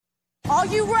Are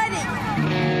you ready?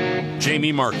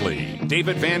 Jamie Markley,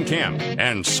 David Van Camp,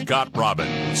 and Scott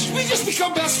Robbins. We just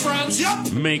become best friends.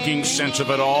 Yep. Making sense of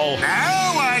it all.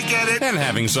 Now I get it. And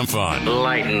having some fun.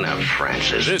 Lighten up,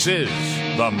 Francis. This is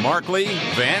the Markley,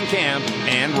 Van Camp,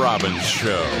 and Robbins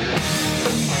Show.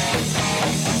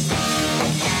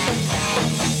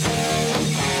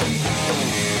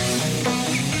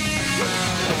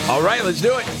 All right, let's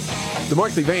do it. The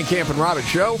Markley, Van Camp, and Robbins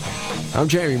Show. I'm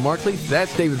Jamie Markley.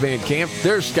 That's David Van Camp.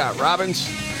 There's Scott Robbins.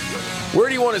 Where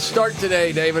do you want to start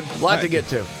today, David? A lot to get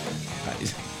to.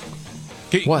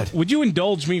 What? Would you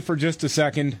indulge me for just a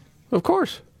second? Of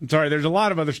course. I'm sorry, there's a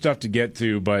lot of other stuff to get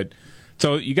to, but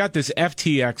so you got this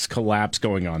FTX collapse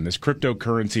going on, this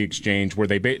cryptocurrency exchange where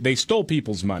they stole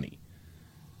people's money.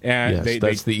 And yes,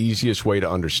 that's the easiest way to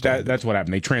understand. That's what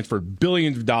happened. They transferred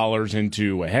billions of dollars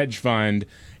into a hedge fund,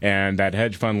 and that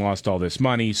hedge fund lost all this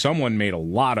money. Someone made a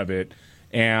lot of it,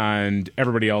 and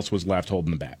everybody else was left holding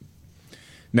the bag.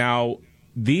 Now,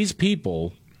 these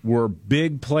people were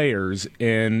big players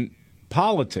in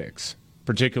politics,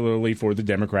 particularly for the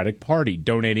Democratic Party,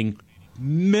 donating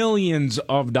millions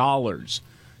of dollars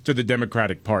to the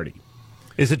Democratic Party.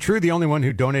 Is it true the only one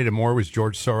who donated more was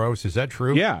George Soros? Is that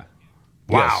true? Yeah.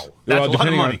 Wow. Yes. That's a lot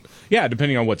of money.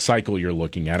 Depending on what cycle you're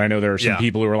looking at. I know there are some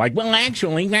people who are like, well,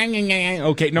 actually,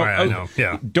 okay, no, I know.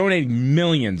 Yeah. Donating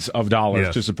millions of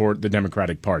dollars to support the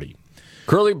Democratic Party.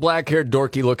 Curly, black-haired,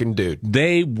 dorky-looking dude.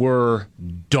 They were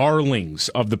darlings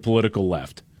of the political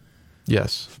left.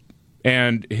 Yes.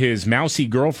 And his mousy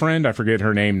girlfriend, I forget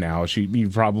her name now.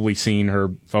 You've probably seen her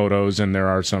photos, and there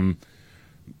are some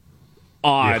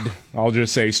odd, I'll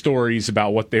just say, stories about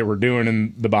what they were doing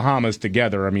in the Bahamas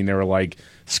together. I mean, they were like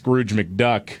Scrooge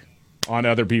McDuck on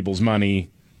other people's money,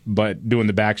 but doing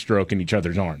the backstroke in each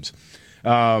other's arms.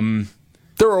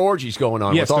 There were orgies going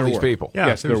on with all these people. Yeah,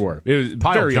 yes, there were. It was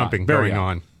pile very jumping going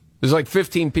on. There's like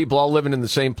 15 people all living in the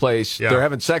same place. Yeah. They're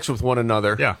having sex with one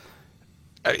another. Yeah.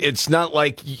 It's not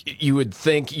like you would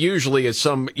think usually at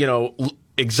some,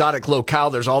 exotic locale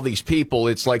there's all these people.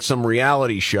 It's like some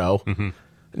reality show. Mm-hmm.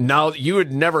 Now, you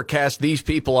would never cast these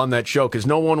people on that show because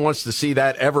no one wants to see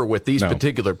that ever with these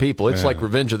particular people. It's like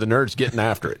Revenge of the Nerds getting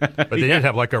after it. But they did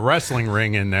have like a wrestling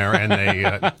ring in there, and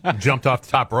they jumped off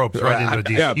the top ropes right into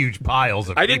these huge piles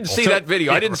of people. I didn't see that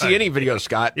video. I didn't see any video,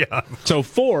 Scott. Yeah. So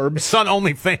Forbes... It's on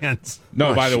OnlyFans.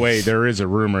 No, by the way, there is a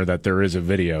rumor that there is a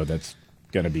video that's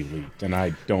going to be leaked, and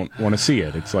I don't want to see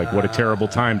it. It's like, what a terrible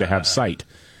time to have sight.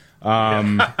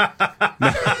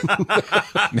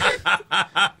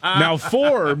 Now,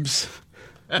 Forbes,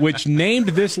 which named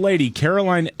this lady,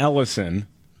 Caroline Ellison,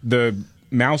 the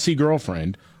mousy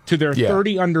girlfriend, to their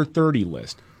 30 under 30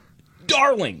 list.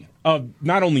 Darling of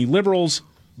not only liberals,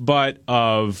 but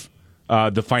of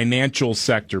the financial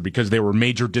sector, because they were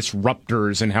major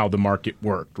disruptors in how the market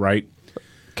worked, right?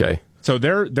 Okay. So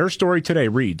their story today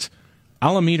reads,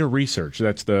 Alameda Research,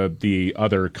 that's the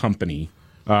other company,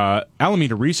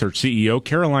 Alameda Research CEO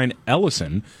Caroline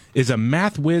Ellison is a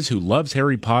math whiz who loves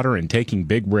Harry Potter and taking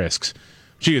big risks.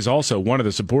 She is also one of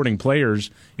the supporting players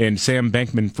in Sam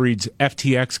Bankman-Fried's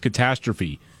FTX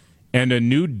catastrophe and a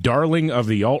new darling of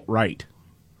the alt-right.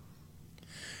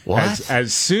 What?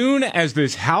 As soon as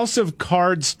this house of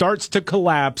cards starts to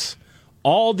collapse,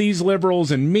 all these liberals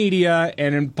in media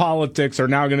and in politics are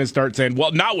now going to start saying,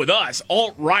 well, not with us,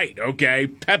 alt-right, okay?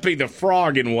 Pepe the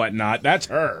Frog and whatnot, that's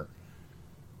her.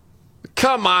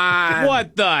 Come on.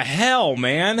 What the hell,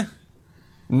 man?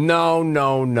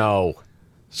 No.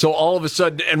 So all of a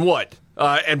sudden, and what?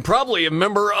 And probably a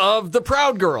member of the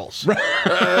Proud Girls. What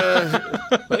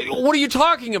are you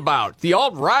talking about? The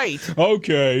alt-right?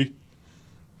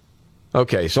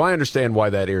 Okay, so I understand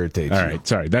why that irritates you. All right,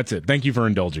 sorry, that's it. Thank you for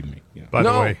indulging me. Yeah. By the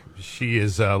way, she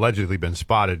has allegedly been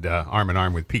spotted arm in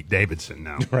arm with Pete Davidson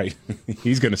now. Right.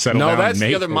 He's going to settle down. No, that's and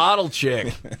the other model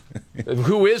chick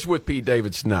who is with Pete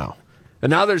Davidson now. And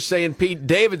now they're saying Pete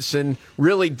Davidson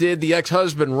really did the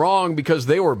ex-husband wrong because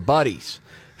they were buddies.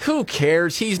 Who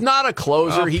cares? He's not a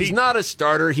closer. He's not a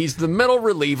starter. He's the middle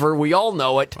reliever. We all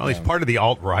know it. Well, he's part of the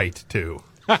alt-right, too.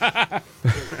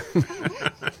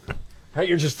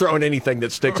 You're just throwing anything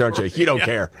that sticks, aren't you? You don't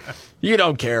care. You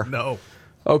don't care. No.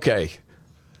 Okay.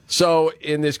 So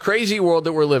in this crazy world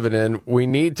that we're living in, we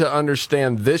need to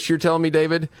understand this, you're telling me,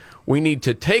 David? We need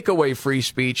to take away free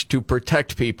speech to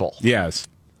protect people. Yes.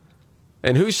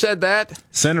 And who said that?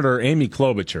 Senator Amy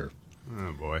Klobuchar.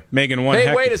 Oh, boy. Making one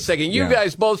Hey, wait a second. You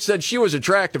guys both said she was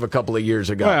attractive a couple of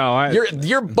years ago. Well,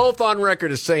 you're both on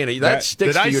record as saying it. That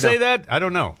sticks to you. Did I say that? I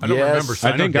don't know. I don't remember.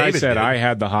 I think I said I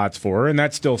had the hots for her, and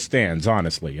that still stands,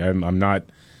 honestly. I'm not...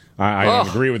 I don't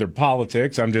agree with her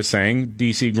politics. I'm just saying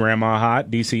D.C. grandma hot,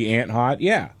 D.C. aunt hot,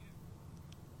 yeah.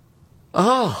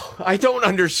 Oh, I don't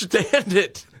understand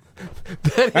it.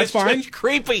 That's fine.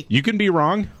 Creepy. You can be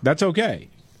wrong. That's okay.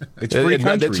 It's free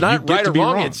country. It's not You get right to or be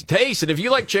wrong. It's taste. And if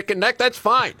you like chicken neck, that's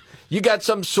fine. You got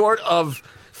some sort of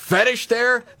fetish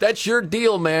there, that's your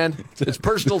deal, man. It's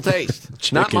personal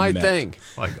taste. Not my neck. thing.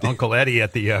 Like Uncle Eddie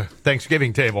at the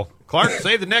Thanksgiving table. Clark,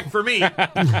 save the neck for me.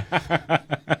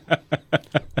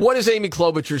 What is Amy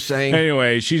Klobuchar saying?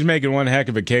 Anyway, she's making one heck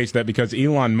of a case that because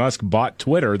Elon Musk bought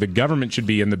Twitter, the government should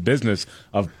be in the business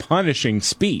of punishing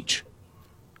speech.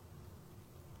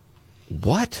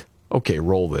 What? Okay,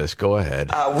 roll this. Go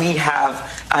ahead. We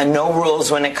have no rules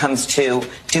when it comes to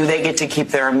do they get to keep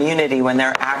their immunity when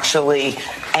they're actually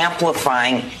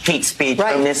amplifying hate speech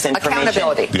or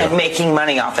misinformation and making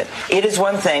money off it. It is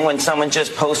one thing when someone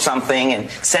just posts something and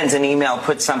sends an email,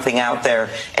 puts something out there,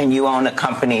 and you own a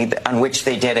company on which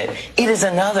they did it. It is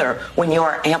another when you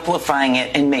are amplifying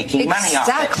it and making money off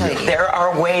it. There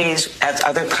are ways, as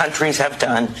other countries have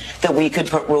done, that we could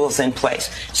put rules in place.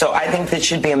 So I think this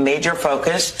should be a major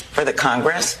focus for the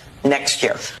Congress next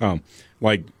year.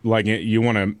 Like you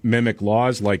want to mimic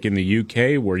laws like in the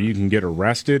UK where you can get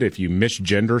arrested if you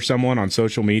misgender someone on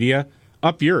social media?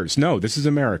 Up yours. No, this is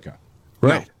America.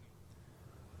 Right.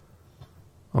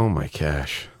 No. Oh, my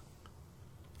gosh.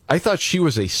 I thought she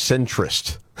was a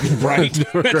centrist. Right.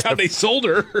 That's how they sold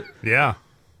her. Yeah.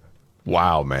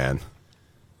 Wow, man.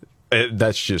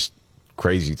 That's just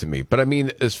crazy to me. But, I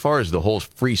mean, as far as the whole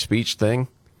free speech thing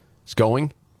is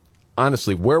going,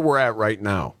 honestly, where we're at right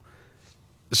now,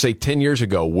 say 10 years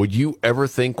ago, would you ever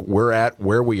think we're at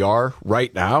where we are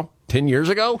right now 10 years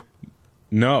ago?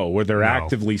 No, where they're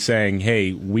actively saying,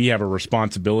 hey, we have a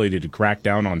responsibility to crack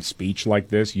down on speech like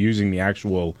this using the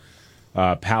actual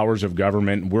powers of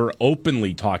government. We're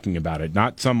openly talking about it,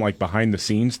 not some like behind the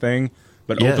scenes thing,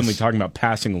 but openly talking about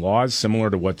passing laws similar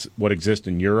to what exists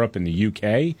in Europe and the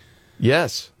UK.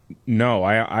 Yes. No,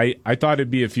 I thought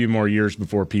it'd be a few more years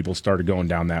before people started going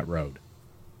down that road.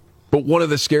 But one of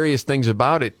the scariest things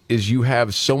about it is you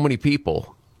have so many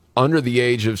people under the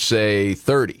age of, say,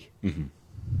 30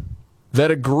 that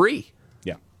agree.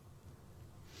 Yeah.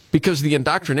 Because the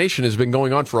indoctrination has been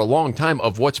going on for a long time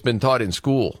of what's been taught in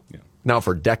school now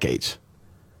for decades.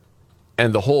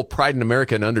 And the whole pride in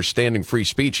America and understanding free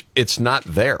speech, it's not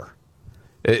there.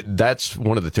 That's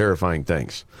one of the terrifying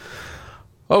things.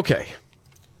 Okay.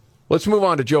 Let's move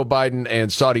on to Joe Biden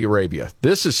and Saudi Arabia.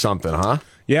 This is something, huh?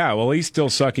 Yeah, well, he's still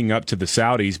sucking up to the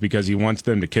Saudis because he wants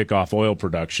them to kick off oil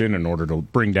production in order to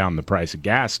bring down the price of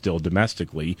gas still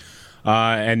domestically.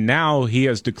 And now he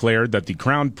has declared that the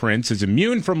Crown Prince is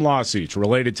immune from lawsuits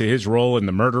related to his role in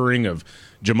the murdering of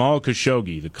Jamal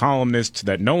Khashoggi, the columnist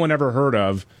that no one ever heard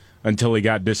of until he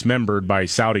got dismembered by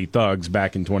Saudi thugs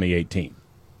back in 2018.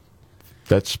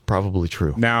 That's probably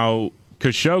true. Now,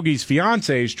 Khashoggi's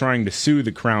fiancée is trying to sue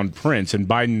the Crown Prince, and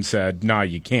Biden said, nah,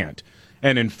 you can't.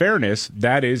 And in fairness,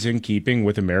 that is in keeping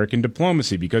with American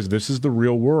diplomacy because this is the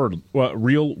real world,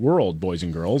 boys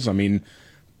and girls. I mean,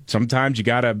 sometimes you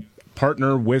got to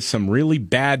partner with some really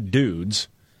bad dudes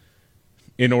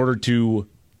in order to,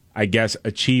 I guess,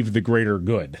 achieve the greater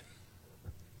good.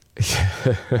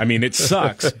 I mean, it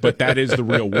sucks, but that is the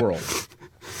real world.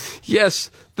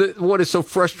 Yes, what is so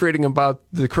frustrating about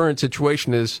the current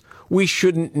situation is we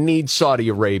shouldn't need Saudi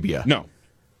Arabia. No.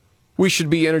 We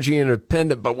should be energy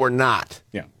independent, but we're not.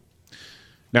 Yeah.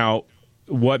 Now,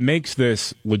 what makes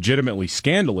this legitimately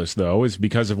scandalous, though, is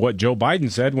because of what Joe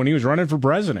Biden said when he was running for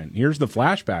president. Here's the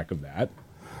flashback of that.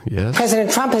 Yes.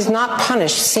 President Trump has not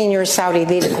punished senior Saudi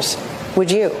leaders. Would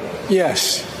you?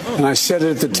 Yes, and I said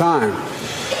it at the time.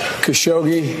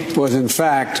 Khashoggi was, in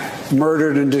fact,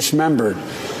 murdered and dismembered,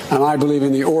 and I believe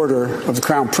in the order of the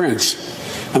Crown Prince.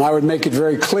 And I would make it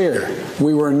very clear,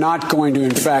 we were not going to,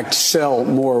 in fact, sell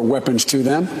more weapons to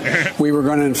them. We were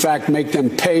going to, in fact, make them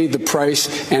pay the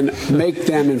price and make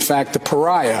them, in fact, the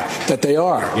pariah that they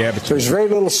are. Yeah, but there's very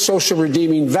little social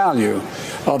redeeming value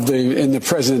in the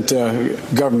present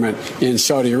government in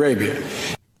Saudi Arabia.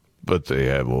 But they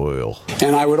have oil.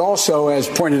 And I would also, as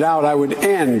pointed out, I would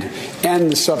end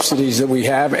the subsidies that we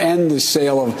have, end the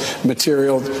sale of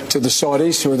material to the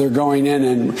Saudis, where they're going in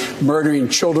and murdering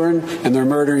children and they're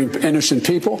murdering innocent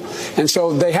people. And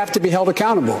so they have to be held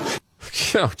accountable.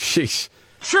 Oh, jeez.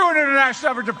 True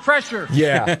international effort to pressure.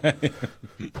 Yeah.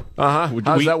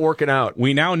 How's that working out?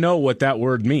 We now know what that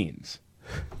word means.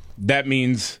 That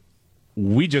means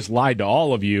we just lied to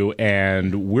all of you,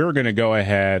 and we're going to go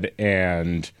ahead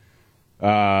and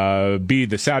be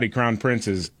the Saudi Crown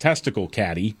Prince's testicle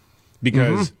caddy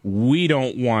because we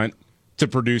don't want to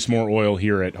produce more oil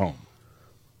here at home.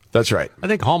 That's right. I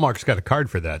think Hallmark's got a card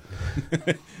for that.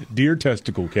 Dear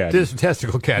testicle caddy. This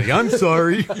testicle caddy. I'm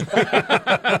sorry.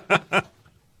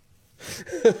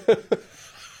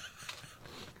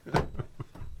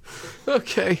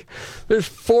 Okay, there's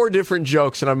 4 different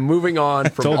jokes, and I'm moving on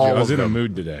from all of them. I was in a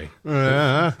mood today.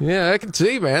 Yeah, I can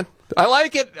see, man. I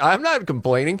like it. I'm not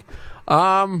complaining.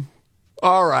 All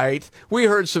right. We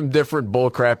heard some different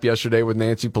bullcrap yesterday with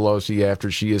Nancy Pelosi after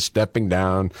she is stepping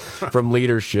down from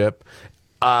leadership.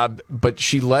 But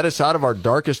she led us out of our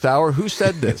darkest hour. Who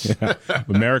said this? Yeah.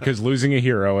 America's losing a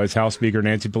hero as House Speaker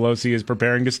Nancy Pelosi is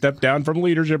preparing to step down from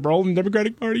leadership role in the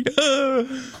Democratic Party.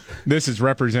 This is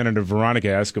Representative Veronica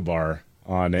Escobar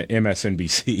on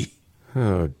MSNBC.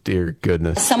 Oh, dear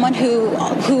goodness. Someone who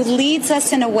leads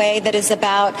us in a way that is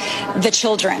about the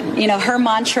children. You know, her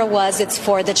mantra was, it's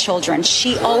for the children.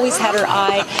 She always had her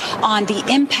eye on the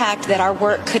impact that our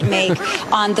work could make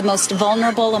on the most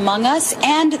vulnerable among us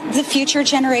and the future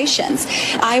generations.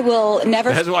 I will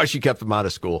never... That's why she kept them out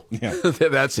of school. Yeah.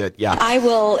 That's it, yeah. I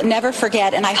will never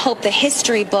forget, and I hope the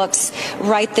history books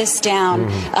write this down.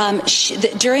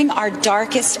 During our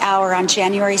darkest hour on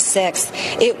January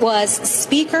 6th, it was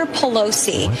Speaker Pelosi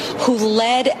who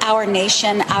led our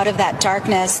nation out of that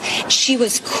darkness. She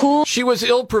was cool. She was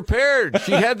ill-prepared.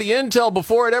 She had the intel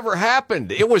before it ever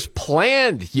happened. It was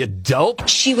planned, you dope.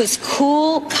 She was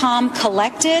cool, calm,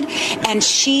 collected, and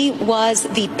she was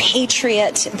the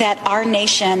patriot that our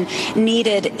nation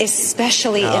needed,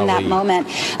 especially in that moment.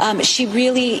 She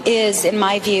really is, in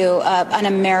my view, an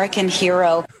American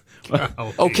hero.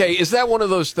 Okay, is that one of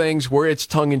those things where it's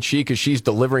tongue-in-cheek as she's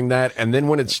delivering that, and then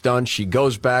when it's done, she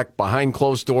goes back behind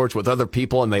closed doors with other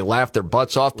people and they laugh their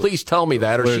butts off? Please tell me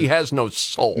that, or she has no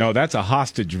soul. No, that's a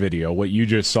hostage video, what you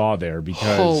just saw there,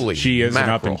 because she is an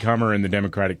up-and-comer in the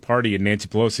Democratic Party, and Nancy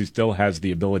Pelosi still has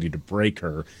the ability to break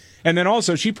her. And then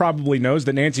also, she probably knows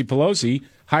that Nancy Pelosi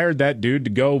hired that dude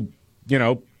to go,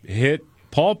 hit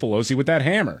Paul Pelosi with that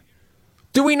hammer.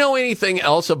 Do we know anything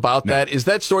else about that? Is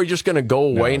that story just going to go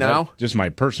away now? Just my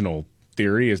personal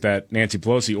theory is that Nancy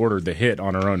Pelosi ordered the hit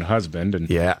on her own husband, and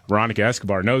Veronica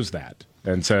Escobar knows that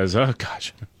and says, oh,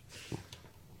 gosh.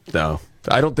 No,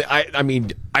 I don't think. I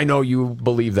mean, I know you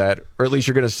believe that, or at least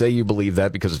you're going to say you believe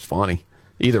that because it's funny.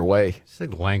 Either way. It's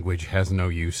like language has no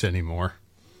use anymore.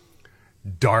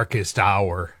 Darkest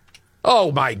hour.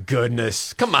 Oh, my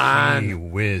goodness. Come on. Gee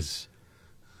whiz.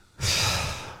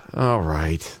 All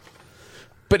right.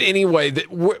 But anyway,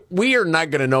 we are not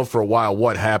going to know for a while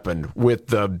what happened with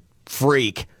the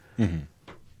freak,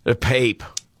 the Pape,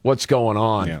 what's going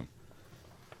on. Yeah.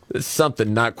 There's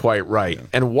something not quite right. Yeah.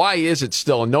 And why is it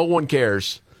still, and no one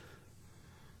cares,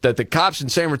 that the cops in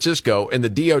San Francisco and the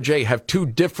DOJ have 2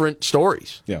 different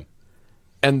stories? Yeah.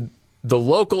 And the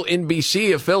local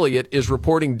NBC affiliate is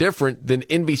reporting different than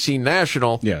NBC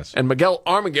National. Yes. And Miguel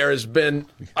Almaguer has been,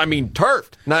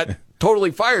 turfed, not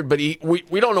totally fired, but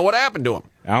we don't know what happened to him.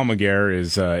 Almaguer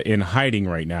is in hiding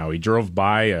right now. He drove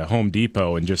by a Home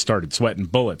Depot and just started sweating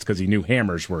bullets because he knew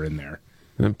hammers were in there.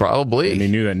 Probably. And he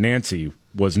knew that Nancy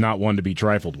was not one to be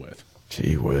trifled with.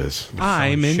 Gee whiz.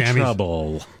 I'm in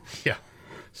trouble. Yeah.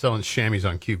 Selling chamois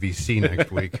on QVC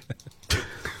next week.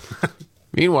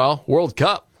 Meanwhile, World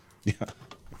Cup. Yeah.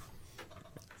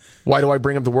 Why do I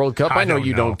bring up the World Cup? I know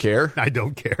you don't care. I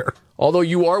don't care. Although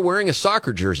you are wearing a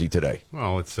soccer jersey today.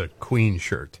 Well, it's a Queen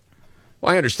shirt.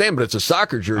 Well, I understand, but it's a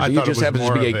soccer jersey. It just happens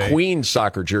to be a Queen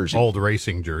soccer jersey. Old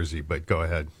racing jersey, but go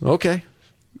ahead. Okay.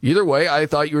 Either way, I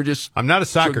thought you were just... I'm not a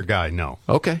soccer guy, no.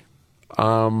 Okay.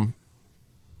 Well,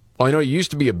 I know you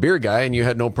used to be a beer guy, and you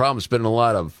had no problem spending a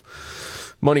lot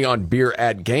of money on beer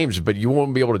at games, but you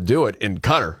won't be able to do it in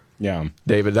Qatar. Yeah.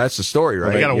 David, that's the story,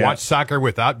 right? You got to watch soccer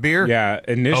without beer? Yeah,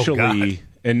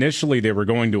 initially they were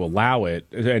going to allow it,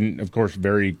 and of course,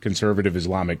 very conservative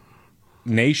Islamic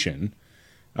nation.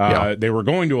 They were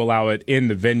going to allow it in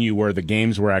the venue where the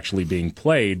games were actually being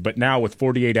played, but now with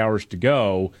 48 hours to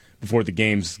go before the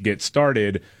games get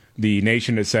started, the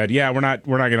nation has said, yeah, we're not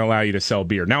going to allow you to sell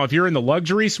beer. Now, if you're in the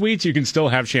luxury suites, you can still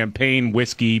have champagne,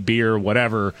 whiskey, beer,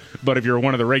 whatever, but if you're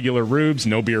one of the regular rubes,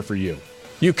 no beer for you.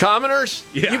 You commoners?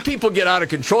 Yeah. You people get out of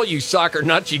control, you soccer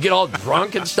nuts. You get all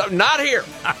drunk and stuff. Not here.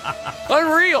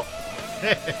 Unreal.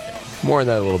 More on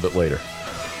that a little bit later.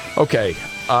 Okay.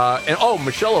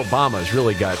 Michelle Obama has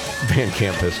really got Van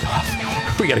Camp pissed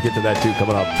off. We got to get to that, too,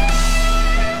 coming up.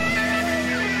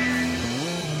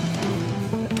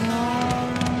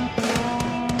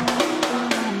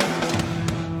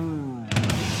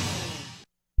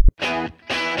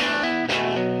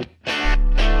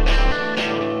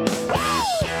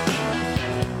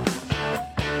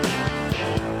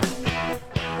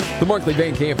 The Markley,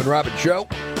 Van Camp, and Robbins Show.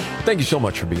 Thank you so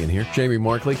much for being here. Jamie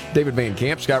Markley, David Van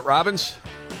Camp, Scott Robbins,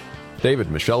 David,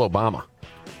 Michelle Obama.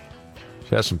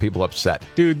 She has some people upset.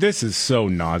 Dude, this is so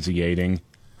nauseating.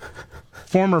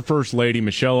 Former First Lady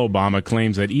Michelle Obama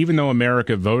claims that even though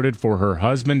America voted for her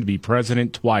husband to be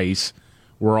president twice,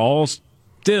 we're all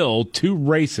still too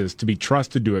racist to be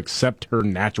trusted to accept her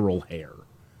natural hair.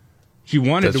 She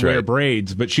wanted to wear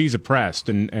braids, but she's oppressed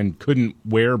and couldn't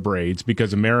wear braids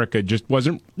because America just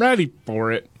wasn't ready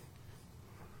for it.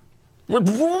 We're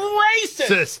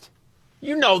racist.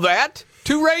 You know that.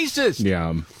 Too racist.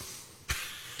 Yeah.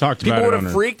 Talked People about would it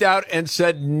have freaked out and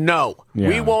said, no, Yeah.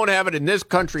 we won't have it in this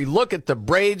country. Look at the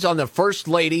braids on the First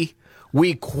Lady.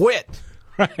 We quit.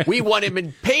 We want him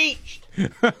impeached.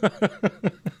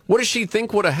 What does she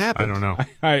think would have happened? I don't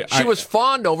know. She was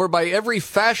fawned over by every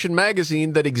fashion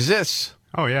magazine that exists.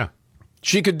 Oh, yeah.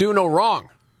 She could do no wrong.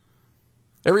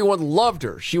 Everyone loved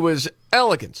her. She was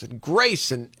elegance and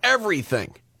grace and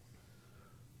everything.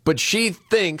 But she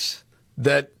thinks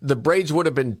that the braids would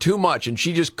have been too much, and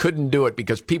she just couldn't do it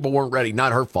because people weren't ready.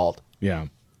 Not her fault. Yeah.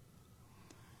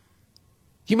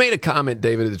 You made a comment,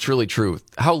 David, that's really true.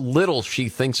 How little she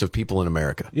thinks of people in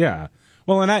America. Yeah.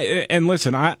 Well, and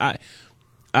listen,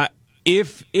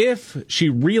 if she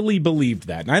really believed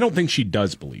that, and I don't think she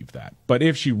does believe that, but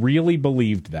if she really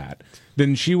believed that,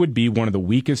 then she would be one of the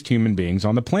weakest human beings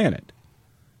on the planet.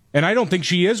 And I don't think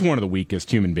she is one of the weakest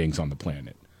human beings on the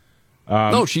planet.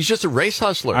 No, she's just a race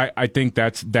hustler. I think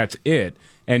that's it.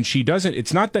 And she doesn't,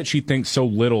 it's not that she thinks so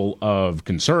little of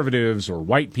conservatives or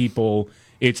white people.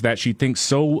 It's that she thinks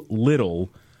so little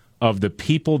of the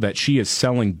people that she is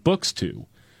selling books to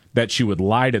that she would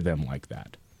lie to them like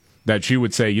that. That she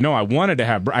would say, I wanted to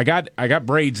have, I got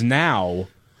braids now,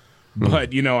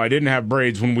 but, I didn't have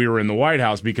braids when we were in the White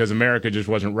House because America just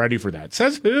wasn't ready for that.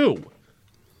 Says who?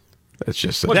 That's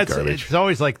just garbage. It's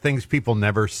always like things people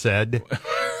never said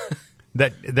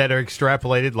that are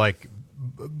extrapolated, like,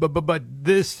 but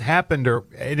this happened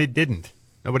and it didn't.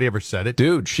 Nobody ever said it.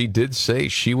 Dude, she did say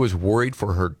she was worried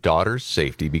for her daughter's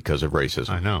safety because of racism.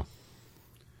 I know.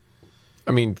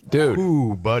 I mean, dude.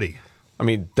 Ooh, buddy. I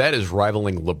mean, that is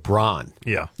rivaling LeBron.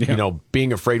 Yeah.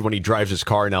 Being afraid when he drives his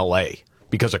car in L.A.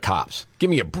 because of cops. Give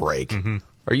me a break. Mm-hmm.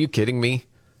 Are you kidding me?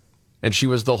 And she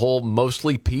was the whole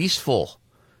mostly peaceful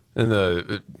in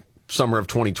the summer of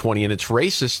 2020, and it's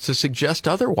racist to suggest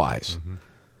otherwise. Mm-hmm.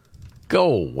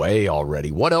 Go away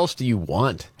already. What else do you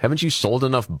want? Haven't you sold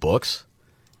enough books?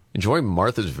 Enjoy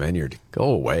Martha's Vineyard. Go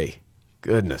away.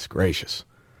 Goodness gracious.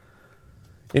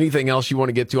 Anything else you want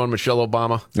to get to on Michelle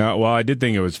Obama? No, well, I did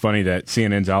think it was funny that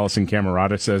CNN's Allison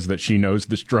Camerata says that she knows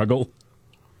the struggle.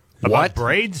 About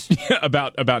braids? Yeah,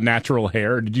 about natural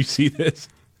hair. Did you see this?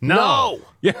 No.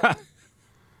 Yeah.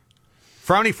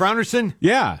 Frowny Frownerson?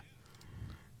 Yeah.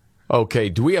 Okay,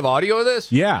 do we have audio of this?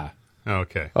 Yeah.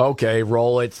 Okay,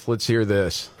 roll it. Let's hear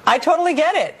this. I totally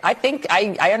get it. I think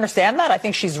I understand that. I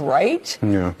think she's right.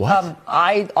 Yeah. What?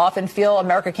 I often feel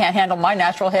America can't handle my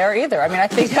natural hair either. I mean,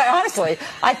 honestly,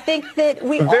 I think that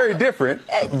we very different,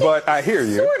 but I hear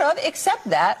you. Sort of, except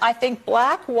that I think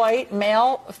black, white,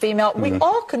 male, female, we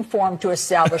all conform to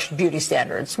established beauty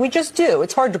standards. We just do.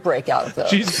 It's hard to break out of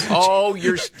those.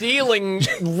 You're stealing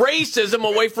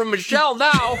racism away from Michelle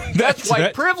now. That's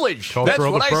white privilege. That's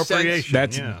what I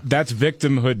said. That's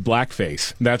victimhood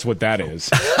blackface. That's what that is.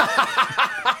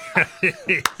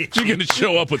 She's going to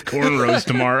show up with cornrows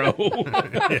tomorrow.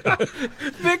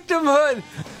 Victimhood.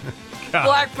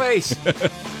 Blackface.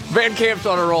 Van Camp's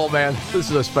on a roll, man. This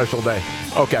is a special day.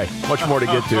 Okay, much more to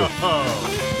get to.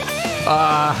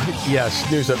 Yes,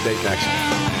 news update next.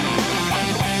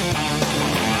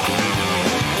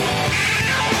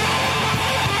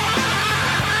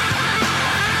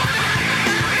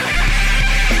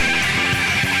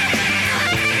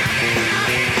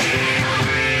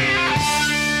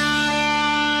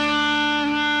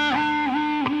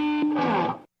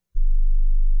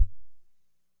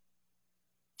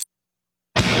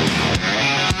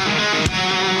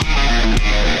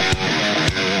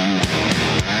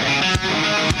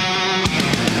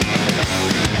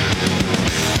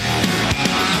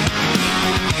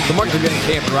 The Markley Van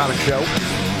Camp and Robbins Show.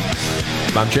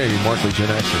 I'm Jamie Markley, Gen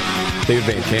Xer. David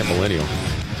Van Camp, Millennial.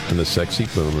 And the Sexy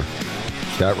Boomer,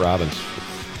 Scott Robbins.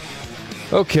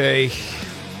 Okay.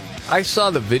 I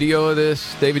saw the video of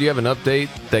this. David, you have an update?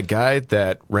 That guy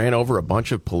that ran over a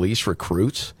bunch of police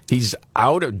recruits, he's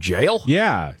out of jail?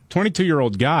 Yeah.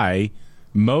 22-year-old guy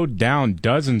mowed down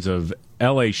dozens of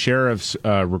L.A. sheriff's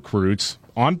recruits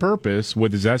on purpose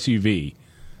with his SUV.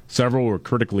 Several were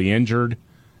critically injured,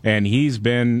 and he's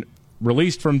been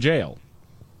released from jail.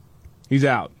 He's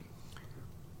out.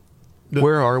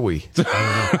 Where are we?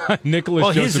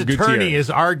 Nicholas Joseph his attorney Gutierrez is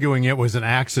arguing it was an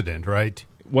accident, right?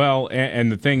 Well,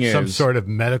 and the thing is... some sort of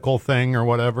medical thing or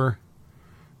whatever?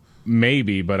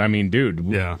 maybe, but I mean, dude,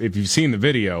 if you've seen the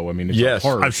video, I mean, it's a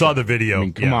horror I saw show. the video. I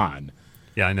mean, come on.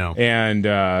 Yeah, I know. And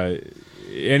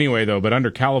anyway, though, but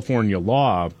under California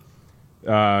law,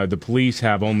 the police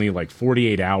have only like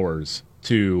 48 hours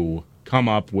to come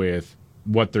up with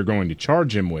what they're going to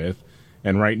charge him with.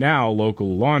 And right now,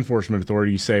 local law enforcement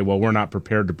authorities say, well, we're not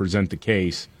prepared to present the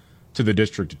case to the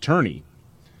district attorney.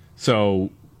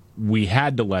 So we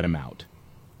had to let him out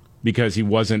because he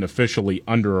wasn't officially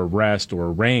under arrest or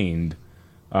arraigned.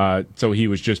 So he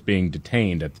was just being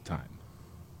detained at the time.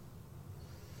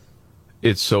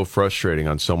 It's so frustrating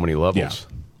on so many levels.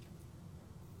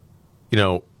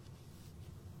 Yeah.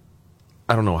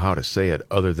 I don't know how to say it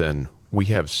other than we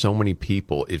have so many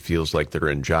people, it feels like they're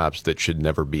in jobs that should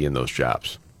never be in those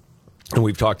jobs. And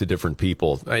we've talked to different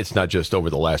people. It's not just over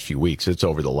the last few weeks. It's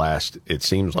over the last, it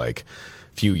seems like,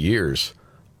 few years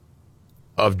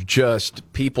of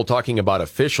just people talking about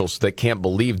officials that can't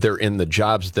believe they're in the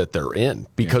jobs that they're in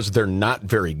because they're not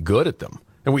very good at them.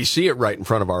 And we see it right in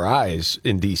front of our eyes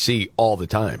in D.C. all the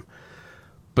time.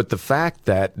 But the fact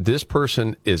that this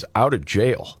person is out of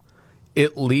jail,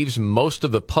 it leaves most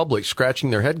of the public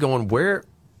scratching their head going, where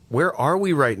are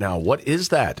we right now? What is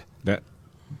that?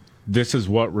 This is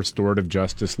what restorative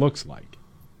justice looks like.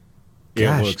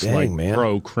 Gosh, it looks dang, like man.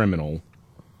 pro-criminal,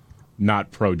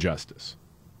 not pro-justice.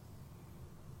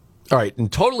 All right, and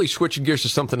totally switching gears to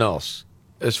something else.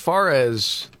 As far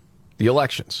as the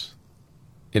elections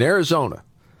in Arizona,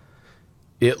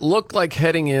 it looked like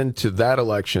heading into that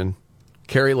election,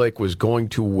 Kari Lake was going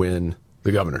to win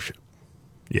the governorship.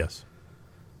 Yes.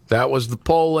 That was the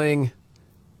polling.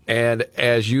 And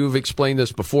as you've explained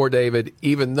this before, David,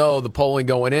 even though the polling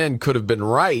going in could have been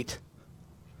right,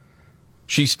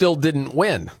 she still didn't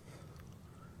win.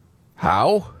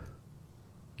 How?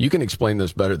 You can explain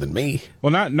this better than me.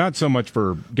 Well, not so much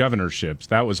for governorships.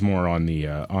 That was more on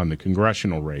the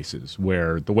congressional races,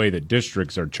 where the way that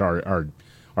districts are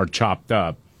chopped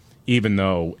up. Even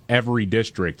though every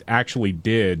district actually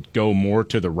did go more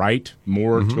to the right,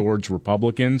 more towards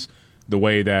Republicans, the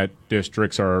way that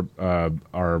districts are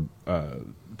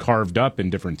carved up in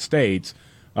different states,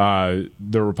 the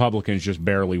Republicans just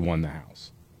barely won the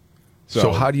House.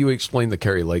 So how do you explain the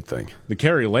Kari Lake thing? The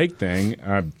Kari Lake thing,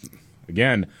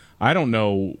 again, I don't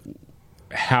know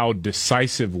how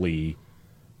decisively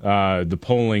the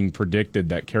polling predicted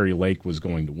that Kari Lake was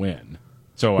going to win.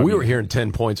 So we were hearing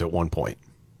 10 points at one point.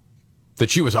 That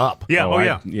she was up. Yeah,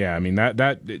 I mean, that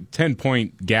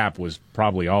 10-point gap was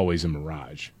probably always a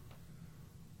mirage.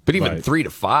 But even 3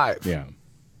 to 5. Yeah.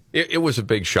 It was a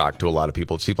big shock to a lot of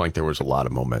people. It seemed like there was a lot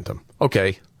of momentum.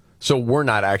 Okay, so we're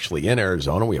not actually in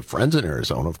Arizona. We have friends in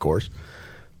Arizona, of course.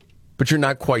 But you're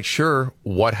not quite sure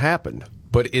what happened.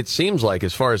 But it seems like,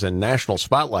 as far as a national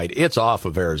spotlight, it's off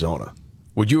of Arizona.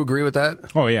 Would you agree with that?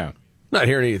 Oh, yeah. Not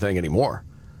hearing anything anymore.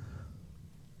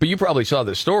 But you probably saw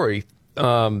this story.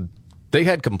 They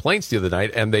had complaints the other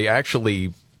night, and they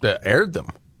actually aired them.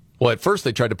 Well, at first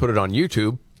they tried to put it on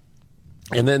YouTube,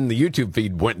 and then the YouTube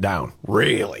feed went down.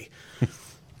 Really?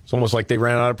 It's almost like they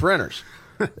ran out of printers,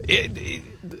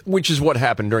 which is what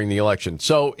happened during the election.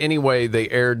 So anyway, they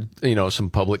aired some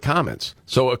public comments.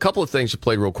 So a couple of things to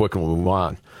play real quick, and we'll move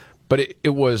on. But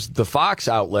it was the Fox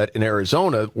outlet in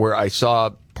Arizona where I saw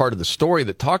part of the story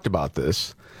that talked about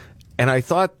this. And I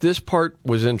thought this part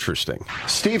was interesting.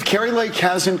 Steve, Kari Lake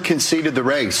hasn't conceded the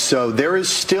race, so there is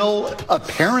still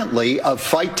apparently a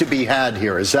fight to be had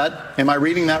here. Am I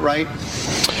reading that right?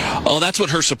 Oh, that's what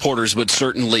her supporters would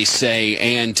certainly say.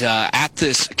 And at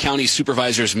this county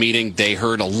supervisors meeting, they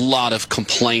heard a lot of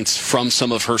complaints from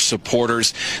some of her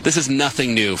supporters. This is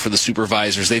nothing new for the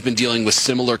supervisors. They've been dealing with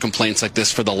similar complaints like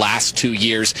this for the last 2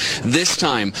 years. This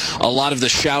time, a lot of the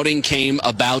shouting came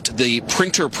about the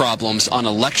printer problems on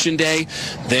Election Day.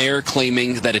 They're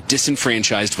claiming that it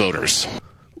disenfranchised voters.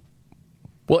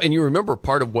 Well, and you remember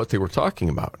part of what they were talking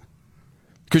about.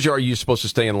 Because are you supposed to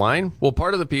stay in line? Well,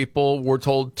 part of the people were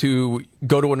told to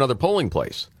go to another polling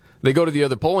place. They go to the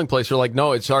other polling place. They're like,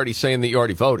 no, it's already saying that you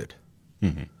already voted.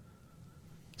 Mm-hmm.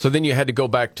 So then you had to go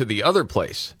back to the other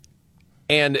place.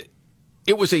 And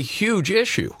it was a huge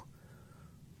issue.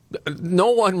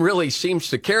 No one really seems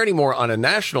to care anymore on a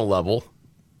national level.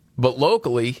 But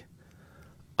locally,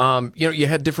 you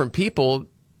had different people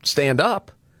stand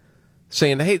up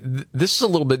saying, hey, this is a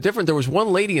little bit different. There was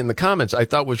one lady in the comments I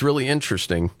thought was really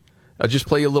interesting. I'll just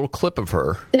play you a little clip of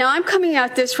her. Now, I'm coming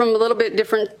at this from a little bit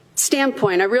different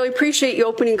standpoint. I really appreciate you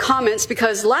opening comments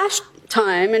because last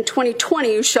time in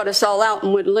 2020, you shut us all out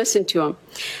and wouldn't listen to them.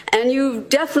 And you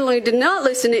definitely did not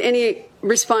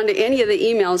respond to any of the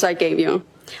emails I gave you.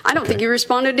 I don't think you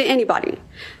responded to anybody.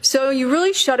 So you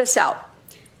really shut us out.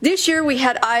 This year we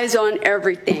had eyes on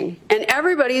everything, and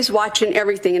everybody's watching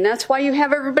everything, and that's why you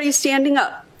have everybody standing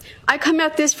up. I come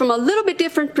at this from a little bit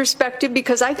different perspective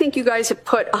because I think you guys have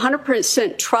put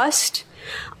 100% trust,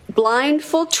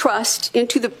 blindfold trust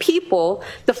into the people,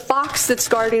 the fox that's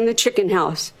guarding the chicken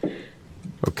house.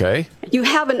 Okay. You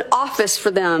have an office for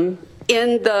them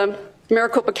in the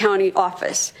Maricopa County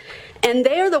office. And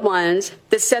they're the ones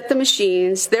that set the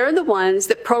machines. They're the ones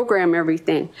that program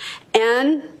everything.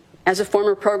 And as a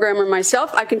former programmer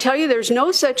myself, I can tell you there's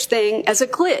no such thing as a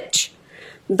glitch.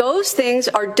 Those things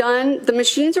are done, the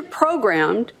machines are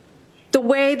programmed the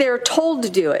way they're told to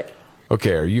do it.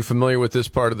 Okay, are you familiar with this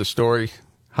part of the story?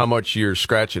 How much you're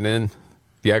scratching in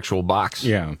the actual box?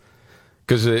 Yeah.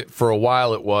 Because for a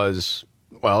while it was,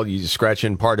 well, you scratch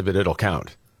in part of it, it'll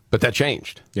count. But that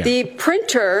changed. Yeah. The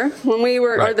printer, when we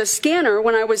were, or the scanner,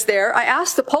 when I was there, I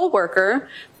asked the poll worker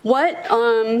what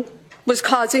was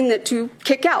causing it to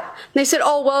kick out. And they said,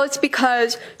 oh, well, it's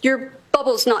because your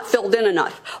bubble's not filled in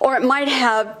enough. Or it might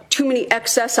have too many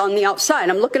excess on the outside.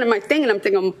 I'm looking at my thing and I'm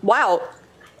thinking, wow,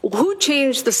 who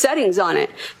changed the settings on it?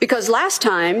 Because last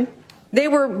time, they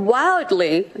were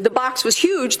wildly, the box was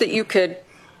huge that you could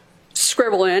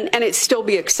scribble in and it still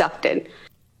be accepted.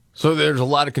 So there's a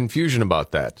lot of confusion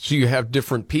about that. So you have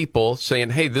different people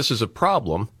saying, hey, this is a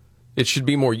problem. It should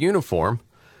be more uniform.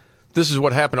 This is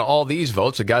what happened to all these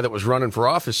votes. A guy that was running for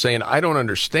office saying, I don't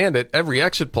understand it. Every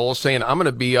exit poll saying I'm going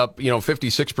to be up,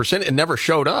 56%. It never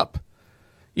showed up,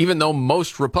 even though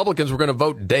most Republicans were going to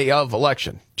vote day of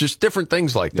election. Just different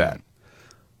things like that.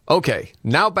 Okay,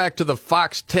 now back to the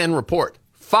Fox 10 report.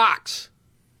 Fox.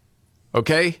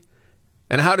 Okay?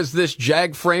 And how does this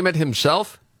Jag frame it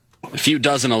himself? A few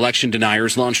dozen election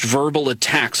deniers launched verbal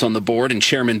attacks on the board and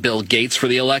Chairman Bill Gates for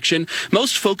the election,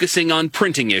 most focusing on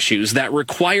printing issues that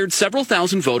required several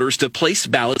thousand voters to place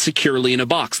ballots securely in a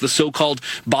box, the so-called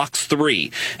Box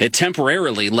 3. It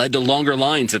temporarily led to longer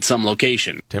lines at some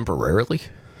location. Temporarily?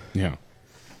 Yeah.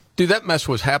 Dude, that mess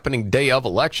was happening day of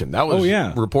election. That was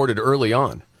reported early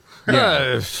on.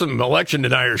 Yeah. Some election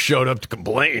deniers showed up to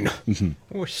complain.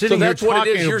 We're So sitting that's here what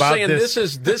it talking is. You're about saying this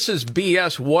is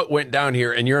BS. What went down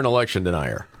here, and you're an election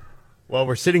denier. Well,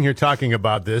 we're sitting here talking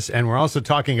about this, and we're also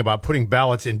talking about putting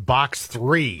ballots in Box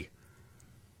 3.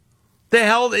 The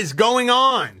hell is going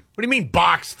on? What do you mean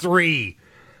Box 3?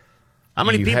 How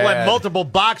many people have multiple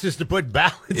boxes to put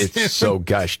ballots in? It's so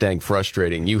gosh dang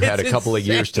frustrating. You had a couple of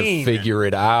years to figure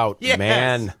it out,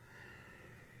 man.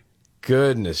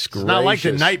 Goodness gracious. It's not like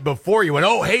the night before you went,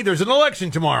 oh, hey, there's an election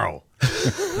tomorrow.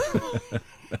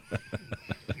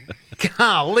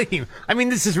 Golly. I mean,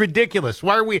 this is ridiculous.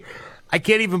 Why are we... I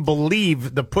can't even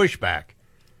believe the pushback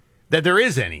that there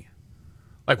is any.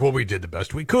 Like, well, we did the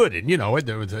best we could, and,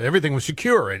 everything was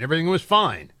secure, and everything was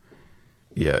fine.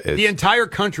 Yeah. The entire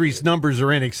country's numbers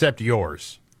are in except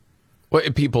yours. Well,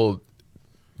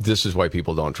 this is why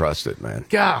people don't trust it, man.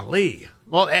 Golly.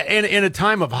 Well, in a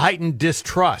time of heightened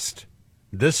distrust,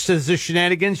 this is the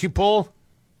shenanigans you pull?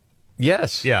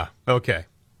 Yes. Yeah. Okay.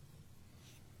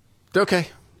 Okay.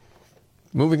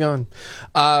 Moving on.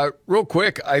 Real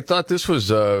quick, I thought this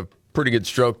was a pretty good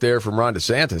stroke there from Ron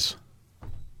DeSantis.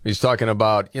 He's talking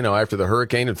about, after the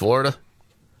hurricane in Florida,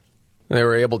 they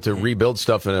were able to rebuild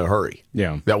stuff in a hurry.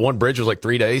 Yeah. That one bridge was like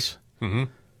 3 days. Mm-hmm.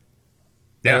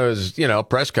 Yeah. It was,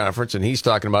 press conference, and he's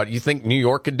talking about, you think New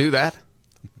York could do that?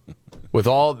 With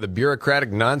all the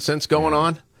bureaucratic nonsense going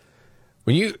on?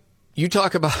 When you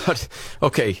talk about,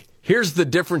 okay, here's the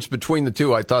difference between the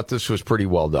two. I thought this was pretty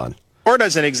well done. Or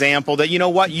as an example that,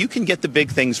 you can get the big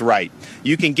things right.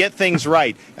 You can get things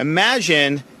right.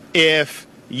 Imagine if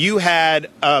you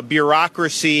had a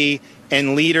bureaucracy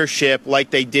and leadership like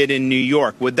they did in New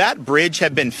York. Would that bridge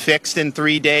have been fixed in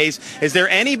 3 days? Is there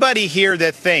anybody here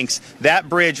that thinks that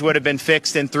bridge would have been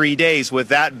fixed in 3 days with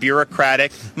that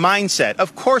bureaucratic mindset?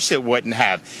 Of course it wouldn't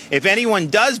have. If anyone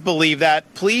does believe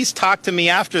that, please talk to me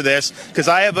after this, because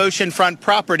I have oceanfront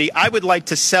property I would like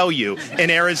to sell you in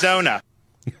Arizona.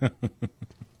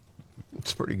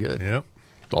 It's pretty good. Yep.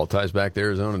 It all ties back to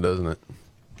Arizona, doesn't it?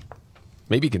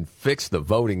 Maybe you can fix the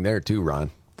voting there too,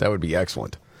 Ron. That would be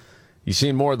excellent. You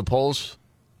seen more of the polls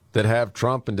that have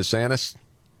Trump and DeSantis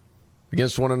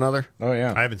against one another? Oh,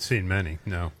 yeah. I haven't seen many,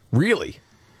 no. Really?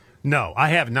 No, I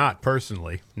have not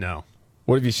personally, no.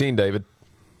 What have you seen, David?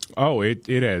 Oh, it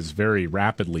has very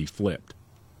rapidly flipped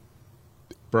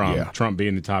from Trump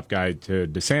being the top guy to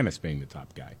DeSantis being the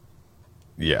top guy.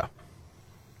 Yeah.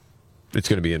 It's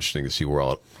going to be interesting to see where it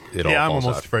all falls out. Yeah, I'm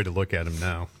almost afraid to look at him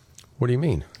now. What do you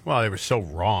mean? Well, they were so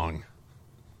wrong.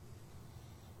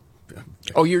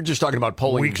 Oh, you're just talking about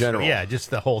polling in general. Yeah, just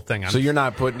the whole thing. So you're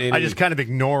not putting any... I just kind of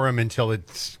ignore them until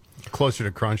it's closer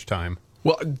to crunch time.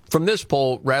 Well, from this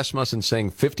poll, Rasmussen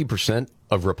saying 50%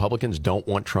 of Republicans don't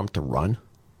want Trump to run.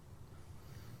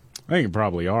 I think it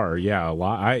probably are. Yeah, a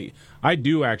lot. I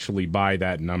do actually buy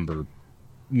that number.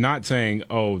 Not saying,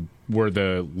 oh, we're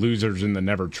the losers in the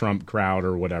never Trump crowd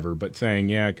or whatever, but saying,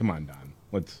 yeah, come on, Don.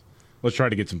 Let's try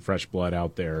to get some fresh blood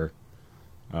out there.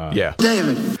 Yeah.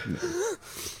 David.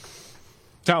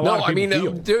 No, I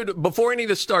mean, dude, before any of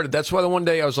this started, that's why the one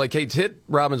day I was like, hey, hit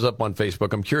Robbins up on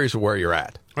Facebook. I'm curious of where you're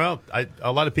at. Well,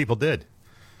 a lot of people did.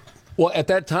 Well, at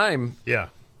that time, yeah,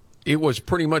 it was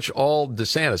pretty much all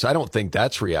DeSantis. I don't think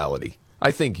that's reality.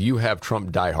 I think you have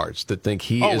Trump diehards that think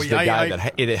he is the guy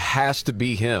that it has to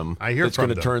be him that's going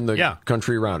to turn the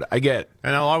country around. I get it.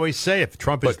 And I'll always say, if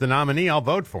Trump is the nominee, I'll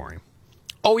vote for him.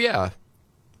 Oh, yeah.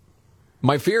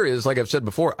 My fear is, like I've said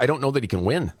before, I don't know that he can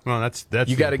win. Well, that's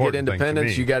you got to get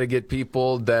independents. You got to get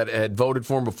people that had voted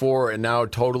for him before and now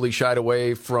totally shied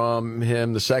away from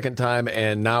him the second time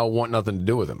and now want nothing to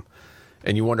do with him.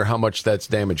 And you wonder how much that's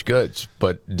damaged goods.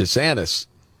 But DeSantis,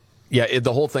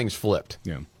 the whole thing's flipped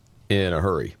in a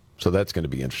hurry. So that's going to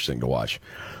be interesting to watch.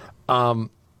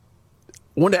 Wanted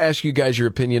to ask you guys your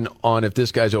opinion on if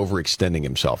this guy's overextending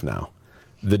himself now.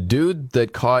 The dude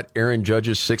that caught Aaron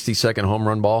Judge's 60-second home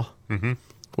run ball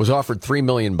was offered $3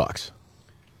 million.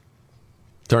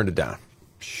 Turned it down.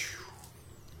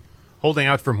 Holding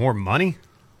out for more money?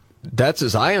 That's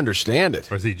as I understand it.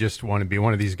 Or does he just want to be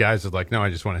one of these guys that's like, no, I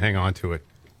just want to hang on to it?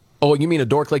 Oh, you mean a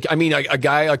dork like... I mean, a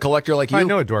guy, a collector like you? I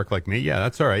know a dork like me. Yeah,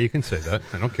 that's all right. You can say that.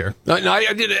 I don't care. No, I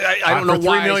don't know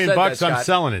why $3 million I said bucks, that, I'm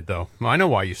selling it, though. Well, I know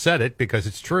why you said it, because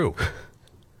it's true.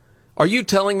 Are you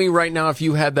telling me right now if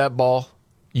you had that ball,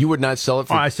 you would not sell it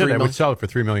for $3 million? I said I would sell it for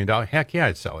 $3 million. Heck yeah,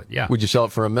 I'd sell it, yeah. Would you sell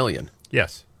it for $1 million?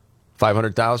 Yes.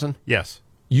 500,000? Yes.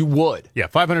 You would? Yeah,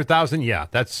 500,000, yeah.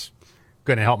 That's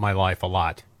going to help my life a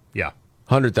lot. Yeah.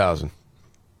 100,000.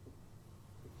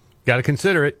 Got to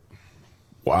consider it.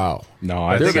 Wow.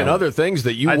 No, there's other things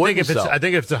that you wouldn't sell. I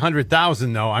think if it's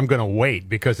 100,000, though, I'm going to wait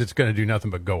because it's going to do nothing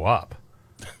but go up.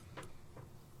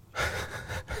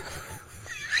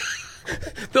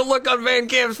 The look on Van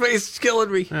Camp's face is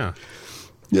killing me. Yeah,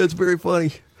 it's very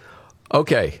funny.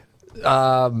 Okay,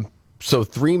 so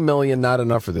 $3 million not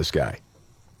enough for this guy.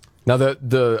 Now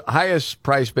the highest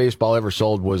priced baseball ever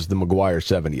sold was the McGuire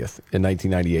 70th in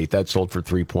 1998. That sold for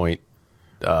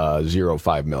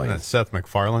 $3.05 million. That's Seth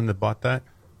MacFarlane that bought that.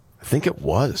 I think it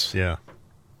was. Yeah,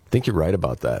 I think you're right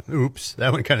about that. Oops,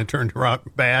 that one kind of turned around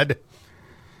bad.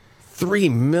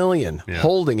 $3 million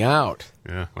holding out.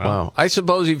 Yeah. Wow. I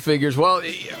suppose he figures, well,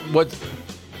 what's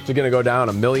it going to go down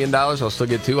 $1 million? I'll still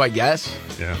get $2, I guess.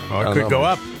 Yeah. Well, it could go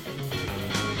up.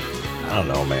 I don't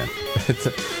know, man.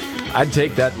 I'd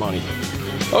take that money.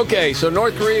 Okay, so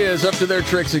North Korea is up to their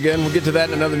tricks again. We'll get to that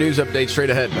in another news update straight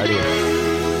ahead. Right here.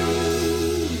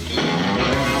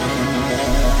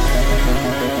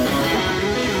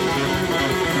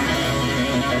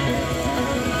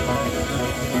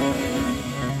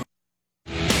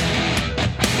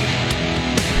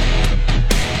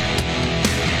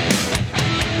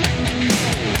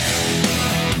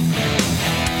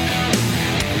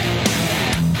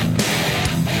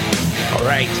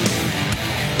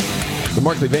 The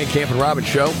Markley, Van Camp, and Robbins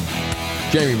Show.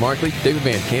 Jamie Markley, David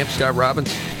Van Camp, Scott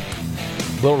Robbins.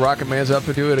 Little Rocket Man's up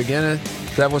to do it again.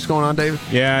 Is that what's going on, David?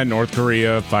 Yeah, North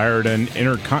Korea fired an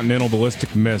intercontinental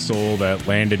ballistic missile that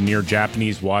landed near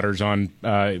Japanese waters on,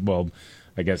 I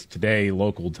guess today,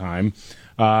 local time.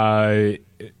 It's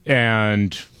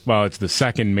the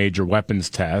second major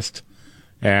weapons test.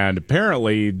 And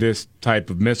apparently this type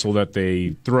of missile that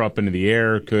they threw up into the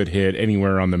air could hit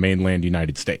anywhere on the mainland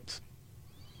United States.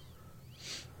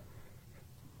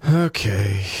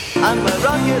 Okay. I'm a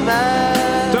rocket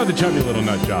man. So the chubby little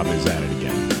nut job is at it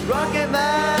again. Rocket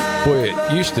man. Boy,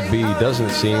 it used to be, doesn't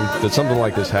it seem, that something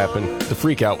like this happened, the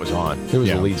freak out was on. It was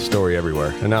the lead story everywhere.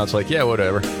 And now it's like, yeah,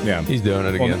 whatever. Yeah. He's doing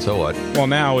it again, so what? Well,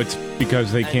 now it's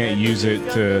because they can't use it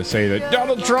to say that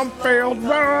Donald Trump failed.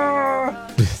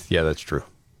 Yeah, that's true.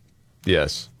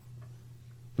 Yes.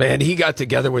 Man, he got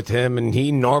together with him and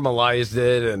he normalized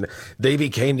it and they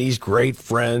became these great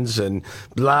friends and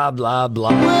blah, blah,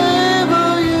 blah.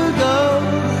 Wherever you go,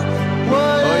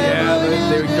 oh, yeah,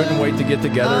 they couldn't wait to get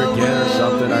together again or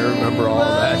something. I remember all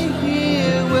that.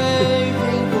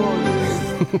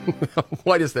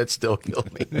 Why does that still kill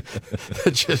me?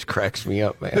 That just cracks me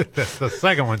up, man. The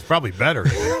second one's probably better.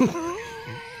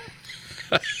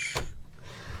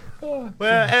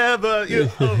 Wherever you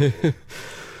go.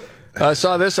 I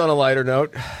saw this on a lighter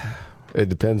note. It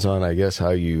depends on, I guess,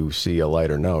 how you see a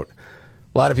lighter note.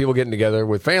 A lot of people getting together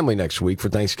with family next week for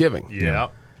Thanksgiving. Yeah.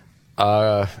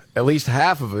 at least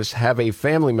half of us have a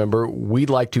family member we'd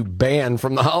like to ban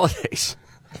from the holidays.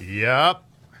 Yep.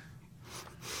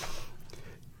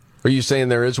 Are you saying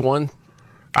there is one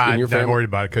in your family? I'm worried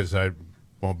about it because I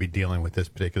won't be dealing with this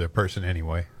particular person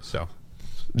anyway. So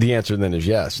the answer then is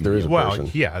yes. There is a person.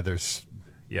 Yeah.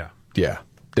 Yeah.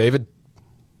 David?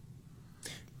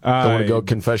 Don't want to go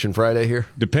Confession Friday here?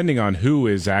 Depending on who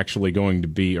is actually going to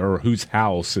be, or whose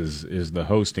house is the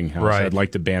hosting house, right. I'd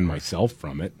like to ban myself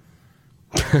from it.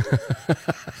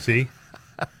 See?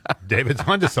 David's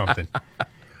onto something.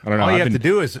 I don't know. All you have to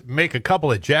do is make a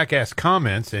couple of jackass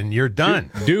comments and you're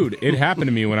done. Dude, it happened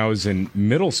to me when I was in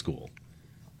middle school.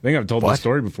 I think I've told this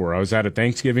story before. I was at a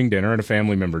Thanksgiving dinner at a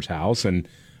family member's house, and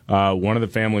one of the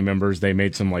family members, they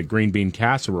made some like green bean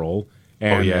casserole,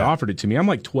 and they offered it to me. I'm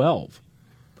like 12.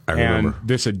 I remember. And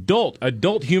this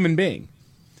adult human being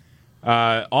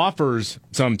offers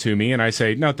some to me, and I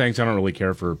say, no, thanks, I don't really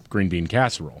care for green bean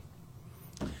casserole.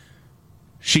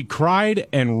 She cried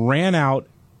and ran out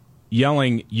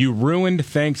yelling, "You ruined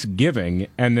Thanksgiving,"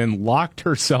 and then locked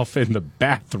herself in the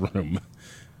bathroom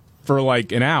for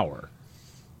like an hour.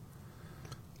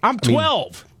 I'm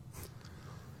 12.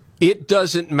 It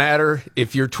doesn't matter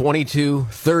if you're 22,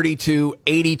 32,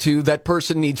 82. That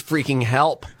person needs freaking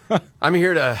help. I'm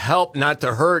here to help, not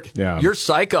to hurt. Yeah. You're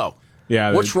psycho.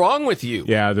 Yeah. What's wrong with you?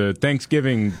 Yeah, the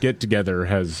Thanksgiving get-together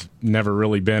has never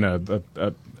really been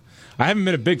I haven't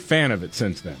been a big fan of it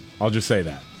since then. I'll just say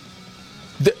that.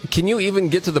 Can you even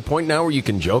get to the point now where you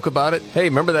can joke about it? Hey,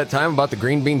 remember that time about the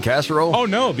green bean casserole? Oh,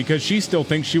 no, because she still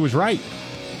thinks she was right.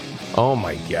 Oh,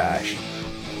 my gosh.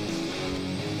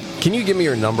 Can you give me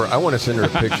your number? I want to send her a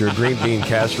picture of green bean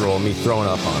casserole and me throwing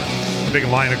up on it. Big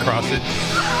line across it.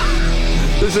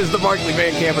 This is the Markley,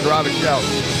 Van Camp, and Robbins Show.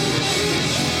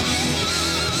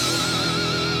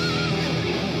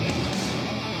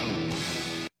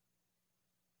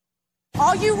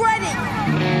 Are you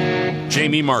ready?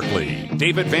 Jamie Markley,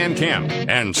 David Van Camp,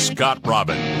 and Scott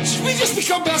Robbins. We just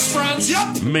become best friends,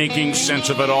 yep. Making sense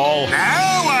of it all.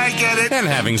 Now I get it. And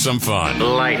having some fun.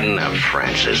 Lighten up,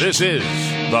 Francis. This is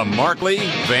the Markley,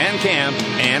 Van Camp,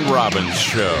 and Robbins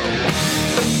Show.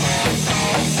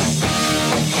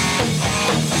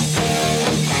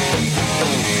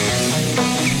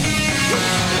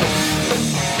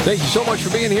 Thank you so much for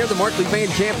being here. The Markley, Van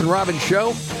Camp, and Robbins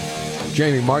Show.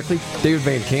 Jamie Markley, David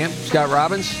Van Camp, Scott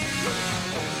Robbins.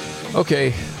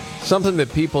 Okay, something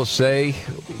that people say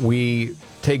we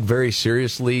take very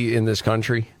seriously in this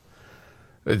country.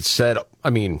 It's said,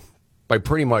 by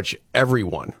pretty much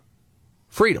everyone.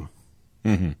 Freedom.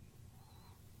 Mm-hmm.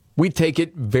 We take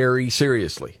it very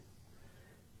seriously.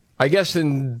 I guess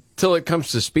until it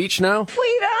comes to speech now.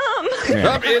 Freedom!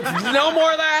 Yeah. It's no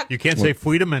more of that. You can't say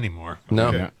freedom anymore. No.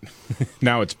 Okay.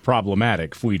 Now it's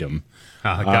problematic, freedom.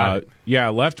 Got it. Yeah,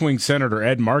 left-wing Senator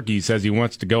Ed Markey says he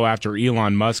wants to go after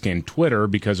Elon Musk and Twitter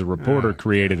because a reporter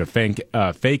created a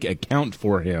fake account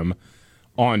for him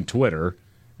on Twitter,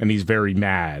 and he's very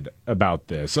mad about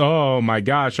this. Oh, my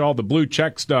gosh, all the blue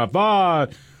check stuff.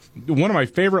 One of my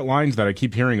favorite lines that I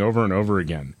keep hearing over and over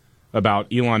again about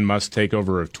Elon Musk's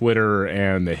takeover of Twitter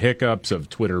and the hiccups of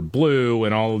Twitter Blue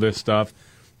and all of this stuff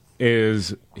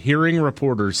is hearing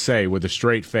reporters say with a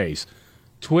straight face,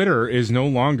 Twitter is no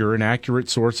longer an accurate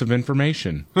source of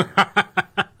information.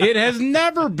 It has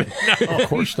never been. No, of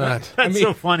course not. That's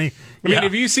so funny. I mean,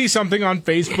 if you see something on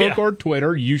Facebook or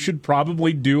Twitter, you should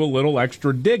probably do a little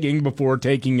extra digging before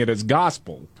taking it as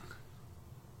gospel.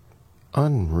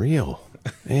 Unreal.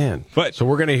 Man. So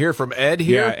we're going to hear from Ed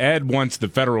here? Yeah, Ed wants the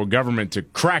federal government to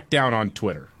crack down on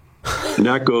Twitter. And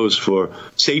that goes for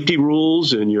safety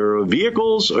rules in your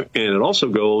vehicles, and it also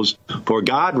goes for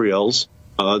guardrails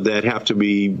that have to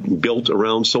be built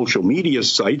around social media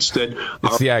sites that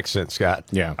It's the accent, Scott.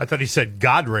 Yeah. I thought he said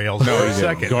God rails for a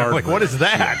second. I'm like, what is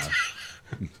that?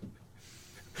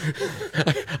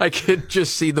 I could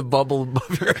just see the bubble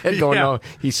above your head going, no,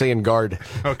 he's saying guard.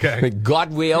 Okay.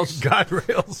 God rails. God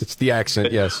rails. It's the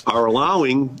accent, yes. are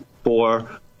allowing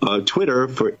for Twitter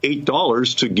for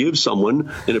 $8 to give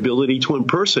someone an ability to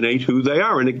impersonate who they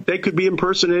are. And they could be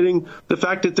impersonating the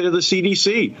fact that they're the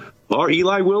CDC or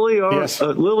Eli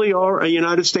Lilly or a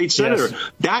United States senator.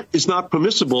 Yes. That is not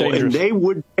permissible, and they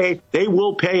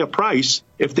will pay a price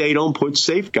if they don't put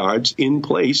safeguards in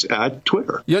place at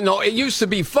Twitter. You know, it used to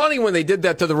be funny when they did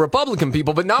that to the Republican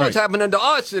people, but now it's happening to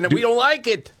us, and we don't like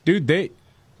it. Dude,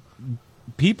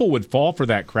 people would fall for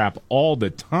that crap all the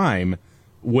time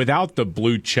without the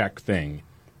blue check thing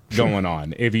going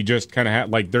on. If you just kind of have,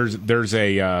 like, there's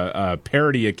a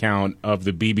parody account of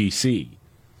the BBC.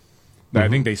 I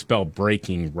think they spell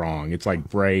breaking wrong. It's like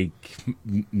break,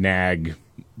 nag,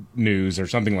 news, or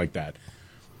something like that.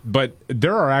 But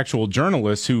there are actual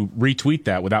journalists who retweet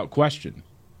that without question,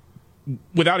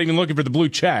 without even looking for the blue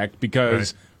check,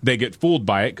 because they get fooled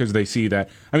by it because they see that.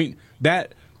 I mean,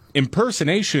 that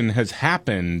impersonation has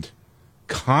happened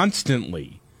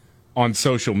constantly on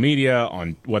social media,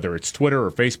 on whether it's Twitter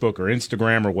or Facebook or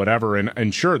Instagram or whatever.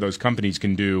 And sure, those companies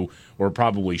can do, or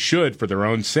probably should for their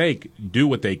own sake, do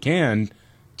what they can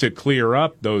to clear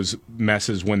up those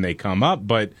messes when they come up.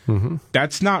 But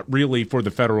that's not really for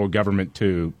the federal government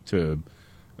to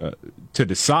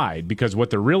decide, because what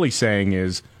they're really saying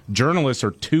is journalists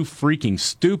are too freaking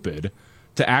stupid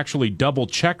to actually double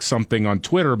check something on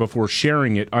Twitter before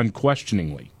sharing it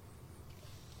unquestioningly.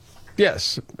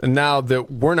 Yes. And now that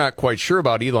we're not quite sure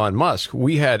about Elon Musk,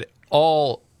 we had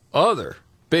all other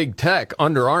big tech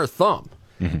under our thumb.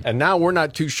 And now we're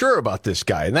not too sure about this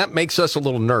guy. And that makes us a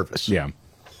little nervous. Yeah.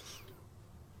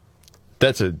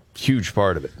 That's a huge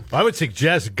part of it. I would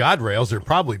suggest guide rails are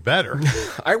probably better.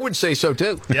 I would say so,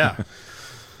 too. Yeah.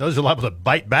 Those are liable to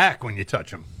bite back when you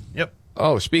touch them. Yep.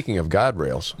 Oh, speaking of guide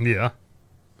rails. Yeah.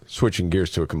 Switching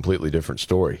gears to a completely different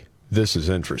story. This is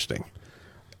interesting.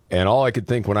 And all I could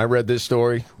think when I read this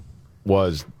story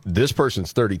was, this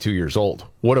person's 32 years old.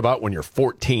 What about when you're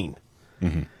 14?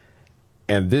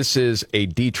 And this is a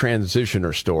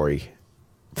detransitioner story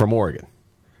from Oregon.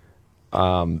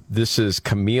 This is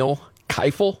Camille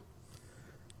Keifel,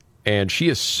 and she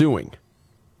is suing,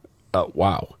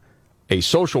 a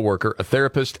social worker, a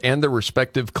therapist, and their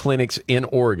respective clinics in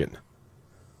Oregon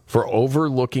for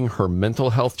overlooking her mental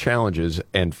health challenges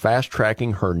and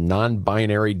fast-tracking her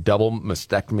non-binary double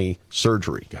mastectomy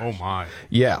surgery. Oh, my.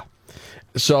 Yeah.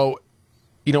 So,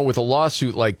 with a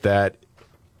lawsuit like that,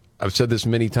 I've said this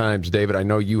many times, David, I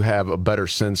know you have a better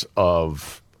sense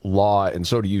of law, and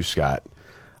so do you, Scott.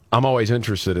 I'm always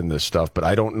interested in this stuff, but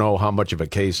I don't know how much of a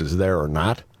case is there or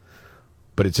not.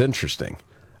 But it's interesting.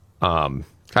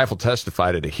 Keifel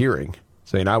testified at a hearing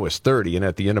saying, I was 30 and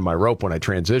at the end of my rope when I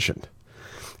transitioned.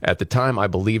 At the time, I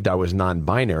believed I was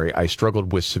non-binary. I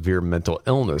struggled with severe mental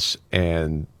illness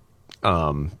and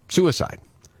suicide.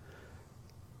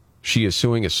 She is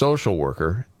suing a social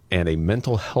worker and a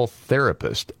mental health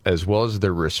therapist, as well as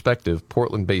their respective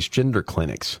Portland-based gender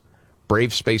clinics,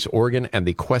 Brave Space Oregon and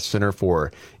the Quest Center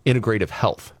for Integrative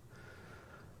Health.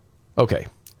 Okay,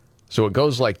 so it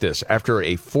goes like this. After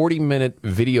a 40-minute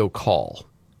video call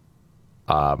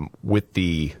with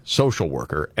the social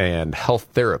worker and health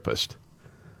therapist,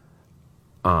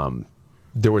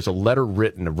 there was a letter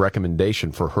written of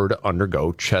recommendation for her to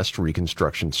undergo chest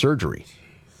reconstruction surgery.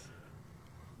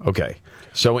 Okay,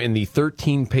 so in the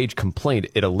 13-page complaint,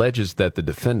 it alleges that the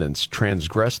defendants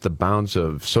transgressed the bounds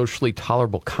of socially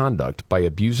tolerable conduct by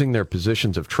abusing their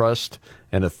positions of trust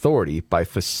and authority by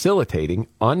facilitating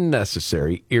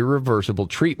unnecessary, irreversible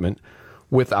treatment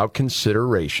without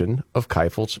consideration of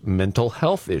Keifel's mental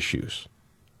health issues.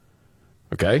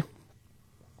 Okay?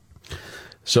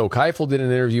 So Keifel did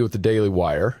an interview with the Daily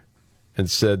Wire and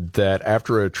said that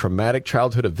after a traumatic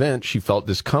childhood event, she felt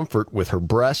discomfort with her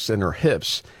breasts and her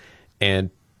hips and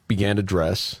began to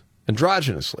dress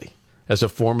androgynously as a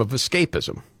form of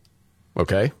escapism.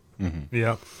 Okay?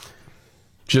 Yeah.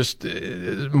 Just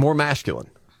more masculine.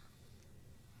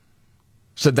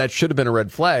 Said that should have been a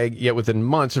red flag, yet within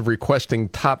months of requesting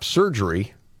top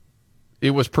surgery,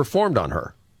 it was performed on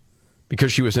her.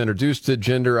 Because she was introduced to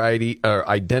gender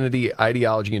identity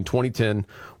ideology in 2010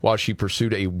 while she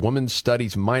pursued a women's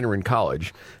studies minor in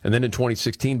college, and then in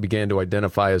 2016 began to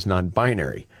identify as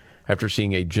non-binary after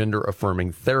seeing a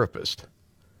gender-affirming therapist.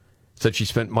 Said she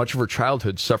spent much of her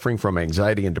childhood suffering from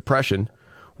anxiety and depression,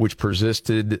 which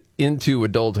persisted into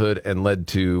adulthood and led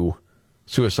to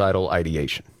suicidal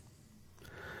ideation.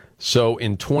 So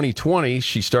in 2020,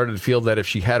 she started to feel that if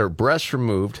she had her breasts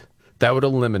removed, that would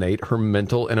eliminate her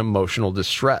mental and emotional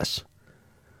distress.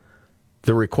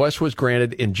 The request was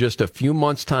granted in just a few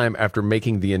months' time after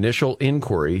making the initial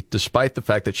inquiry, despite the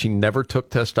fact that she never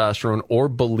took testosterone or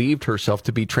believed herself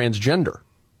to be transgender.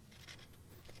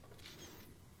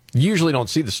 You usually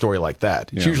don't see the story like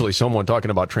that. It's usually someone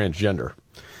talking about transgender.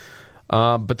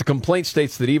 But the complaint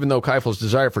states that even though Keifel's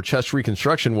desire for chest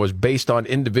reconstruction was based on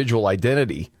individual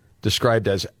identity, described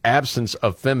as absence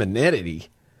of femininity,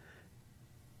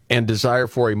 and desire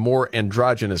for a more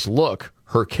androgynous look,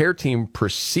 her care team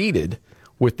proceeded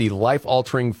with the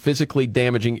life-altering, physically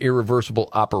damaging, irreversible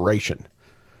operation.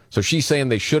 So she's saying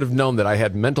they should have known that I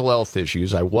had mental health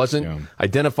issues. I wasn't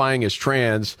identifying as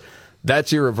trans.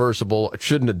 That's irreversible. I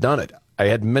shouldn't have done it. I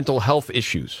had mental health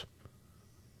issues.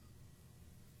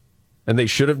 And they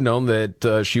should have known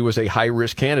that she was a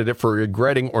high-risk candidate for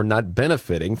regretting or not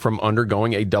benefiting from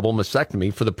undergoing a double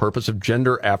mastectomy for the purpose of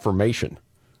gender affirmation.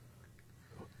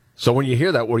 So when you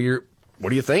hear that, what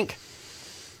do you think?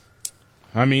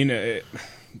 I mean,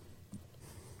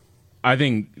 I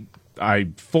think I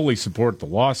fully support the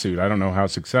lawsuit. I don't know how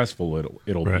successful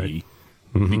it'll be,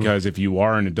 because if you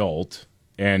are an adult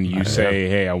and you say,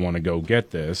 "Hey, I want to go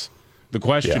get this," the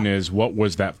question is, what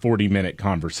was that 40-minute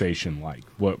conversation like?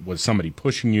 What was somebody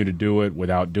pushing you to do it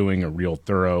without doing a real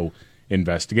thorough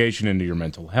investigation into your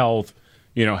mental health?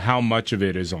 You know, how much of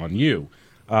it is on you,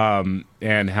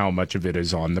 and how much of it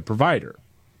is on the provider?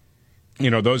 You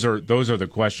know, those are the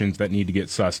questions that need to get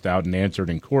sussed out and answered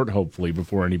in court, hopefully,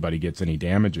 before anybody gets any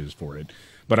damages for it.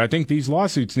 But I think these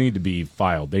lawsuits need to be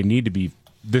filed.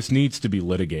 This needs to be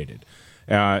litigated,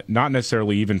 not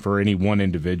necessarily even for any one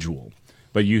individual.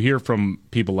 But you hear from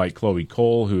people like Chloe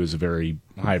Cole, who is a very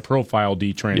high-profile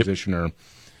detransitioner,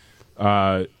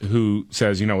 who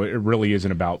says, you know, it really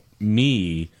isn't about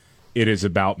me. It is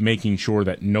about making sure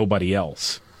that nobody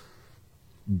else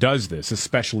does this,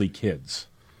 especially kids.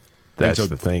 That's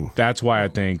the thing. That's why I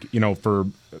think, you know,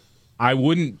 I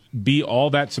wouldn't be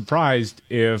all that surprised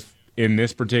if in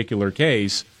this particular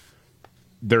case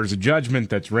there's a judgment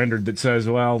that's rendered that says,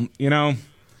 well, you know,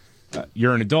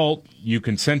 you're an adult, you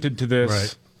consented to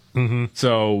this,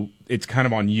 so it's kind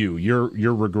of on you.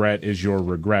 Your regret is your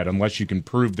regret, unless you can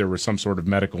prove there was some sort of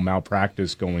medical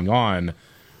malpractice going on.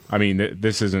 I mean,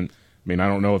 this isn't. I mean, I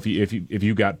don't know if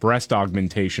you got breast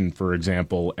augmentation, for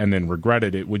example, and then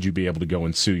regretted it, would you be able to go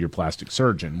and sue your plastic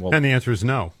surgeon? Well, and the answer is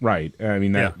no. Right. I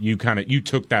mean, you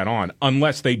took that on,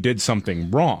 unless they did something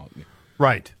wrong,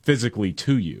 right, physically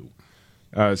to you.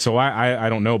 So I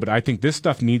don't know, but I think this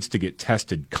stuff needs to get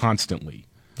tested constantly.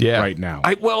 Right now.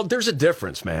 Well, there's a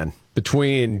difference, man,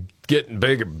 between getting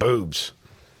bigger boobs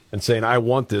and saying, I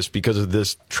want this because of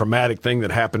this traumatic thing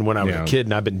that happened when I was a kid,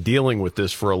 and I've been dealing with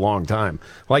this for a long time.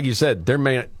 Like you said,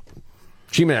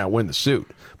 she may not win the suit,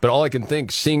 but all I can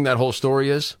think, seeing that whole story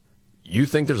is, you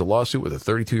think there's a lawsuit with a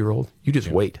 32-year-old? You just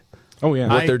wait. Oh, yeah.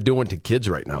 What they're doing to kids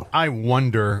right now. I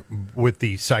wonder, with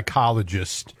the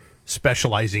psychologist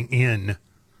specializing in,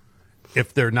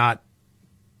 if they're not,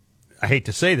 I hate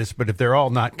to say this, but if they're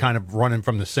all not kind of running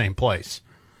from the same place.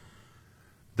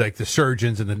 Like the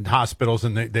surgeons and the hospitals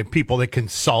and the people that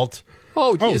consult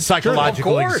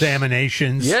psychological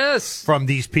examinations from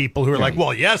these people who are like,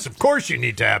 well, yes, of course you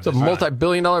need to have this. It's a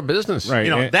multi-billion-dollar business. Right.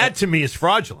 You know, that to me is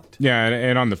fraudulent. Yeah,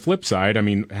 and on the flip side, I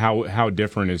mean, how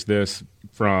different is this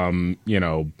from, you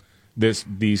know,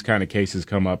 these kind of cases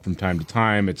come up from time to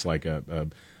time. It's like a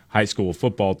high school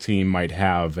football team might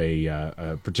have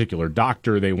a particular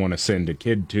doctor they want to send a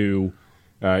kid to,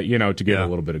 you know, to get a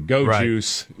little bit of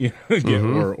juice, you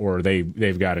know, or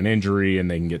they've got an injury and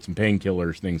they can get some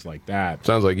painkillers, things like that.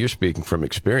 Sounds like you're speaking from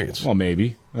experience. Well,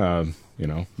 maybe, you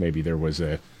know, maybe there was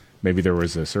a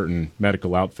certain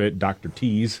medical outfit, Dr.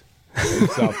 T's, in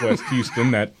Southwest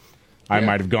Houston, that I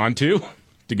might have gone to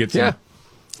get some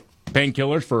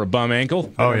painkillers for a bum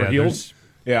ankle. Oh, yeah.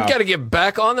 Yeah. You got to get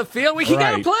back on the field. You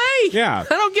got to play. Yeah. I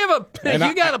don't give a.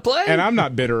 You got to play. And I'm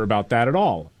not bitter about that at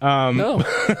all. No,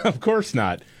 of course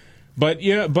not. But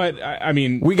I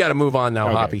mean, we got to move on now,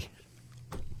 Hoppy.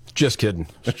 Just kidding.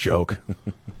 Just a joke.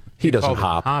 He doesn't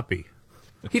hop. Hoppy.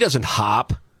 He doesn't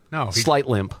hop. No, slight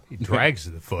limp. He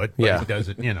drags the foot. But he does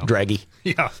it. You know, draggy.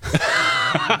 Yeah.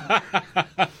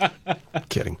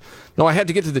 Kidding. No, I had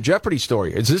to get to the Jeopardy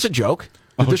story. Is this a joke?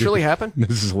 Did this really happen?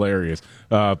 This is hilarious.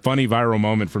 Funny viral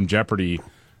moment from Jeopardy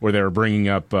where they were bringing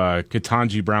up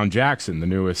Ketanji Brown Jackson, the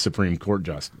newest Supreme Court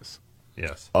justice.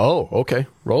 Yes. Oh, okay.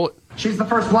 Roll it. She's the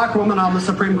first black woman on the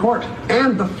Supreme Court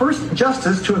and the first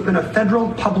justice to have been a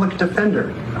federal public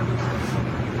defender.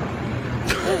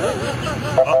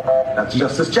 That's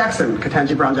Justice Jackson,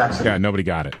 Ketanji Brown Jackson. Yeah, nobody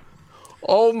got it.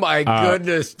 Oh, my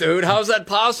goodness, dude. How's that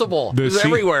possible? It's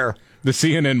everywhere. The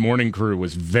CNN morning crew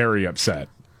was very upset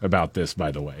about this,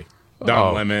 by the way.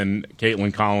 Don Lemon,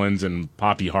 Caitlin Collins, and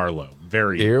Poppy Harlow.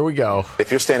 Here we go.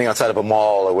 If you're standing outside of a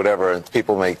mall or whatever, and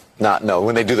people may not know,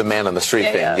 when they do the man on the street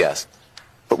thing, yes.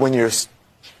 But when you're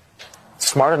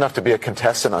smart enough to be a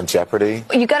contestant on Jeopardy...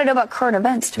 You got to know about current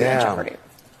events to be on Jeopardy.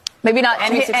 Maybe not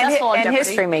to be successful on Jeopardy. And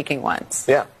history-making ones.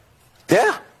 Yeah.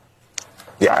 Yeah.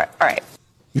 Yeah. All right.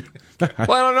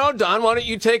 Well, I don't know, Don. Why don't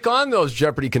you take on those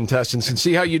Jeopardy contestants and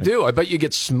see how you do? I bet you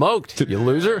get smoked, you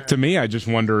loser. To me, I just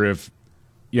wonder if,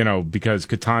 you know, because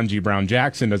Ketanji Brown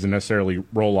Jackson doesn't necessarily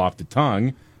roll off the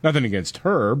tongue, nothing against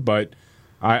her, but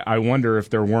I wonder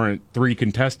if there weren't 3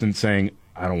 contestants saying,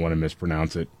 I don't want to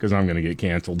mispronounce it because I'm going to get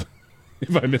canceled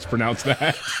if I mispronounce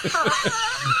that.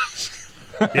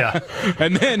 Yeah.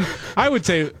 And then I would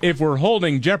say if we're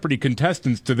holding Jeopardy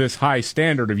contestants to this high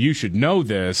standard of you should know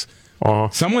this,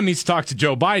 someone needs to talk to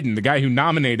Joe Biden, the guy who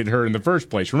nominated her in the first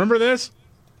place. Remember this?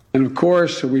 And of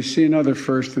course, we see another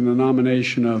first in the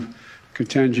nomination of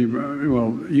Ketanji.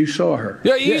 Well, you saw her.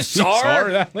 Yeah, you saw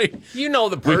her. That lady. You know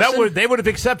the person. They would have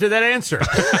accepted that answer.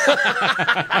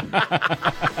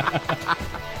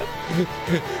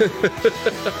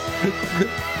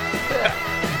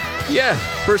 Yeah,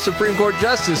 first Supreme Court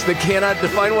justice that cannot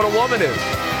define what a woman is.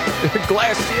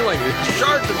 Glass ceiling,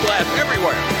 shards of glass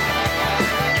everywhere.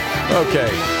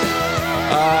 Okay.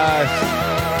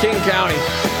 King County,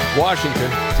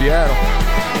 Washington, Seattle.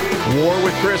 War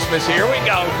with Christmas. Here we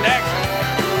go. Next.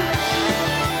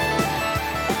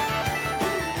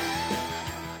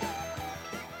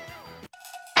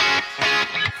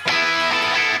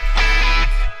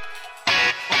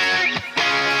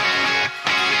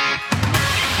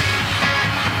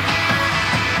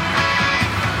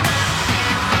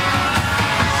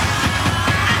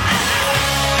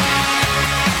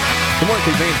 The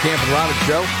Markley, Van Camp, and Robbins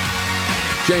Show.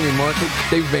 Jamie Markley,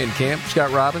 Dave Van Camp,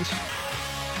 Scott Robbins.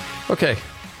 Okay.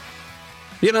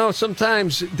 You know,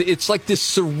 sometimes it's like this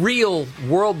surreal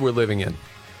world we're living in.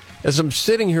 As I'm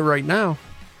sitting here right now,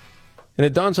 and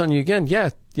it dawns on you again, yeah,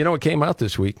 you know, it came out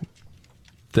this week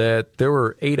that there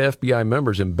were 8 FBI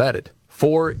members embedded,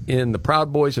 4 in the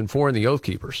Proud Boys and 4 in the Oath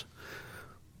Keepers,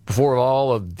 before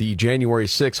all of the January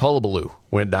 6th hullabaloo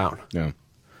went down. Yeah.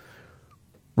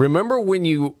 Remember when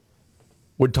you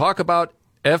would talk about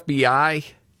FBI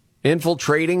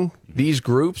infiltrating these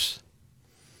groups,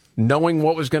 knowing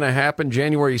what was going to happen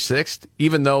January 6th,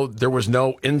 even though there was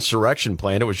no insurrection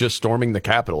plan, it was just storming the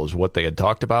Capitol is what they had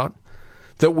talked about,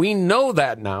 that we know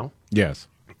that now. Yes.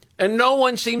 And no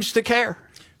one seems to care.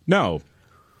 No,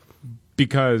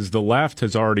 because the left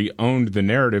has already owned the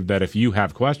narrative that if you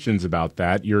have questions about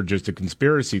that, you're just a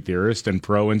conspiracy theorist and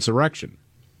pro-insurrection.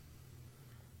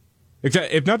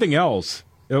 If nothing else...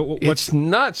 It's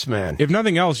nuts, man. If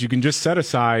nothing else, you can just set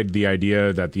aside the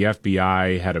idea that the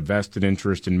FBI had a vested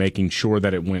interest in making sure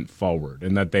that it went forward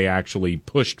and that they actually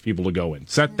pushed people to go in.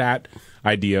 Set that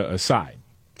idea aside.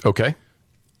 Okay.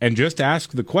 And just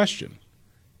ask the question,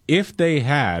 if they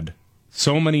had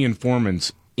so many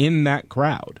informants in that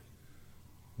crowd,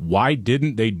 why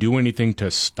didn't they do anything to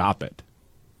stop it?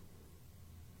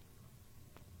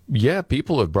 Yeah,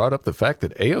 people have brought up the fact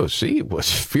that AOC was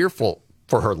fearful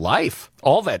for her life,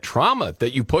 all that trauma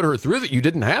that you put her through that you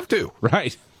didn't have to.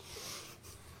 Right.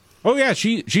 Oh, yeah,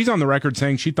 she's on the record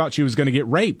saying she thought she was going to get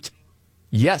raped.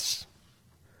 Yes.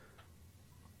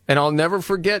 And I'll never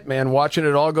forget, man, watching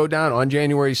it all go down on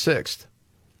January 6th.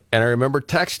 And I remember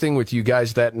texting with you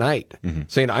guys that night,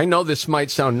 saying, I know this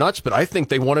might sound nuts, but I think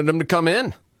they wanted them to come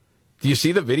in. Do you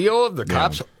see the video of the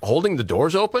cops holding the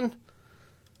doors open?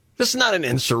 This is not an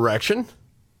insurrection.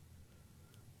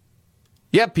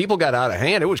 Yeah, people got out of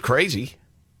hand. It was crazy.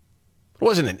 It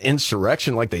wasn't an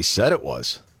insurrection like they said it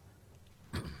was.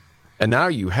 And now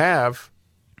you have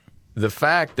the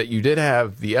fact that you did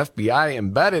have the FBI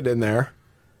embedded in there,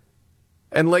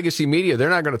 and legacy media, they're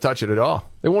not going to touch it at all.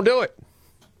 They won't do it.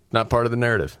 Not part of the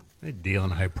narrative. They deal in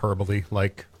hyperbole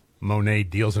like Monet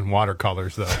deals in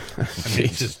watercolors, though. I mean,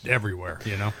 it's just everywhere,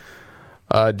 you know?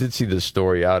 I did see this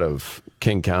story out of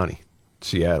King County,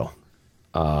 Seattle.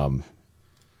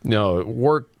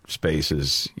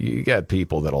 Workspaces, you got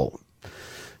people that'll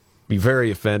be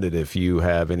very offended if you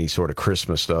have any sort of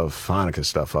Christmas stuff, Hanukkah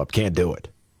stuff up. Can't do it.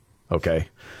 Okay?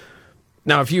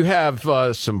 Now, if you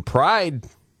have some pride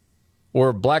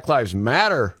or Black Lives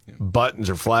Matter buttons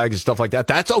or flags and stuff like that,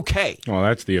 that's okay. Well,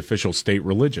 that's the official state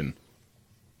religion.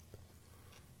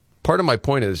 Part of my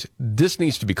point is this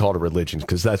needs to be called a religion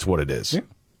because that's what it is. Yeah.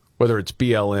 Whether it's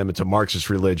BLM, it's a Marxist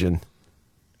religion.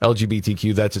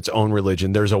 LGBTQ, that's its own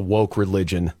religion. There's a woke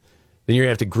religion. Then you're going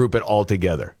to have to group it all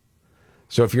together.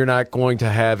 So if you're not going to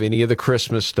have any of the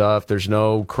Christmas stuff, there's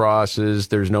no crosses,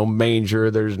 there's no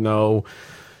manger, there's no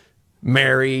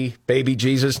Mary, baby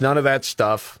Jesus, none of that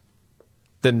stuff,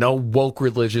 then no woke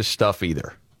religious stuff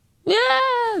either.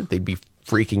 Yeah, they'd be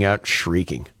freaking out,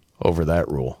 shrieking over that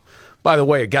rule. By the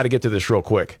way, I got to get to this real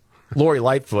quick. Lori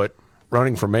Lightfoot,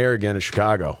 running for mayor again in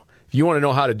Chicago. If you want to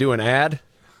know how to do an ad,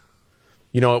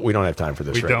 you know what? We don't have time for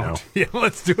this now. Yeah,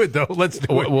 let's do it, though. Let's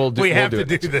do it. We have to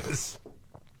do this.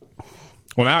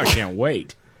 Well, now I can't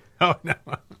wait. Oh, no.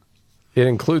 It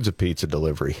includes a pizza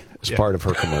delivery as part of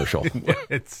her commercial.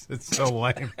 It's so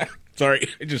lame. Sorry,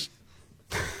 I just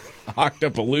hocked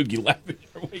up a loogie laughing.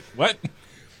 Wait, what?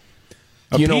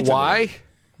 You know why?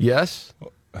 Yes.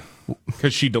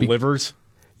 Because she delivers?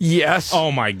 Yes.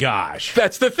 Oh, my gosh.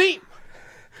 That's the theme.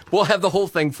 We'll have the whole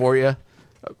thing for you.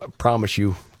 I promise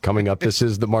you. Coming up, this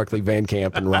is the Markley, Van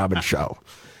Camp, and Robbins Show.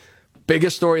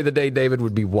 Biggest story of the day, David,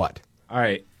 would be what? All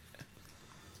right.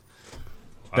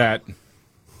 That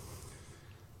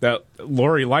that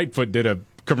Lori Lightfoot did a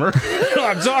commercial.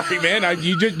 I'm sorry, man.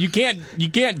 You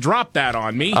can't drop that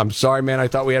on me. I'm sorry, man. I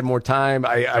thought we had more time.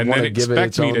 I want to give it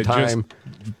its own time.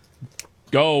 Just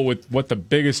go with what the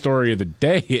biggest story of the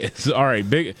day is. All right,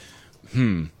 biggest.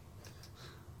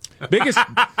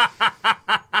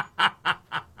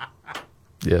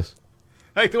 Yes.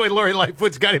 I like the way Lori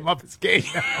Lightfoot's got him up his game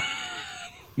now.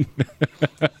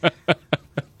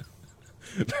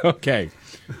 Okay.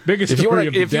 Biggest if you story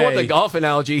of the If day. you want the golf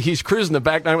analogy, he's cruising the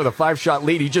back nine with a 5-shot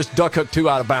lead. He just duck hooked 2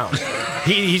 out of bounds.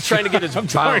 He's trying to get his. I'm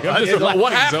sorry. I'm just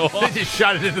what happened? So They just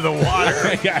shot it into the water.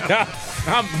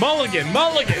 I'm mulligan.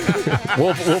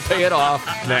 We'll pay it off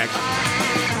next.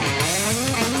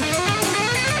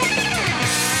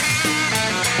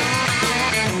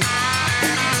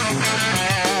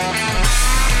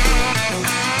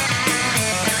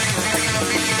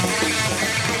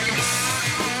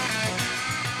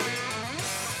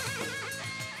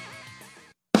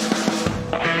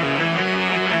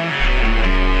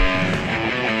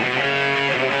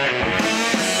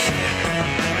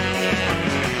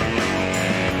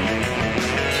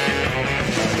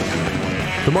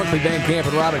 The Markley, Van Camp,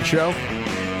 and Robbins Show.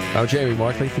 I'm Jamie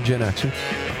Markley, the Gen Xer.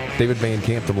 David Van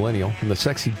Camp, the Millennial. And the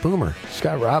sexy boomer,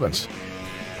 Scott Robbins.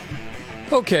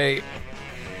 Okay,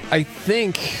 I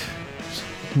think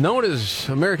known as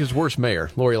America's worst mayor,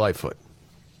 Lori Lightfoot.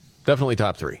 Definitely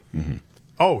top 3. Mm-hmm.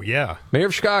 Oh, yeah. Mayor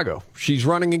of Chicago. She's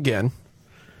running again.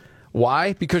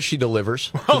 Why? Because she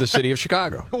delivers to the city of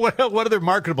Chicago. What other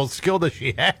marketable skill does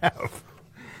she have?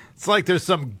 It's like there's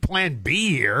some plan B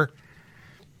here.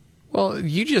 Well,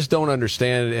 you just don't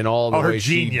understand in all the her ways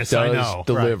genius, she does I know.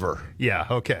 deliver. Right. Yeah,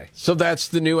 okay. So that's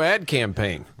the new ad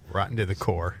campaign. Rotten to the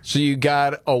core. So you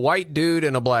got a white dude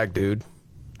and a black dude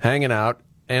hanging out,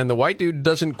 and the white dude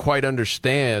doesn't quite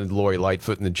understand Lori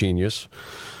Lightfoot and the genius.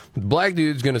 The black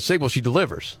dude's going to say, well, she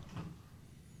delivers.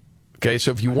 Okay,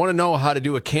 so if you want to know how to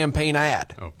do a campaign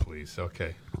ad. Oh, please,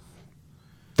 okay.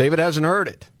 David hasn't heard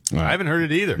it. I haven't heard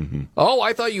it either. Mm-hmm. Oh,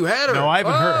 I thought you had heard it. No, I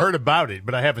haven't heard about it,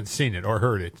 but I haven't seen it or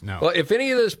heard it, no. Well, if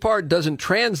any of this part doesn't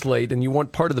translate and you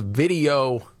want part of the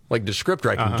video, like descriptor,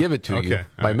 I can give it to you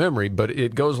by memory, but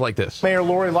it goes like this. Mayor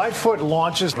Lori Lightfoot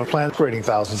launches a plan creating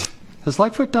thousands. Has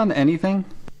Lightfoot done anything?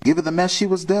 Given the mess she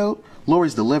was dealt,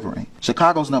 Lori's delivering.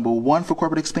 Chicago's #1 for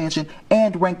corporate expansion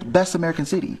and ranked best American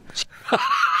city.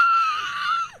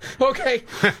 Okay.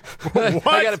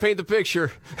 I got to paint the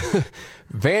picture.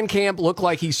 Van Camp looked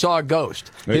like he saw a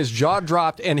ghost. His jaw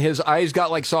dropped and his eyes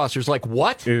got like saucers. Like,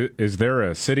 what? Is there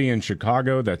a city in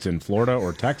Chicago that's in Florida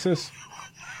or Texas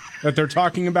that they're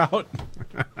talking about?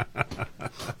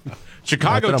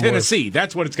 Chicago, Tennessee.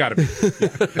 That's what it's got to be.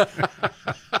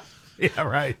 Yeah,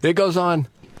 right. It goes on.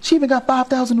 She even got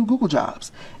 5,000 new Google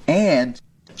jobs. And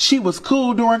she was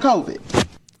cool during COVID.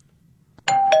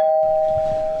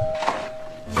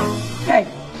 Hey,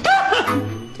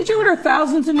 did you order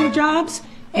thousands of new jobs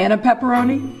and a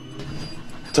pepperoni?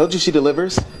 Told you she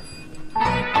delivers.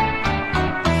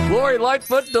 Lori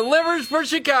Lightfoot delivers for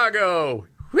Chicago.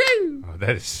 Woo! Oh,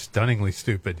 that is stunningly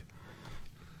stupid.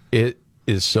 It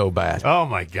is so bad. Oh,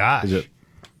 my gosh. Is it?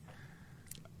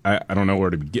 I don't know where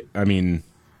to begin. I mean,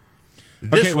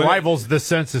 this rivals the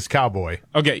Census Cowboy.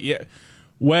 Okay, yeah.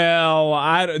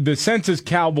 Well, the Census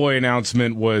Cowboy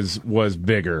announcement was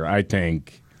bigger, I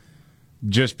think,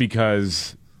 just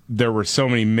because there were so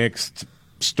many mixed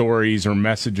stories or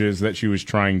messages that she was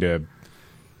trying to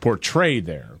portray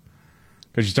there.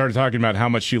 Because she started talking about how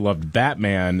much she loved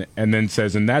Batman, and then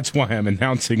says, and that's why I'm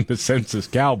announcing the Census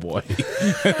Cowboy.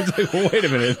 It's like, well, wait a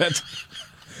minute, that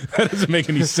doesn't make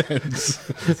any sense.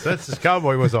 The Census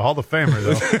Cowboy was a Hall of Famer,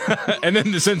 though. And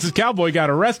then the Census Cowboy got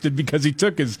arrested because he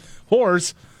took his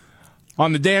horse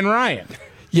on the Dan Ryan.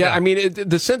 Yeah, I mean,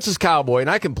 the Census Cowboy, and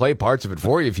I can play parts of it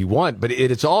for you if you want, but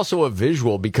it's also a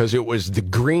visual because it was the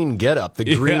green getup, the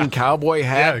green cowboy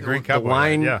hat, yeah, the green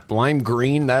cowboy hat, lime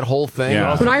green, that whole thing.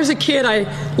 Yeah. When I was a kid, I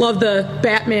loved the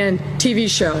Batman TV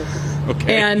show.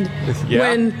 Okay. And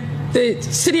when the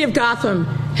city of Gotham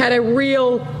had a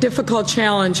real difficult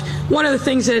challenge, one of the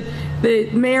things that the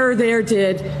mayor there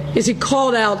did is he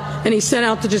called out and he sent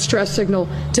out the distress signal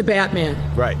to Batman.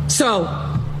 Right. So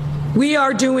we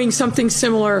are doing something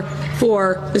similar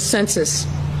for the census.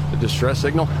 The distress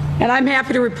signal? And I'm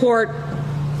happy to report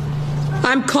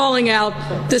I'm calling out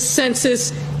the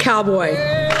Census Cowboy.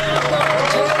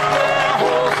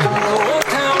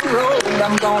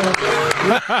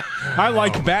 I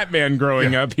like Batman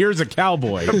growing up. Here's a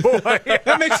cowboy.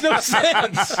 That makes no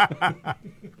sense.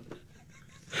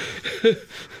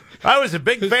 I was a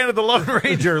big fan of the Lone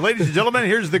Ranger. Ladies and gentlemen,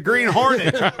 here's the Green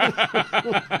Hornet.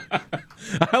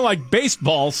 I like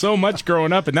baseball so much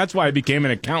growing up, and that's why I became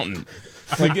an accountant.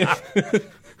 Like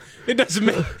it doesn't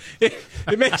make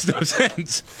it makes no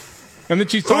sense. And then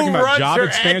she's talking about job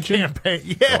expansion.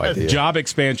 Yes. No job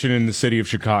expansion in the city of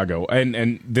Chicago.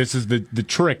 And this is the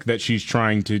trick that she's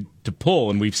trying to pull.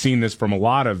 And we've seen this from a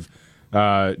lot of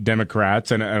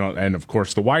Democrats and of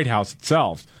course, the White House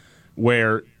itself,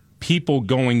 where people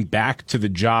going back to the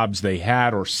jobs they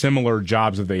had or similar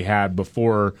jobs that they had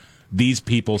before these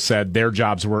people said their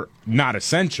jobs were not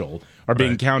essential are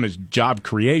being counted as job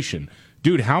creation.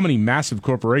 Dude, how many massive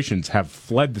corporations have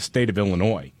fled the state of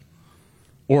Illinois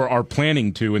or are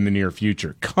planning to in the near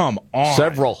future? Come on.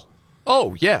 Several.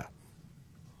 Oh, yeah.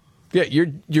 Yeah,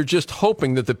 you're just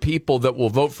hoping that the people that will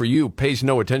vote for you pays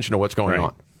no attention to what's going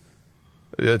on.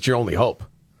 That's your only hope.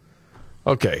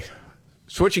 Okay.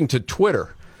 Switching to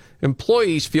Twitter.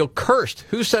 Employees feel cursed.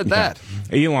 Who said that?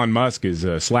 Elon Musk is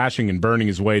slashing and burning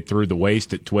his way through the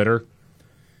waste at Twitter.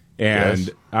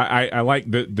 And I like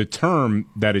the term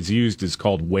that is used is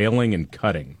called whaling and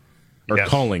cutting. Or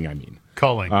culling, I mean.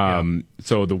 Culling.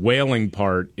 So the whaling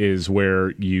part is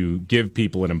where you give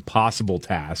people an impossible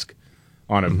task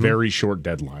on a very short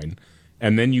deadline,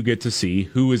 and then you get to see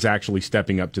who is actually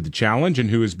stepping up to the challenge and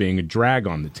who is being a drag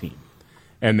on the team.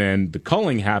 And then the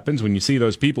culling happens when you see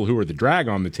those people who are the drag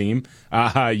on the team,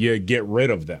 you get rid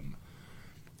of them.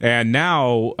 And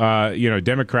now,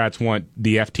 Democrats want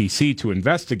the FTC to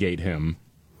investigate him.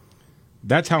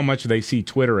 That's how much they see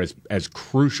Twitter as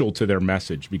crucial to their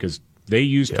message, because they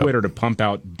use Twitter to pump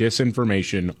out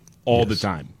disinformation all the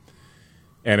time.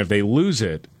 And if they lose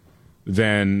it,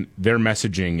 then their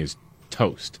messaging is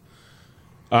toast.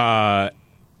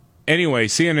 Anyway,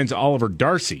 CNN's Oliver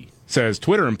Darcy says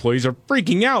Twitter employees are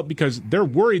freaking out because they're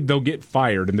worried they'll get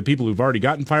fired. And the people who've already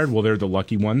gotten fired, well, they're the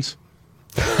lucky ones.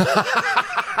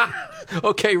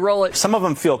 Okay, roll it. Some of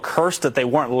them feel cursed that they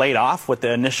weren't laid off with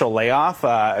the initial layoff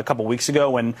a couple weeks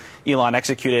ago when Elon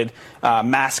executed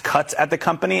mass cuts at the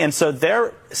company. And so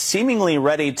they're seemingly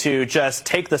ready to just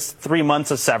take this 3 months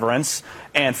of severance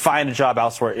and find a job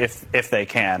elsewhere if they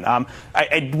can.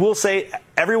 I will say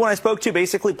everyone I spoke to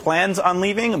basically plans on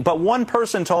leaving, but one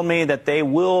person told me that they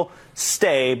will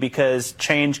stay because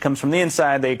change comes from the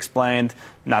inside, they explained,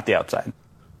 not the outside.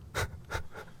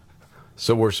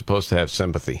 So we're supposed to have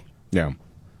sympathy. Yeah.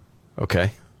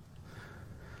 Okay.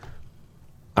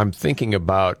 I'm thinking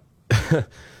about that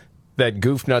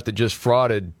goofnut that just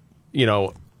frauded,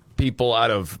 people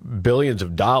out of billions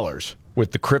of dollars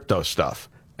with the crypto stuff.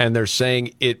 And they're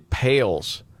saying it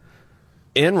pales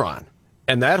Enron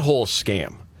and that whole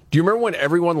scam. Do you remember when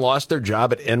everyone lost their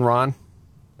job at Enron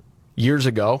years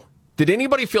ago? Did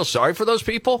anybody feel sorry for those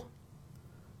people?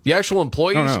 The actual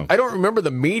employees? No. I don't remember the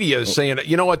media saying,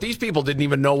 you know what, these people didn't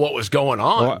even know what was going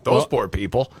on. Those poor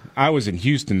people. I was in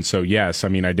Houston, so yes, I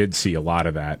mean, I did see a lot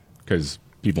of that because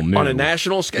people knew. On a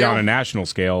national scale? Yeah, on a national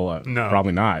scale, no.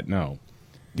 Probably not, no.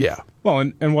 Yeah. Well,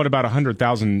 and what about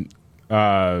 100,000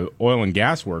 oil and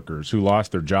gas workers who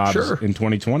lost their jobs in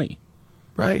 2020?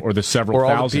 Right. Or the several or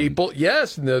all thousand. The people,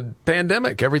 yes, and the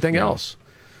pandemic, everything else.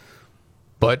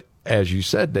 But as you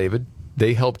said, David,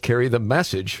 they helped carry the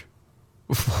message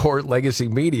for legacy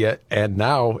media, and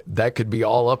now that could be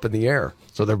all up in the air.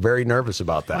 So they're very nervous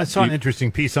about that. I saw an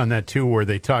interesting piece on that, too, where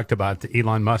they talked about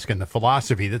Elon Musk and the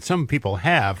philosophy that some people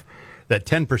have that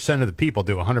 10% of the people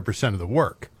do 100% of the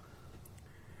work.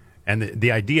 And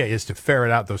the idea is to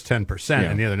ferret out those 10%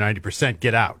 and the other 90%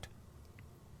 get out.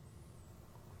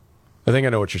 I think I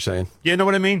know what you're saying. You know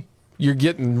what I mean? You're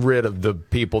getting rid of the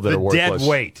people that are worthless. Dead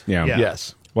weight. Yeah.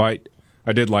 Yes. Well,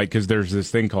 I did like, because there's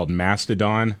this thing called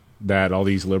Mastodon that all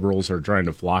these liberals are trying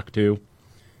to flock to.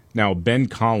 Now, Ben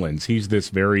Collins, he's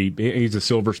a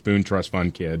Silver Spoon Trust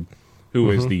Fund kid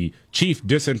who is the chief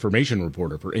disinformation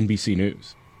reporter for NBC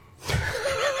News.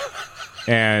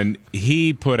 And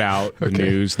he put out the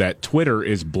news that Twitter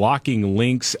is blocking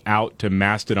links out to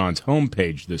Mastodon's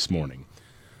homepage this morning.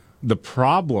 The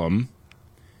problem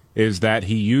is that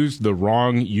he used the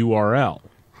wrong URL.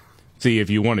 See,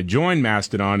 if you want to join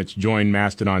Mastodon, it's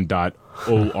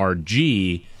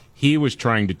joinmastodon.org. He was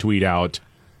trying to tweet out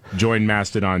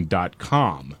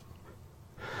joinmastodon.com.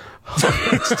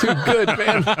 That's too good,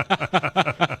 man.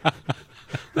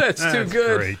 That's too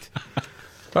good. Great.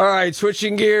 All right,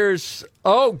 switching gears.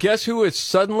 Oh, guess who is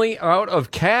suddenly out of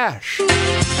cash?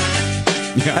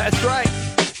 That's right.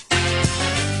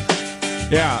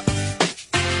 Yeah.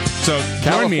 So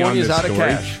join me on this California's out story. of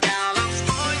cash.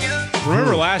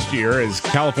 Remember last year, as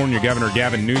California Governor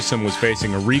Gavin Newsom was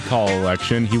facing a recall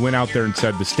election, he went out there and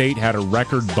said the state had a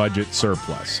record budget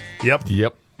surplus. Yep.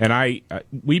 And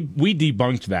we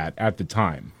debunked that at the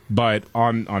time. But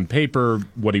on paper,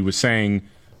 what he was saying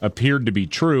appeared to be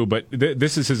true. But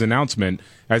this is his announcement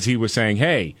as he was saying,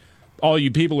 hey, all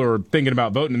you people who are thinking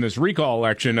about voting in this recall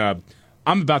election,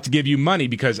 I'm about to give you money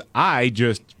because I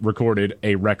just recorded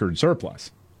a record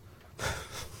surplus.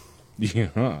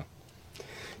 Yeah.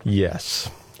 Yes.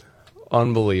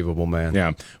 Unbelievable, man.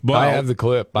 Yeah. But I have the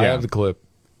clip. I have the clip.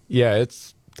 Yeah,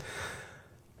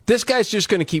 this guy's just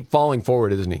going to keep falling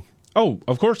forward, isn't he? Oh,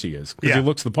 of course he is, because he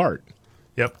looks the part.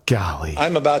 Yep. Golly.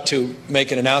 I'm about to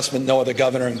make an announcement no other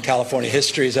governor in California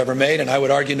history has ever made, and I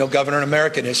would argue no governor in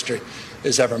American history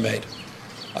has ever made.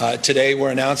 Today,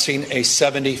 we're announcing a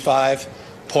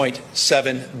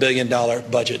 $75.7 billion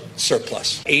budget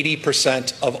surplus.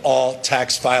 80% of all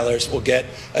tax filers will get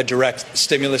a direct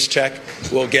stimulus check,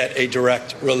 will get a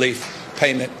direct relief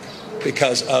payment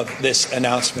because of this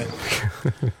announcement.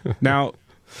 Now,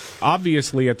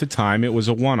 obviously, at the time, it was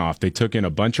a one-off. They took in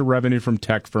a bunch of revenue from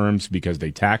tech firms because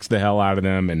they taxed the hell out of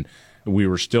them, and we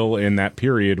were still in that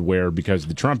period where, because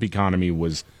the Trump economy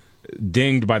was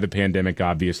dinged by the pandemic,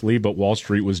 obviously, but Wall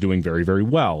Street was doing very, very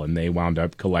well, and they wound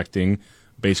up collecting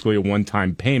basically a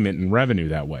one-time payment in revenue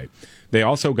that way. They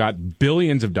also got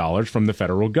billions of dollars from the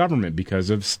federal government because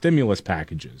of stimulus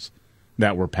packages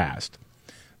that were passed.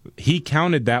 He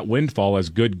counted that windfall as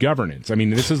good governance. I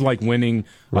mean, this is like winning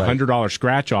a $100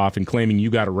 scratch-off and claiming you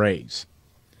got a raise.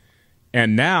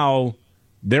 And now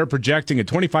they're projecting a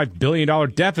 $25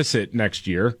 billion deficit next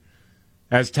year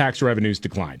as tax revenues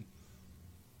decline.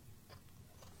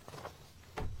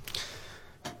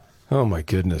 Oh, my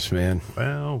goodness, man.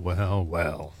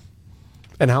 Well.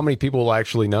 And how many people will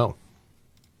actually know?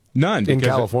 None. In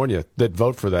California that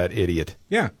vote for that idiot.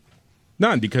 Yeah.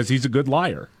 None, because he's a good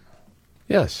liar.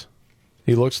 Yes.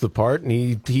 He looks the part, and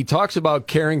he talks about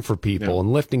caring for people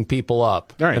and lifting people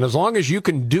up. Right. And as long as you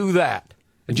can do that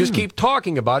and just keep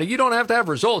talking about it, you don't have to have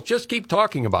results. Just keep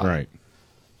talking about it.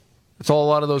 That's all a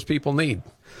lot of those people need.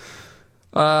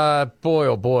 Boy,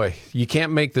 oh boy, you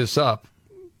can't make this up.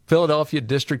 Philadelphia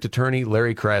District Attorney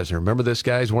Larry Krasner. Remember this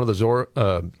guy? He's one of the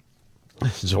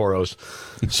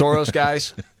Soros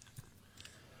guys.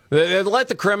 They let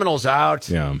the criminals out.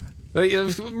 Yeah.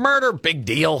 Murder, big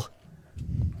deal.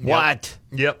 What?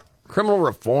 Yep. Criminal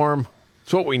reform.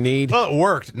 That's what we need. Well, it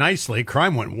worked nicely.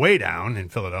 Crime went way down in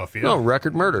Philadelphia. No,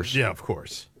 record murders. Yeah, of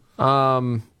course.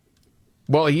 Well,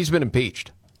 he's been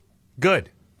impeached.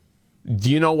 Good.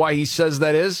 Do you know why he says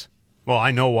that is? Well,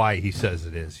 I know why he says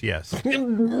it is, yes.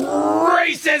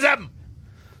 Racism!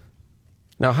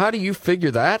 Now, how do you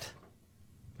figure that?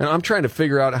 And I'm trying to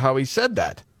figure out how he said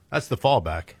that. That's the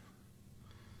fallback.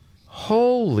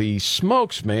 Holy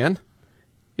smokes, man.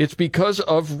 It's because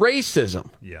of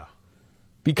racism. Yeah.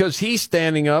 Because he's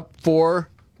standing up for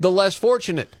the less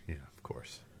fortunate. Yeah, of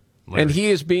course. And he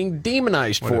is being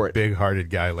demonized for it.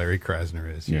 Big-hearted guy Larry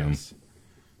Krasner is, yes.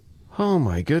 Oh,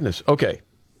 my goodness. Okay.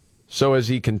 So as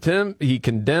he condemns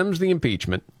the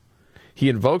impeachment, he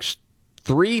invokes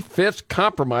 3/5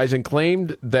 compromise and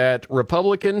claimed that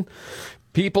Republican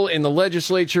people in the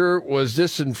legislature was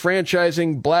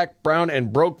disenfranchising black, brown,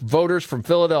 and broke voters from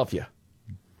Philadelphia.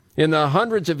 In the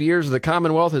hundreds of years the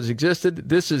Commonwealth has existed,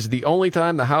 this is the only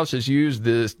time the House has used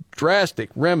this drastic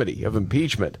remedy of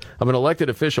impeachment of an elected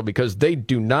official because they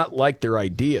do not like their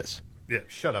ideas. Yeah,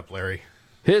 shut up, Larry.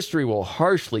 History will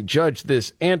harshly judge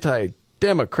this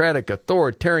anti-democratic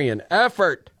authoritarian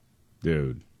effort.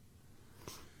 Dude.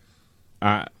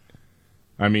 I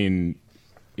mean,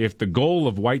 if the goal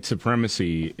of white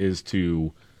supremacy is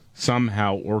to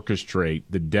somehow orchestrate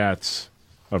the deaths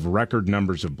of record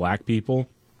numbers of black people,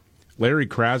 Larry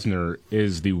Krasner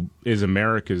is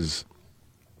America's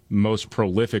most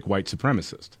prolific white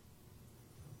supremacist.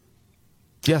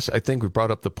 Yes, I think we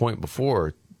brought up the point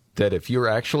before that if you're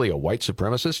actually a white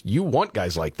supremacist, you want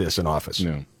guys like this in office.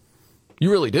 No.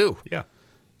 You really do. Yeah.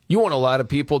 You want a lot of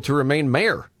people to remain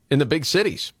mayor in the big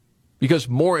cities because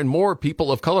more and more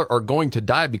people of color are going to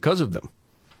die because of them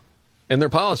and their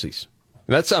policies.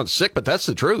 And that sounds sick, but that's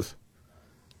the truth.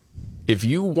 If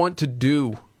you want to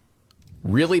do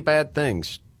really bad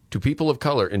things to people of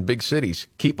color in big cities,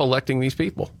 keep electing these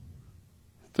people.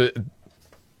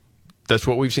 That's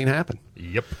what we've seen happen.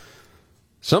 Yep.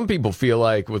 Some people feel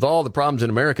like with all the problems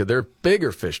in America, they're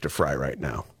bigger fish to fry right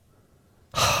now.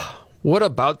 What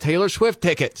about Taylor Swift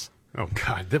tickets? Oh,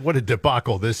 God, what a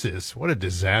debacle this is. What a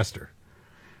disaster.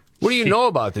 What do you know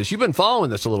about this? You've been following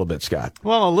this a little bit, Scott.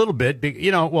 Well, a little bit.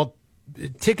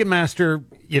 Ticketmaster,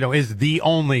 is the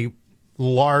only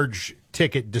large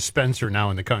ticket dispenser now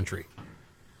in the country.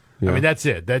 Yeah. I mean, that's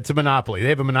it. That's a monopoly. They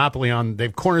have a monopoly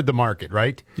they've cornered the market,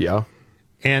 right? Yeah.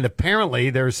 And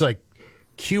apparently there's like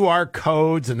QR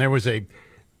codes, and there was a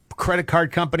credit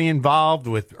card company involved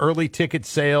with early ticket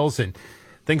sales, and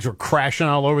things were crashing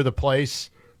all over the place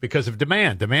because of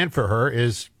demand. Demand for her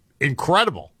is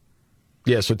incredible.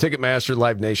 Yeah, so Ticketmaster,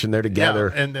 Live Nation, they're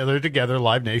together. Yeah, and they're together.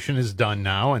 Live Nation is done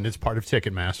now, and it's part of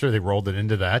Ticketmaster. They rolled it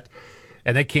into that.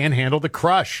 And they can't handle the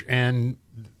crush. And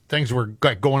things were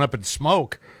going up in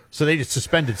smoke, so they just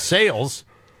suspended sales,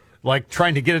 like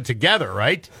trying to get it together,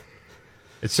 right?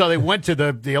 And so they went to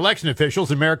the election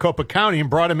officials in Maricopa County and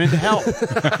brought them in to help.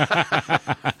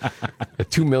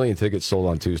 2 million tickets sold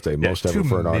on Tuesday, most ever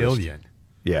for an artist. 2 million.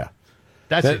 Yeah.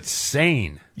 That's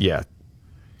insane. Yeah.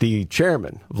 The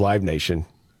chairman of Live Nation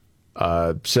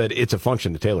said it's a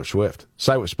function of Taylor Swift. The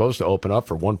site was supposed to open up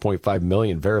for 1.5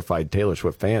 million verified Taylor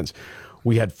Swift fans.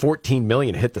 We had 14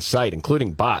 million hit the site,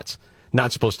 including bots.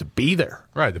 Not supposed to be there.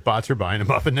 Right, the bots are buying them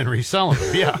up and then reselling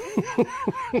them. Yeah.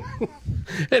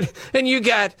 and you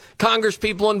got Congress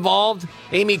people involved.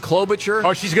 Amy Klobuchar.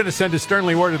 Oh, she's going to send a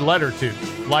sternly worded letter to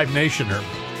Live Nation or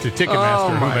to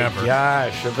Ticketmaster or whomever.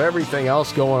 Gosh, of everything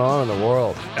else going on in the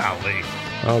world. Golly.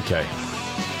 Okay.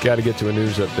 Got to get to a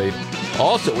news update.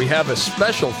 Also, we have a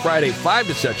special Friday 5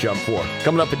 to set you up for.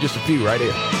 Coming up in just a few right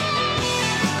here.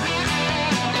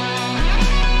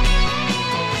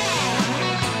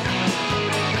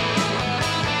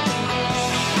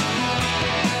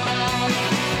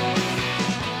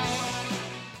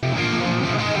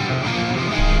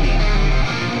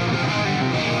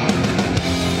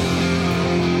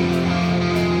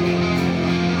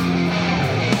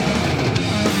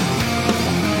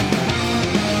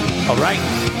 All right.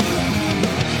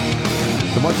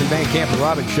 The Markley, Van Camp and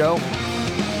Robbins Show.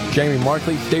 Jamie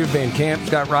Markley, David Van Camp,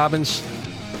 Scott Robbins.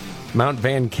 Mount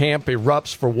Van Camp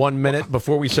erupts for 1 minute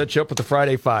before we set you up with the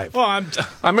Friday 5. Well,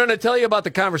 I'm going to tell you about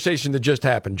the conversation that just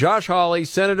happened. Josh Hawley,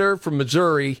 senator from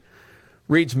Missouri,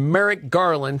 reads Merrick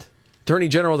Garland, Attorney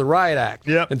General of the Riot Act.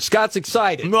 Yep. And Scott's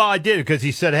excited. Well, I did, because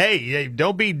he said, hey,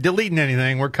 don't be deleting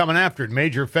anything. We're coming after it.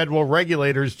 Major federal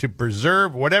regulators to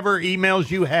preserve whatever emails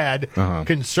you had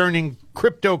concerning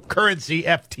cryptocurrency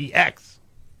FTX.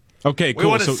 Okay, cool. We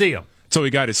want to see them. So he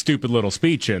got his stupid little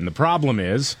speech in. The problem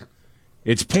is,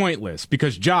 it's pointless,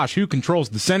 because Josh, who controls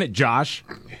the Senate, Josh?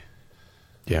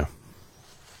 Yeah.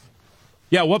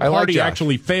 Yeah, what I like party Josh.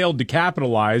 actually failed to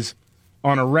capitalize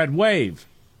on a red wave?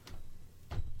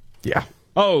 Yeah.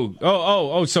 So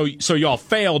y'all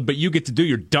failed, but you get to do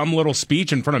your dumb little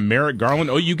speech in front of Merrick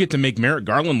Garland? Oh, you get to make Merrick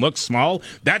Garland look small?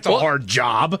 That's a hard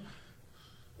job.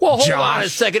 Well, hold Josh. on a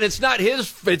second. It's not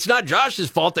Josh's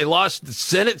fault they lost the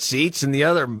Senate seats in the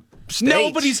other states.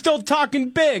 No, but he's still talking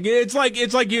big. It's like you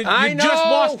just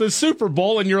lost the Super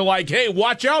Bowl and you're like, hey,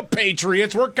 watch out,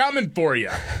 Patriots, we're coming for you.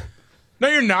 No,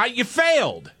 you're not. You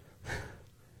failed.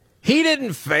 He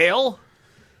didn't fail.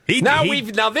 Now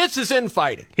this is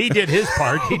infighting. He did his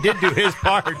part. He did do his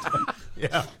part.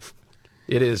 Yeah.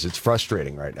 It is. It's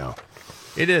frustrating right now.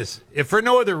 It is. If for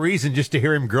no other reason, just to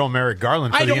hear him grill Merrick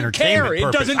Garland for I the don't entertainment care. It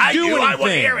purpose. doesn't do anything. I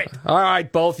want to hear it. All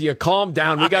right, both of you, calm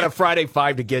down. We got a Friday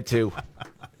 5 to get to.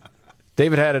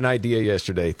 David had an idea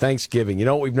yesterday. Thanksgiving. You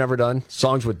know what we've never done?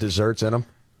 Songs with desserts in them.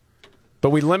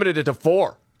 But we limited it to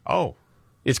 4. Oh.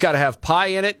 It's got to have pie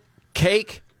in it,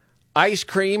 cake, ice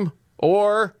cream,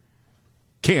 or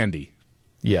candy.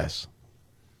 Yes.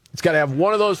 It's got to have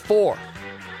one of those 4.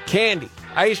 Candy,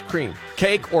 ice cream,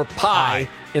 cake, or pie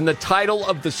in the title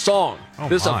of the song. Oh,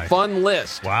 this is my. a fun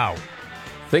list. Wow.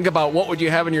 Think about what would you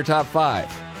have in your top 5.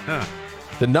 Huh.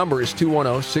 The number is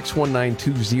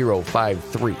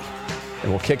 210-619-2053.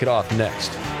 And we'll kick it off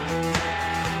next.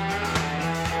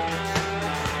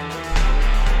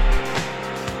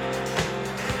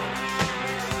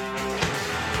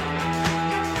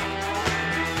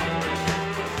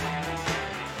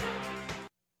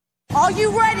 Are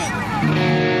you ready?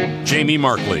 Jamie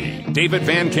Markley, David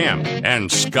Van Camp,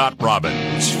 and Scott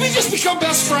Robbins. We just become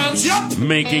best friends. Yep.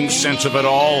 Making sense of it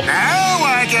all. Now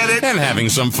I get it. And having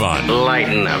some fun.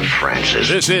 Lighten up, Francis.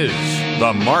 This is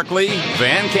the Markley,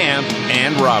 Van Camp,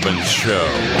 and Robbins Show.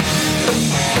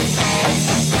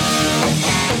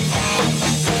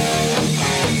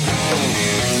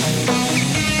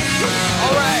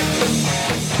 All right.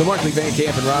 The Markley, Van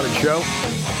Camp, and Robbins Show.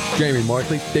 Jamie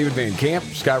Markley, David Van Camp,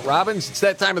 Scott Robbins. It's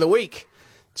that time of the week.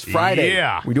 It's Friday.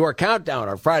 Yeah. We do our countdown,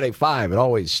 our Friday 5. It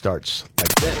always starts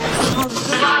like this.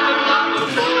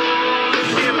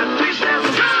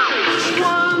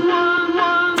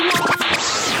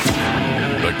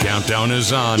 The countdown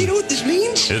is on. You know what this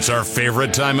means? It's our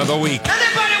favorite time of the week.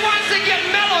 Anybody wants to get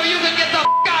mellow, you can get the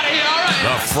out of here, all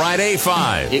right? The Friday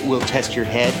 5. It will test your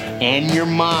head and your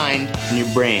mind and your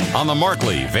brain. On the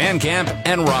Markley, Van Camp,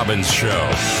 and Robbins Show.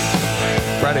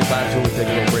 Friday 5 is when we take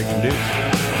a little break from news.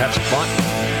 Have some fun.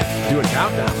 Do a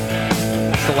countdown.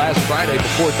 It's the last Friday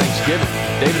before Thanksgiving.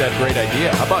 David had a great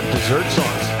idea. How about dessert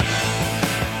songs?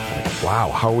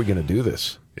 wow, how are we going to do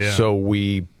this? Yeah. So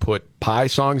we put pie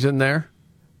songs in there,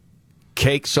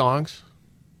 cake songs,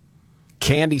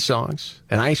 candy songs,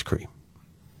 and ice cream.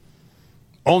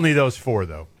 Only those 4,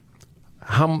 though.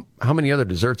 How many other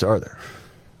desserts are there?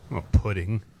 Well,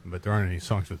 pudding, but there aren't any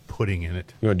songs with pudding in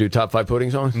it. You want to do top 5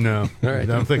 pudding songs? No. All right. I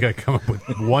don't think I come up with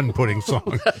one pudding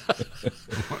song.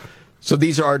 So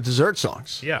these are our dessert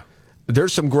songs. Yeah.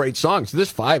 There's some great songs.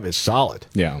 This 5 is solid.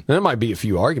 Yeah. And there might be a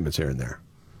few arguments here and there,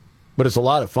 but it's a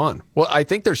lot of fun. Well, I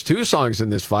think there's 2 songs in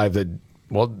this 5 that,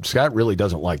 well, Scott really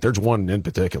doesn't like. There's one in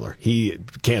particular. He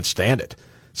can't stand it.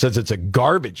 Says it's a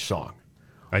garbage song.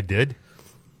 I did?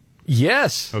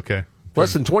 Yes. Okay.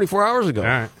 Less than 24 hours ago. All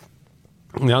right.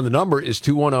 Now, the number is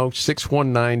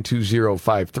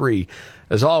 210-619-2053.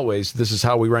 As always, this is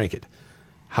how we rank it.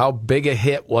 How big a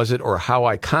hit was it, or how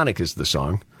iconic is the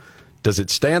song? Does it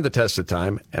stand the test of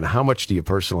time, and how much do you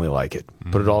personally like it?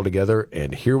 Put it all together,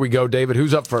 and here we go, David.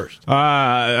 Who's up first?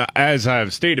 As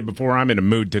I've stated before, I'm in a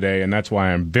mood today, and that's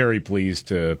why I'm very pleased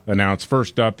to announce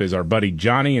first up is our buddy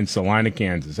Johnny in Salina,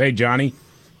 Kansas. Hey, Johnny.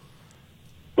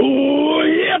 Oh,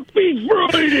 happy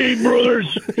Friday,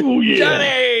 brothers. Oh,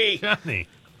 yeah. Johnny.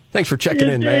 Thanks for checking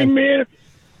in, man.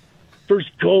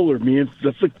 First caller, man.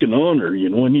 That's like an honor. You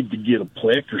know, I need to get a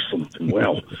plaque or something.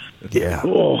 Wow. Yeah.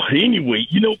 Oh, anyway,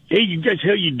 hey, you guys,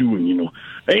 how you doing?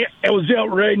 I was out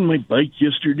riding my bike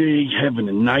yesterday, having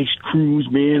a nice cruise,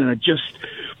 man, and I just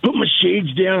put my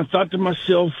shades down and thought to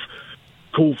myself,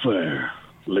 coal fire,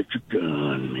 electric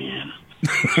gun, man.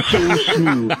 So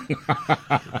smooth.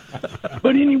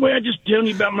 But anyway, I just telling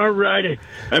you about my ride.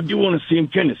 I do want to say I'm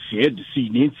kind of sad to see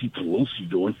Nancy Pelosi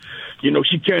going.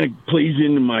 She kind of plays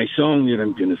into my song that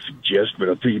I'm going to suggest, but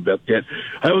I'll tell you about that.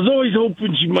 I was always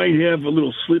hoping she might have a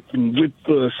little slip and whip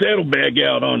saddlebag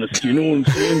out on us, you know what I'm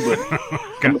saying? But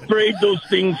I'm afraid those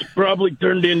things probably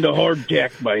turned into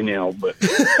hardtack by now. But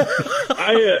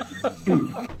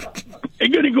I'm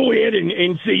going to go ahead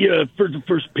and say for the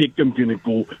first pick, I'm going to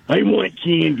go, I Want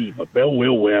Candy, but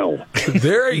well.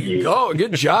 There you go.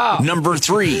 Good job. Number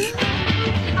 3.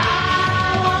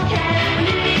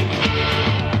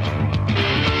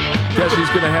 Guess who's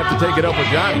going to have to take it up with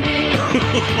Johnny?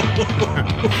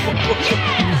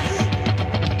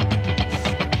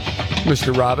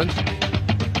 Mr. Robbins?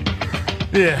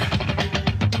 Yeah.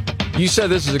 You said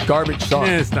this is a garbage song.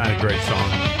 Yeah, it's not a great song.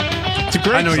 It's a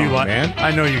great song, man.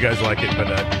 I know you guys like it, but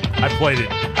I played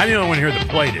it. I'm the only one here that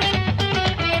played it.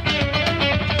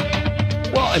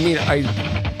 Well, I mean,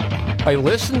 I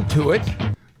listened to it.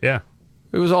 Yeah.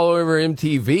 It was all over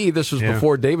MTV. This was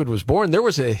before David was born. There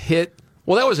was a hit.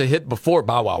 Well, that was a hit before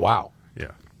Bow Wow Wow.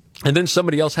 Yeah. And then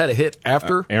somebody else had a hit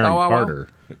after Aaron Bow Wow Carter,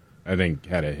 Wow? I think,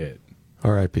 had a hit.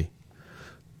 R.I.P.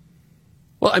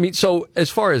 Well, I mean, so as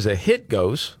far as a hit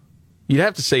goes, you'd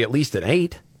have to say at least an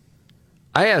 8.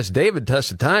 I asked David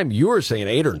test of time. You were saying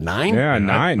 8 or 9? Yeah,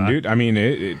 9, dude. I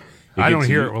mean, I don't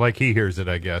hear it like he hears it,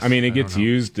 I guess. I mean, it gets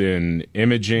used in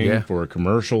imaging for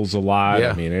commercials a lot.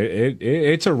 Yeah. I mean,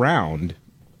 it's around.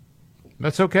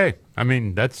 That's okay. I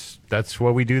mean, that's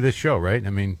why we do this show, right? I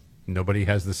mean, nobody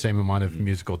has the same amount of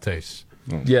musical tastes.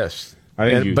 Yes.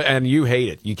 And you hate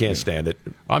it. You can't stand it.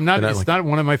 I'm not. It's not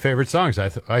one of my favorite songs.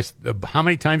 How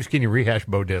many times can you rehash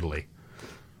Bo Diddley?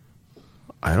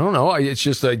 I don't know. It's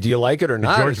just, do you like it or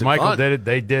not? George Michael did it.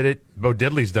 They did it. Bo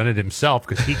Diddley's done it himself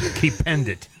because he penned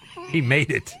it. He made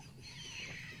it.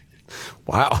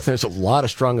 Wow, there's a lot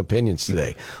of strong opinions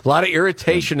today. A lot of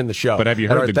irritation in the show. But have you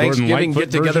heard the Thanksgiving Gordon Lightfoot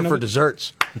get together version for of it?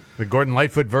 desserts? The Gordon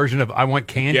Lightfoot version of I Want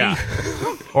Candy? Yeah.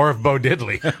 Or of Bo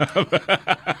Diddley?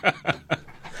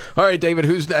 All right, David,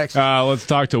 who's next? Let's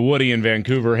talk to Woody in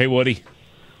Vancouver. Hey, Woody.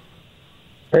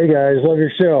 Hey, guys, love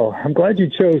your show. I'm glad you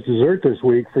chose dessert this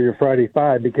week for your Friday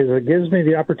Five because it gives me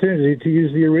the opportunity to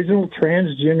use the original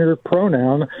transgender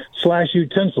pronoun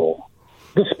 /utensil,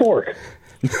 the spork.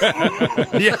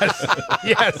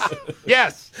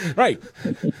 Yes. Right.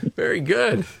 Very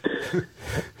good.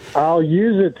 I'll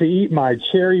use it to eat my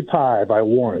cherry pie by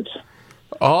Warrant.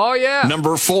 Oh, yeah.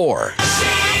 Number 4.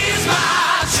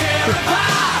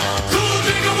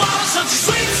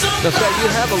 Now, Scott, you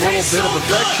have a little bit of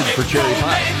affection for cherry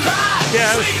pie.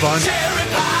 Yeah, it was fun.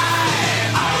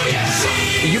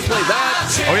 You played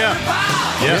that? Oh, yeah.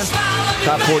 Yeah.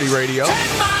 Top 40 radio.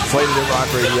 Played it at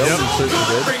Rock Radio. Yep. We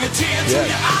certainly did.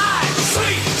 Yes.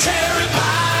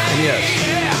 And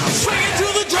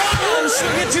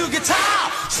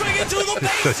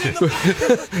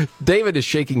yes. David is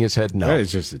shaking his head no. That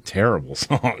is just a terrible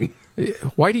song.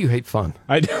 Why do you hate fun?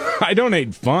 I don't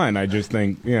hate fun. I just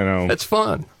think, It's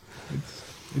fun.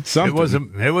 It's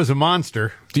something. It was a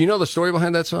monster. Do you know the story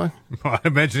behind that song? I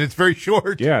mentioned it's very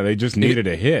short. Yeah, they just needed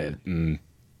a hit. And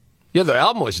Yeah, the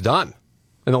album was done.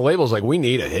 And the label's like, we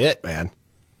need a hit, man.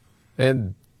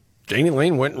 And Jani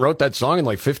Lane went and wrote that song in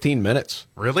like 15 minutes.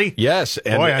 Really? Yes.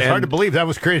 And, Boy, it's hard to believe that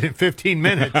was created in 15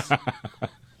 minutes.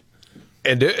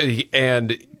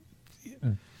 and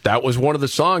that was one of the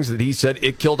songs that he said,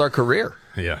 it killed our career.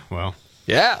 Yeah, well.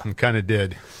 Yeah. It kind of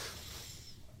did.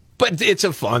 But it's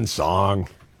a fun song.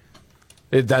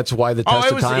 That's why the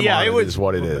test of time on it is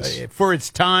what it is. For its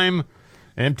time,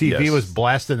 MTV was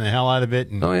blasting the hell out of it.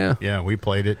 And, oh, yeah. Yeah, we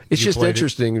played it. It's just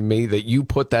interesting to me that you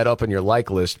put that up on your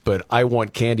like list, but I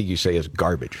Want Candy, you say, is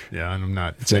garbage. Yeah, and I'm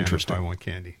not. It's interesting. I Want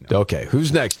Candy. No. Okay,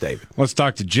 who's next, David? Let's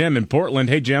talk to Jim in Portland.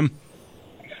 Hey, Jim.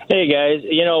 Hey, guys.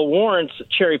 Warrant's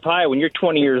Cherry Pie, when you're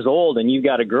 20 years old and you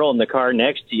got a girl in the car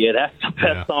next to you, that's the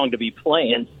best song to be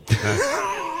playing.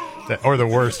 Or the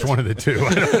worst, one of the two.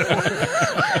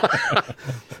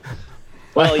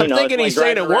 Well, I'm thinking he's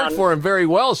saying it worked for him very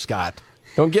well, Scott.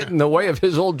 Don't get in the way of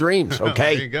his old dreams,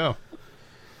 okay? There you go.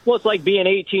 Well, it's like being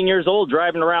 18 years old,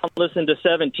 driving around listening to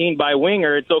 17 by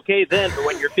Winger. It's okay then, but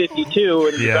when you're 52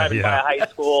 and you're driving by a high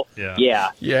school,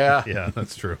 Yeah,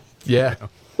 that's true. Yeah.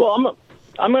 Well,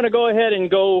 I'm going to go ahead and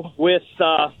go with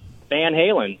Van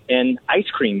Halen and Ice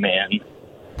Cream Man.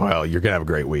 Well, you're going to have a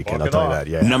great weekend, I'll tell you that,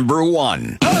 yeah. Number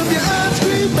 1. Of your ice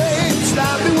cream, babe,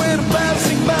 stop me when I'm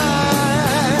passing by.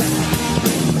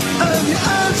 Of your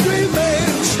ice cream,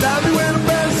 babe, stop me when I'm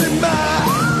passing by.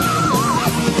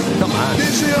 Come on.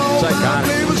 This is all my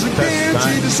flavors are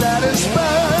guaranteed to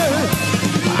satisfy.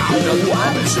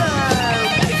 One time.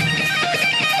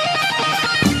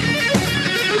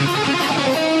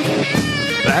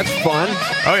 That's fun.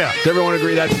 Oh, yeah. Does everyone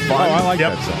agree that's fun? Oh, I like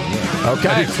that song. Yeah. Okay.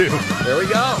 I do, too. There we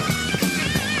go.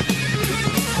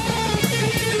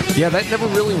 Yeah, that never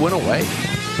really went away.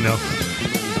 No.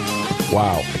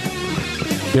 Wow.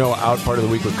 Out part of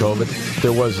the week with COVID,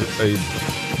 there was a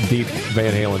deep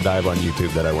Van Halen dive on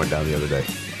YouTube that I went down the other day.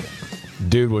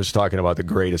 Dude was talking about the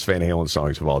greatest Van Halen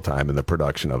songs of all time and the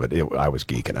production of it. I was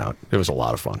geeking out. It was a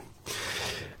lot of fun.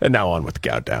 And now on with the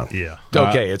countdown. Yeah.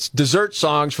 Okay, it's dessert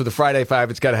songs for the Friday Five.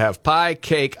 It's got to have pie,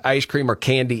 cake, ice cream, or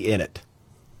candy in it.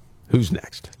 Who's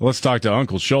next? Let's talk to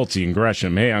Uncle Schulte in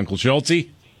Gresham. Hey, Uncle Schulte.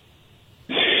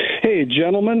 Hey,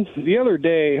 gentlemen. The other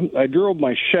day, I drove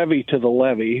my Chevy to the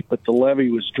levee, but the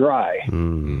levee was dry.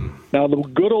 Now, the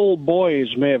good old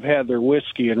boys may have had their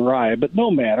whiskey and rye, but no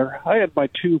matter. I had my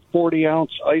two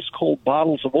 40-ounce ice-cold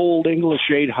bottles of Old English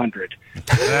 800.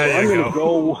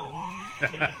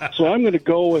 So I'm going to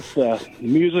go with the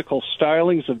musical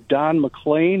stylings of Don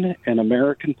McLean and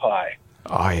American Pie.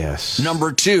 Oh, yes.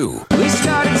 Number 2. We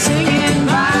started singing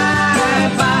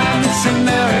bye, bye, Miss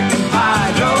American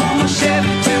Pie. Drove my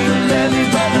Chevy to the levee,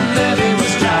 but the levee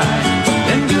was dry.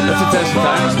 Then good old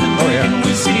boys been drinking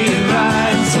whiskey and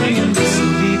rye and singing,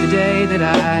 this'll be the day that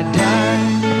I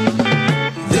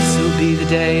die. This'll be the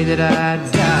day that I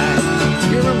die. Do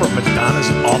you remember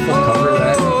Madonna's awful cover of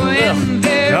that?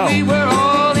 No. We were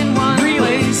all in one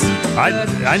place. I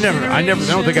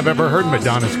don't think I've ever heard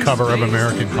Madonna's cover of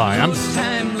American Pie. And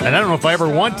I don't know if I ever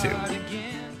want to.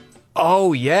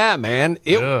 Oh, yeah, man.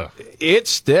 It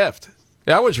stiffed.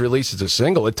 That was released as a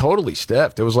single. It totally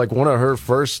stiffed. It was like one of her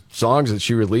first songs that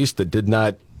she released that did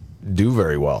not do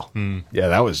very well. Yeah,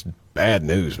 that was bad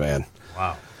news, man.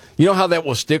 Wow. You know how that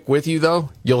will stick with you,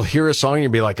 though? You'll hear a song and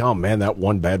you'll be like, oh, man, that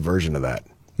one bad version of that.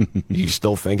 You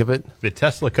still think of it? Did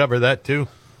Tesla cover that, too?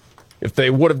 If they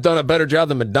would have done a better job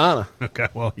than Madonna. Okay,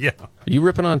 well, yeah. Are you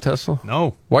ripping on Tesla?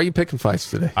 No. Why are you picking fights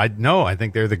today? I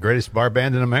think they're the greatest bar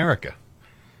band in America.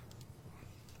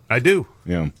 I do.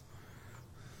 Yeah.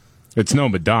 It's no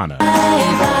Madonna.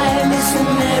 I'm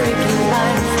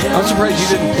surprised you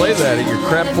didn't play that at your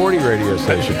Crap 40 radio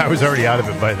station. I was already out of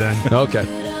it by then. Okay.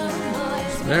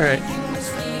 All right.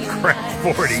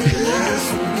 Crap 40.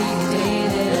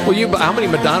 Well, how many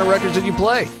Madonna records did you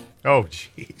play? Oh,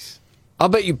 jeez. I'll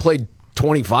bet you played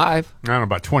 25. I don't know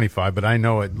about 25, but I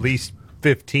know at least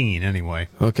 15 anyway.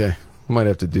 Okay. I might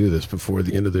have to do this before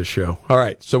the end of this show. All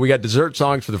right. So we got dessert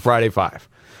songs for the Friday Five.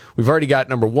 We've already got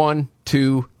number 1,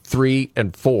 2, 3,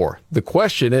 and 4. The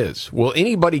question is, will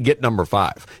anybody get number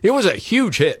 5? It was a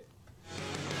huge hit.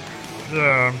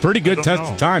 Pretty good test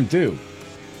of time, too.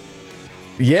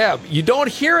 Yeah, you don't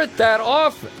hear it that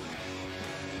often.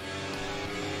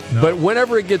 No. But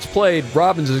whenever it gets played,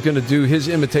 Robbins is going to do his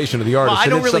imitation of the artist. Well, I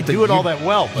don't really do it all that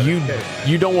well. But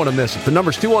you don't want to miss it. The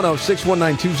number's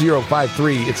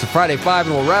 210-619-2053. It's the Friday Five,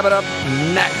 and we'll wrap it up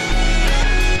next.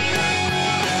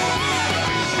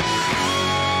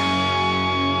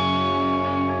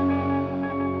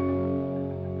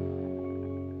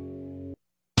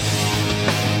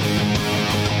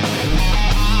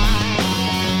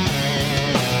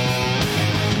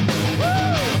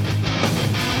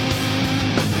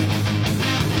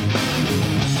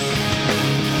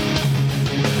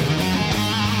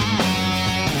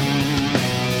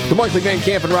 The Markley, Van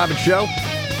Camp, and Robbins Show.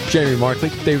 Jamie Markley,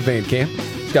 David Van Camp,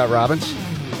 Scott Robbins.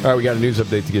 All right, we got a news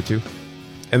update to get to.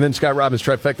 And then Scott Robbins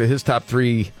trifecta, his top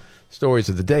 3 stories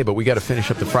of the day. But we got to finish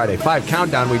up the Friday 5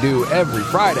 countdown we do every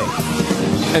Friday.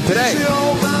 And today,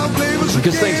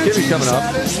 because Thanksgiving's coming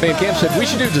up, Van Camp said we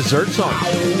should do dessert songs.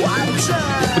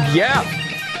 Yeah.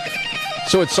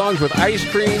 So it's songs with ice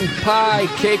cream, pie,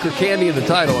 cake, or candy in the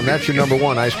title. And that's your number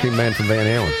 1, Ice Cream Man from Van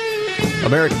Halen.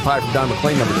 American Pie from Don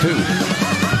McLean, number 2.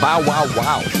 Bow Wow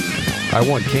Wow. I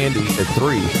want Candy at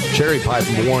 3. Cherry Pie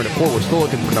from Warren at 4. We're still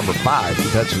looking for number 5.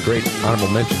 We've had some great honorable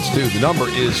mentions, too. The number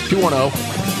is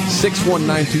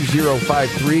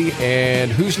 210-619-2053.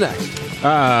 And who's next?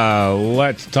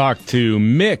 Let's talk to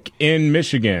Mick in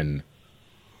Michigan.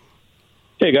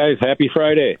 Hey, guys. Happy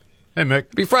Friday. Hey, Mick.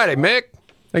 Happy Friday, Mick.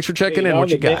 Thanks for checking in. What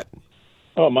you got?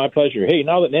 Oh, my pleasure. Hey,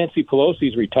 now that Nancy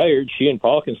Pelosi's retired, she and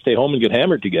Paul can stay home and get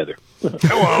hammered together.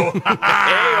 Hello.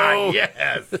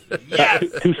 Yes. Yes.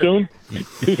 Too soon?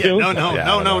 Too soon?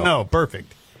 No.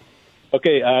 Perfect.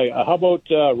 Okay, how about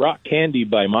Rock Candy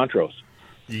by Montrose?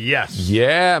 Yes.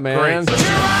 Yeah, man. Great.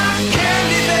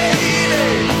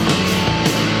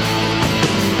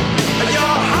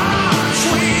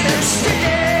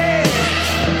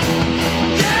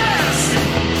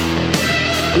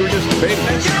 We were just debating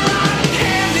this.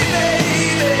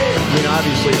 I mean,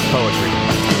 obviously it's poetry.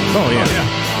 Oh, yeah.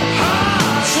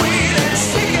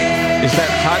 Is that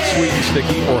hot, sweet, and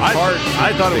sticky, or hard?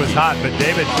 I thought it was hot, but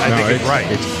David, I think it's right.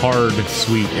 It's hard,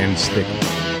 sweet, and sticky.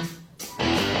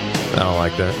 I don't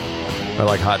like that. I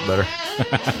like hot better.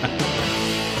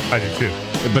 I do too.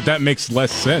 But that makes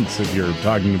less sense if you're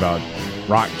talking about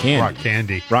rock candy. Rock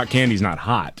candy. Rock candy's not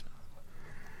hot.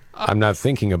 I'm not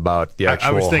thinking about the actual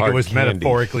I was thinking hard it was candy.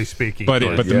 metaphorically speaking. But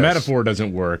the metaphor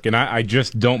doesn't work, and I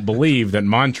just don't believe that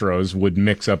Montrose would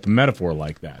mix up a metaphor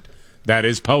like that. That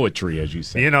is poetry, as you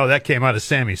say. You know, that came out of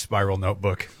Sammy's Spiral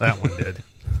Notebook. That one did.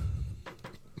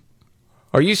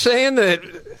 Are you saying that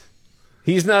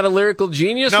he's not a lyrical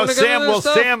genius? No, when it Sam. comes to Well, this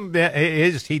stuff? Sam,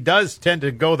 he does tend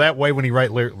to go that way when he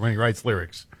writes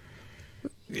lyrics.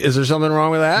 Is there something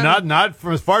wrong with that? Not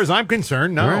from as far as I'm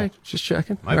concerned. No, All right, just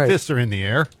checking. My fists are in the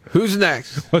air. Who's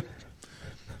next?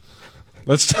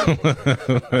 Let's never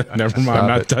mind. I'm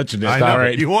not touching it. I know. All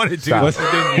right, You wanted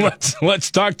to.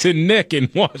 Let's talk to Nick in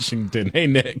Washington. Hey,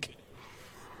 Nick.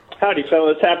 Howdy,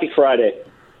 fellas. Happy Friday.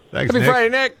 Thanks, Happy Friday,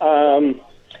 Nick.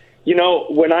 You know,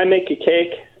 when I make a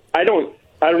cake, I don't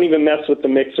even mess with the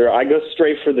mixer. I go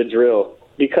straight for the drill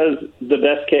because the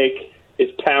best cake is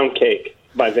Pound Cake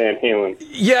by Van Halen.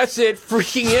 Yes, it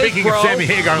freaking is, Speaking bro. of Sammy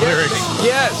Hagar lyrics.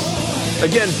 Yes.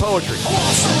 Again, poetry.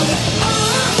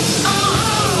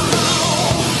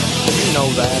 You know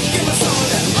that.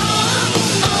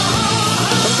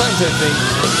 Sometimes I think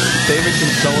David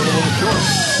can sell it a little short.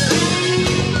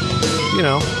 You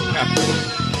know.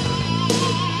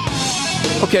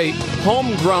 Okay,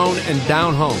 homegrown and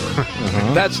down home.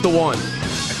 That's the one.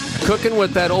 Cooking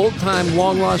with that old-time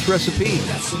long-lost recipe.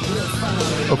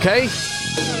 Okay?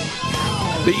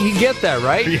 You get that,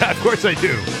 right? Yeah, of course I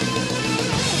do.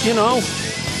 You know,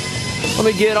 let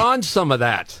me get on some of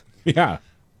that. Yeah.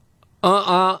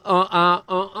 I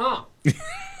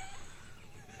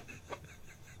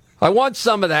want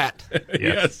some of that.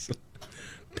 Yes.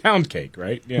 Pound cake,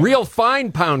 right? Yeah. Real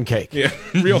fine pound cake. Yeah,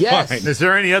 real Yes. fine. Is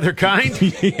there any other kind?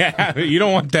 Yeah, you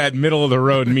don't want that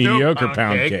middle-of-the-road mediocre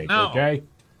pound cake, no. okay?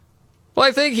 Well,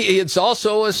 I think it's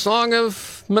also a song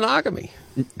of monogamy.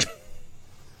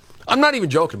 I'm not even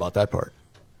joking about that part.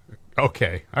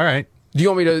 Okay, all right. Do you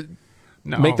want me to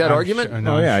make that argument? Sure,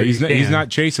 no, Oh, yeah, I'm sure he's you not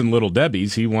chasing Little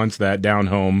Debbie's. He wants that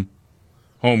down-home,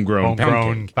 homegrown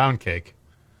pound cake.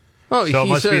 Oh, So it he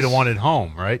must be says- the one at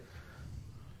home, right?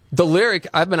 The lyric,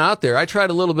 I've been out there. I tried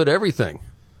a little bit of everything.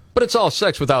 But it's all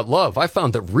sex without love. I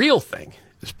found the real thing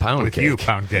is pound With cake. you,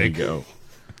 pound cake. There you go.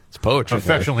 It's poetry.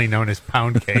 Affectionately known as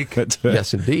pound cake.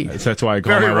 Yes, indeed. That's why I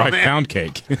call Very my wife romantic. Pound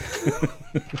Cake.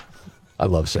 I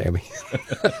love Sammy.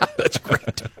 That's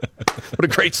great. What a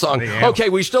great song. Yeah. Okay,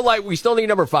 we still need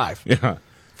number 5 Yeah.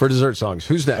 for dessert songs.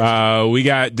 Who's next? We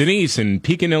got Denise in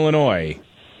Pekin, Illinois.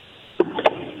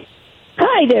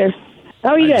 Hi there. How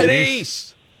are you guys?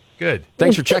 Denise. Good.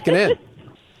 Thanks for checking in.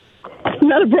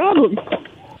 Not a problem.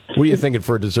 What are you thinking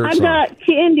for a dessert I've song? got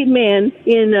Candyman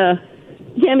in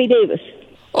Tammy Davis.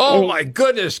 Oh, my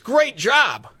goodness. Great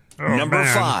job. Number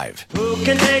 5. Who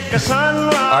can make a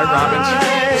sunrise? All right, Robbins.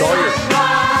 It's all yours.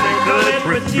 Sprinkle it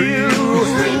with you.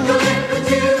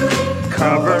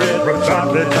 Cover it with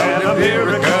chocolate and a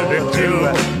miracle too.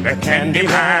 The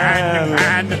Candyman.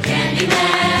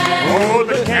 Oh,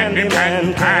 the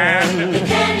Candyman can.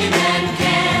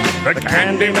 The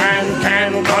Candyman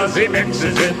can, 'cause he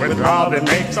mixes it with love and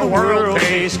makes the world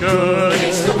taste good.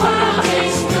 Makes the world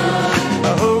taste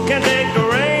good. Who can take the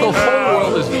rainbow? The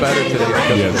whole world is better today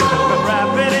because of this.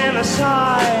 Wrap it in a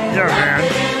sigh.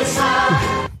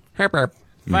 Yeah, man.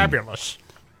 Fabulous.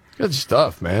 Good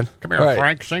stuff, man. Come here, All right.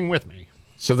 Frank. Sing with me.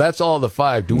 So that's all the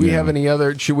 5. Do we have any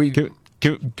other? Should we? Can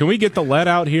we get the lead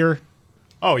out here?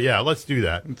 Oh, yeah, let's do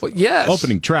that. Well, yes.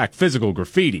 Opening track, Physical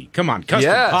Graffiti. Come on,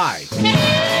 Custard Pie.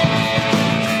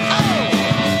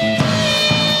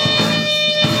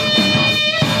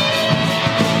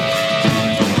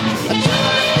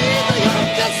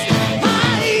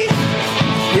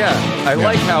 Yeah, I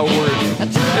like how we're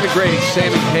integrating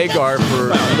Sammy Hagar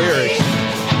for lyrics.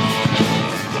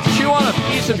 Chew on a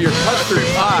piece of your custard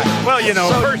pie. Well, you know,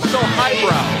 so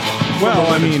highbrow.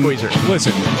 Well, I mean,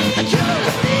 listen.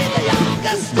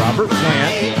 Robert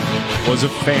Plant was a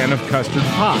fan of custard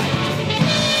pie,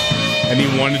 and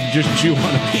he wanted to just chew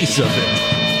on a piece of it.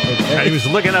 Okay? And he was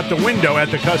looking out the window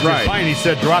at the custard pie, and he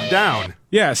said, drop down.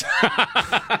 Yes.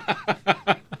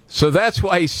 So that's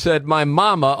why he said, my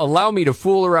mama, allow me to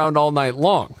fool around all night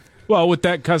long. Well, with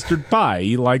that custard pie,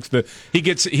 he likes he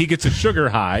gets a sugar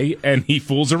high, and he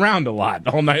fools around a lot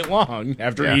all night long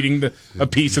after eating a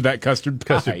piece of that custard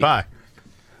pie.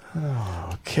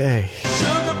 Okay.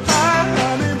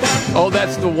 Oh,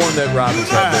 that's the one that Robin's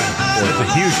had. That's a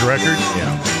huge record.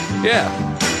 Yeah.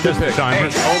 Just the timer.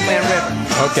 Old Man River.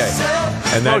 Okay.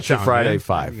 And that's your Motown, Friday man.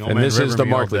 5. Old And Man this is River the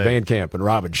me all Markley day. Van Camp and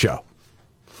Robin Show.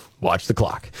 Watch the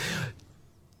clock.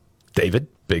 David,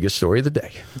 biggest story of the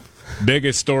day.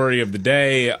 Biggest story of the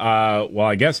day, well,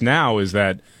 I guess now is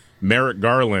that Merrick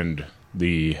Garland,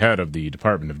 the head of the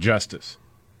Department of Justice,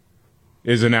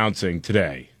 is announcing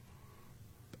today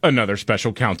another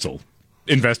special counsel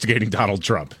investigating Donald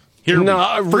Trump. Here we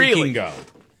freaking go.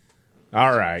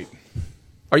 All right.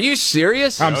 Are you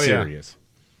serious? I'm serious.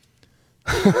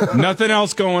 Nothing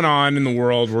else going on in the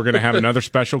world. We're going to have another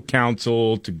special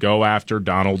counsel to go after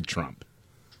Donald Trump.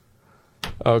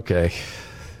 Okay.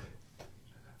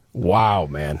 Wow,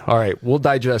 man. All right, we'll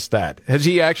digest that. Has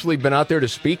he actually been out there to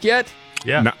speak yet?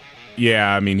 Yeah. No,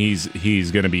 yeah, I mean,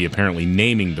 he's going to be apparently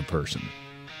naming the person.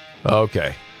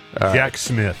 Okay. All Jack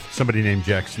Smith. Somebody named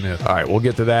Jack Smith. All right, we'll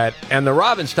get to that. And the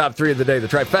Robin's top 3 of the day, the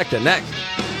trifecta, next.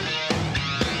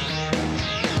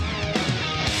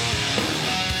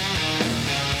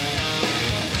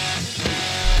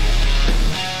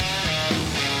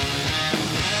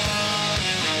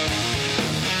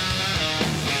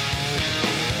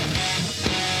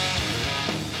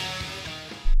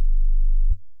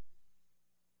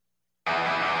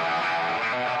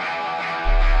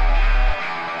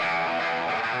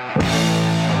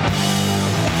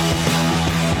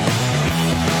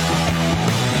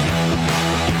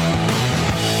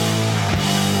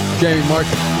 Jamie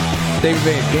Martin, David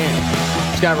Van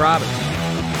Camp, Scott Robbins.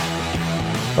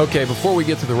 Okay, before we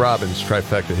get to the Robbins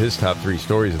trifecta, his top 3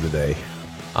 stories of the day.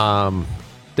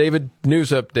 David, news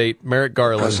update. Merrick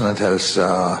Garland. The president has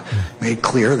made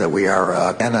clear that we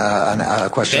are in a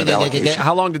question of allocation.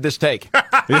 How long did this take?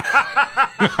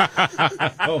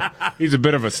 He's a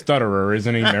bit of a stutterer,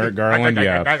 isn't he, Merrick Garland?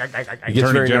 Yeah.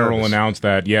 Attorney General announced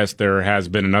that, yes, there has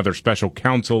been another special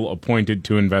counsel appointed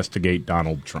to investigate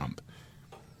Donald Trump.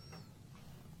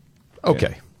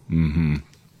 Okay. Yeah. Mm-hmm.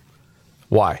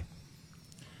 Why?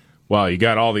 Well, you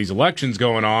got all these elections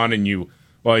going on, and you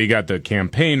got the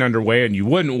campaign underway, and you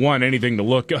wouldn't want anything to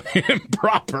look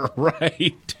improper,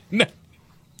 right?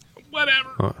 Whatever.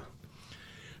 Huh.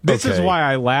 This is why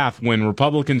I laugh when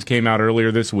Republicans came out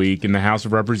earlier this week in the House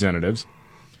of Representatives.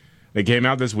 They came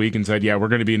out this week and said, yeah, we're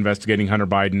going to be investigating Hunter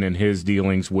Biden and his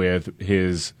dealings with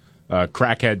his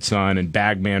crackhead son and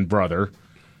bagman brother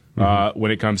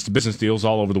when it comes to business deals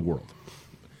all over the world.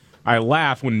 I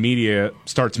laugh when media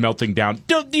starts melting down.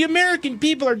 Dude, the American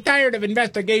people are tired of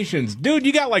investigations. Dude,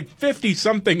 you got like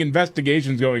 50-something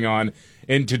investigations going on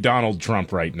into Donald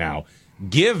Trump right now.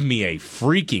 Give me a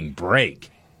freaking break.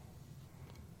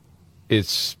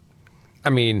 It's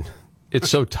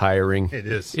so tiring. It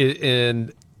is.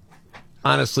 And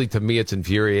honestly, to me, it's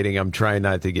infuriating. I'm trying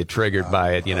not to get triggered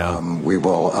by it, you know. We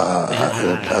will,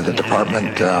 the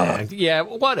department... yeah,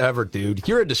 whatever, dude.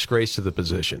 You're a disgrace to the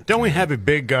position. Don't we have a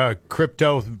big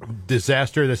crypto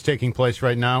disaster that's taking place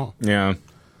right now? Yeah.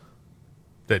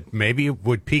 That maybe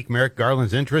would pique Merrick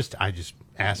Garland's interest? I just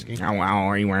asking. Oh, well,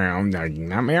 I'm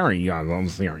not married. I'm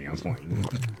serious.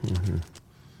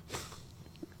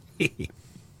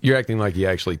 You're acting like he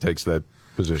actually takes that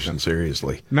position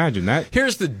seriously. Imagine that.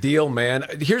 Here's the deal, man.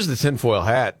 Here's the tinfoil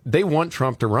hat. They want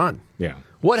Trump to run. Yeah.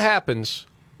 What happens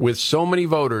with so many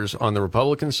voters on the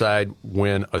Republican side,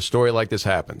 when a story like this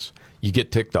happens, you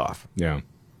get ticked off. Yeah.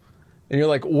 And you're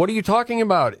like, what are you talking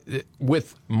about?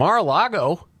 With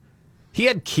Mar-a-Lago, he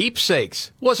had keepsakes.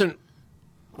 It wasn't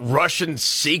Russian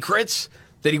secrets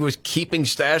that he was keeping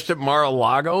stashed at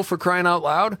Mar-a-Lago, for crying out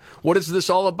loud. What is this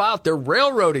all about? They're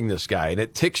railroading this guy, and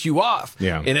it ticks you off.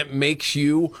 Yeah. And it makes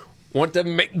you want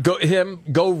to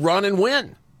go run and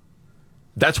win.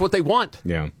 That's what they want.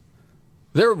 Yeah.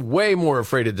 They're way more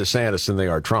afraid of DeSantis than they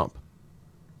are Trump.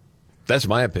 That's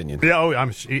my opinion.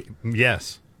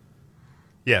 Yes.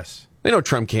 Yes. They know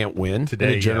Trump can't win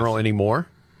Today, in general anymore.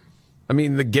 I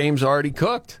mean, the game's already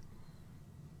cooked.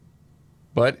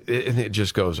 But it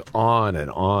just goes on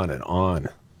and on and on.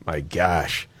 My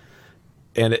gosh.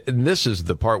 And this is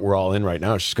the part we're all in right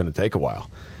now. It's just going to take a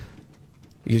while.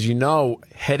 Because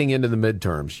heading into the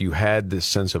midterms, you had this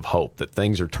sense of hope that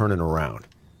things are turning around.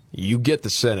 You get the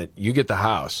Senate, you get the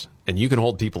House, and you can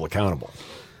hold people accountable.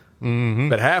 Mm-hmm.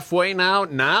 But halfway now,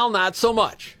 not so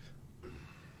much.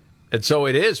 And so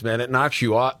it is, man. It knocks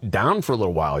you down for a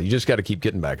little while. You just got to keep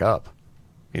getting back up.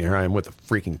 And here I am with a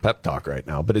freaking pep talk right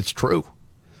now, but it's true.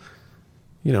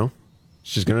 It's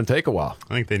just going to take a while.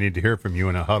 I think they need to hear from you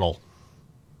in a huddle.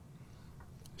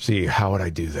 See, how would I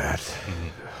do that? Mm-hmm.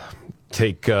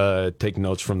 Take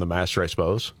notes from the master, I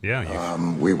suppose. Yeah.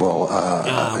 We will.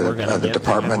 The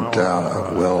department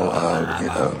will.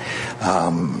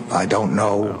 I don't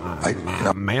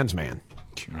know. Man's man.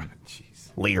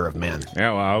 Leader of men.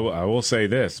 Yeah, well, I will say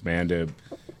this, man.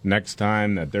 Next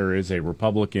time that there is a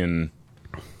Republican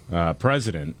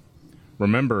president,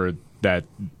 remember that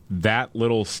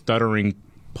little stuttering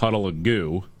puddle of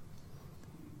goo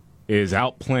is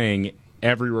outplaying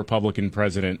every Republican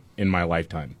president in my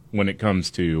lifetime when it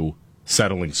comes to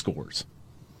settling scores.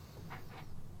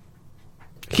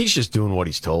 He's just doing what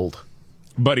he's told.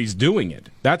 But he's doing it.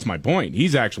 That's my point.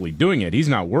 He's actually doing it. He's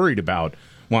not worried about,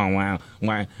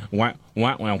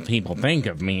 what will people think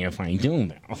of me if I do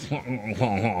that?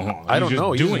 I don't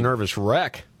know. He's a nervous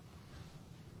wreck.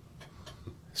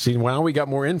 See, now we got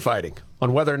more infighting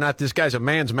on whether or not this guy's a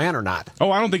man's man or not.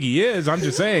 Oh, I don't think he is. I'm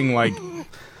just saying, that.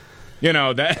 You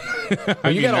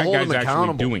got to hold him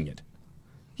accountable. Doing it.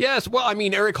 Yes. Well, I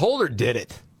mean, Eric Holder did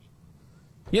it.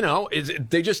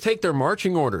 They just take their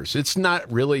marching orders. It's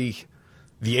not really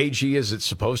the AG as it's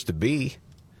supposed to be.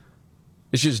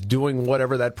 It's just doing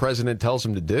whatever that president tells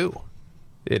him to do.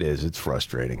 It is. It's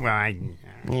frustrating. Well, I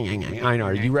know.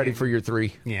 Are you ready for your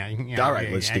three? Yeah. All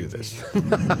right, let's do this.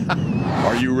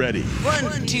 Are you ready?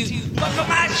 1, 2, buckle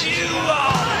my shoe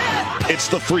on. It's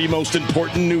the three most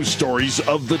important news stories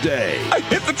of the day. I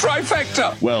hit the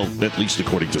trifecta. Well, at least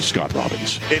according to Scott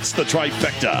Robbins. It's the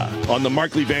trifecta on the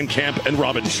Markley, Van Camp, and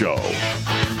Robbins Show.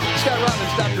 Scott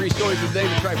Robbins, top three stories of the day,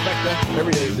 the trifecta.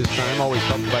 Every day at this time, always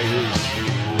helped by his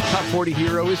top 40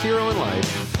 hero, his hero in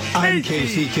life. I'm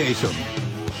Casey Kasem.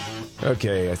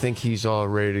 Okay, I think he's all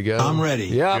ready to go. I'm ready.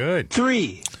 Yeah. Good.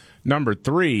 3. Number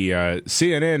 3,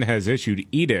 CNN has issued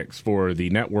edicts for the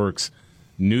network's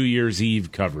New Year's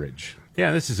Eve coverage.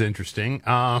 Yeah, this is interesting.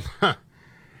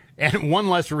 And one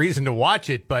less reason to watch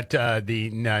it, but the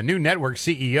new network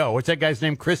CEO, what's that guy's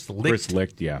name? Chris Licht. Chris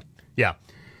Licht, yeah. Yeah.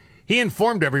 He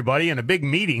informed everybody in a big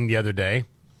meeting the other day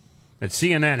at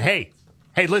CNN, hey,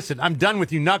 listen, I'm done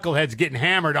with you knuckleheads getting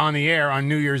hammered on the air on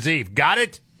New Year's Eve. Got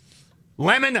it?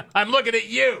 Lemon, I'm looking at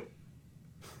you.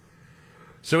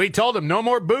 So he told him, no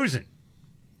more boozing.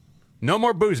 No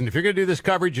more boozing. If you're going to do this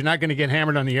coverage, you're not going to get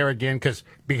hammered on the air again, because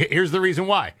here's the reason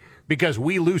why. Because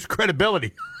we lose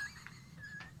credibility.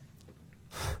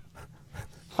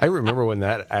 I remember when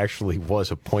that actually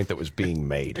was a point that was being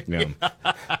made. Yeah.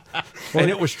 And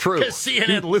it was true. Because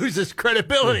CNN loses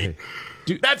credibility.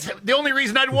 Dude, that's the only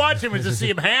reason I'd watch him is to see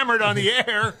him hammered on the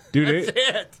air. Dude,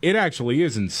 that's it actually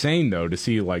is insane, though, to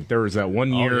see, there was that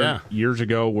one year, years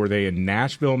ago, where they in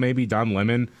Nashville, maybe, Don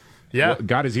Lemon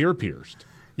got his ear pierced.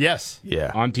 Yes.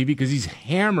 Yeah. On TV, because he's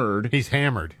hammered. He's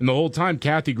hammered. And the whole time,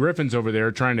 Kathy Griffin's over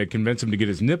there trying to convince him to get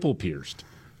his nipple pierced.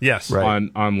 Yes. Right.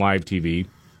 On live TV.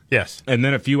 Yes. And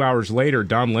then a few hours later,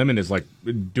 Don Lemon is,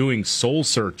 doing soul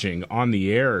searching on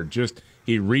the air.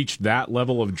 He reached that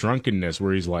level of drunkenness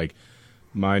where he's like,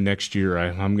 my next year,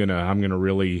 I'm gonna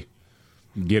really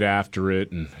get after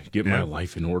it and get my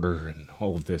life in order and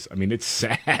all of this. I mean, it's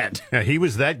sad. Yeah, he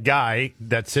was that guy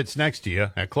that sits next to you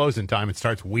at closing time and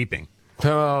starts weeping.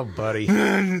 Oh, buddy.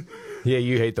 Yeah,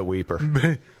 you hate the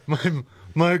weeper.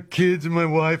 My kids and my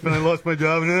wife, and I lost my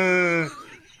job.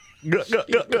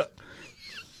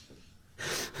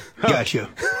 Gotcha.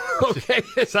 Okay.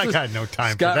 I got no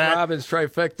time Scott for that. Robbins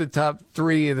trifecta top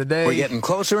 3 of the day. We're getting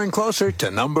closer and closer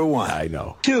to number 1. I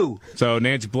know. 2. So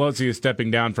Nancy Pelosi is stepping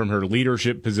down from her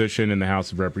leadership position in the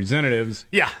House of Representatives.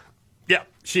 Yeah,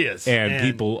 she is. And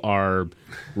people are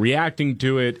reacting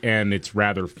to it, and it's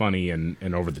rather funny and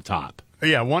over the top.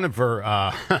 Yeah, one of her,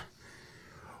 I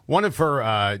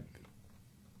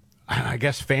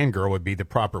guess fangirl would be the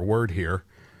proper word here,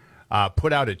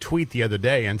 put out a tweet the other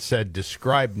day and said,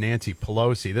 describe Nancy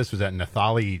Pelosi. This was at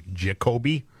Nathalie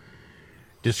Jacoby.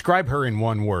 Describe her in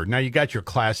one word. Now, you got your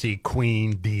classy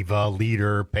queen, diva,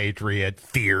 leader, patriot,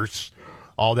 fierce,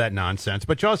 all that nonsense.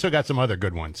 But you also got some other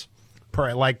good ones,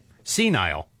 like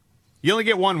senile. You only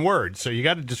get one word, so you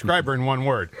got to describe her in one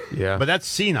word. Yeah. But that's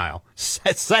senile.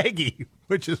 Saggy,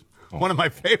 which is one of my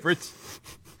favorites.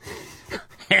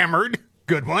 Hammered,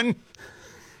 good one.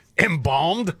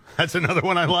 Embalmed, that's another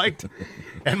one I liked.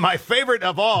 And my favorite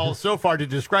of all so far to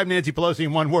describe Nancy Pelosi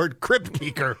in one word, crypt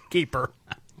keeper.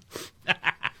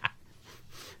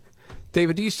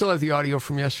 David, do you still have the audio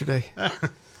from yesterday?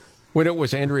 When it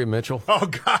was Andrea Mitchell? Oh,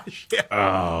 gosh. Yeah.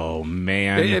 Oh,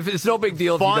 man. If it's no big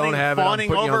deal if you don't have it, I'm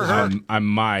putting over you on her. I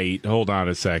might. Hold on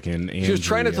a second. She was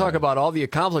trying to talk about all the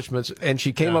accomplishments, and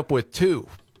she came up with 2.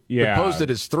 Yeah. But posed it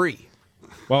as 3.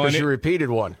 Well, and she repeated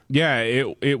one. Yeah,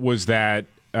 it was that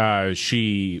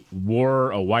she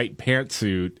wore a white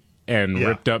pantsuit and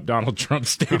ripped up Donald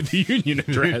Trump's State of the Union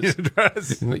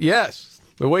address. Yes.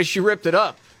 The way she ripped it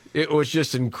up, it was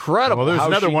just incredible. Well, there's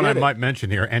another one I did it. might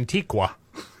mention here, Antigua.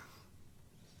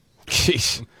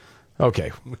 Jeez. Okay.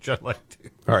 Which I like to.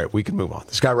 All right, we can move on.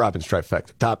 The Scott Robbins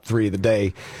trifecta, top 3 of the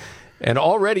day. And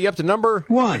already up to number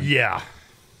 1. Yeah.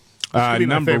 This could be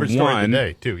my number favorite story of one. the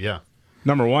day, too, yeah.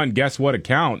 Number 1, guess what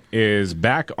account is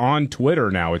back on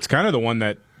Twitter now? It's kind of the one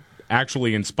that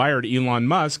actually inspired Elon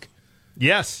Musk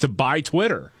to buy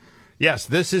Twitter. Yes,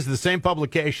 this is the same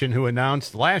publication who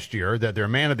announced last year that their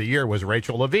man of the year was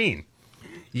Rachel Levine.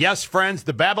 Yes, friends,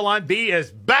 the Babylon Bee is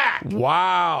back.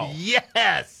 Wow.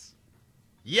 Yes.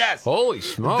 Yes. Holy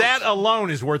smokes. That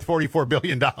alone is worth $44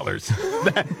 billion.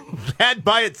 that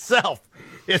by itself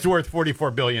is worth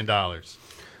 $44 billion.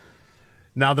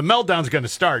 Now, the meltdown's going to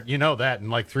start. You know that in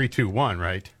like 3, 2, 1,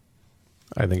 right?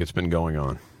 I think it's been going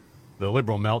on. The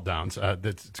liberal meltdowns,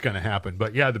 it's going to happen.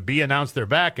 But, yeah, the Bee announced they're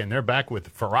back, and they're back with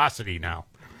ferocity now.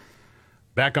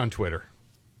 Back on Twitter.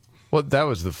 Well, that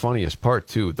was the funniest part,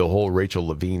 too, the whole Rachel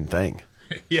Levine thing.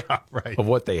 Yeah, right. Of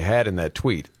what they had in that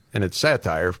tweet. And it's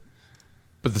satire,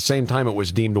 but at the same time it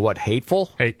was deemed, what,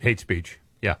 hateful? Hate speech,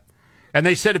 yeah. And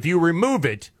they said if you remove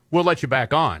it, we'll let you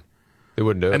back on. They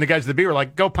wouldn't do it. And the guys at the Bee were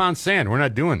like, go pound sand. We're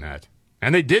not doing that.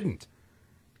 And they didn't.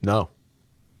 No.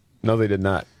 No, they did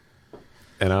not.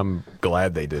 And I'm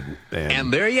glad they didn't.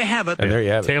 And there you have it. And there you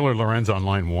have it. Taylor Lorenz on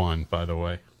line 1, by the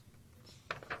way.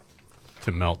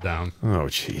 To meltdown. Oh,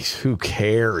 jeez. Who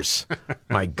cares?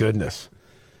 My goodness.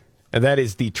 And that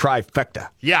is the trifecta.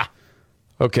 Yeah.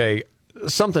 Okay.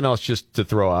 Something else just to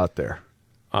throw out there.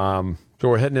 So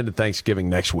we're heading into Thanksgiving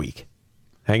next week.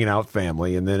 Hanging out with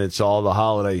family. And then it's all the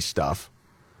holiday stuff.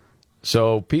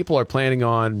 So people are planning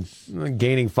on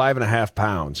gaining 5.5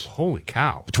 pounds. Holy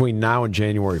cow. Between now and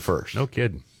January 1st. No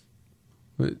kidding.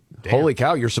 Damn. Holy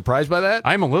cow. You're surprised by that?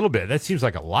 I'm a little bit. That seems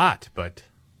like a lot, but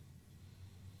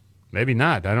maybe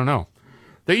not. I don't know.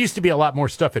 There used to be a lot more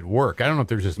stuff at work. I don't know if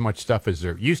there's as much stuff as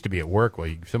there used to be at work.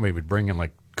 Well, somebody would bring in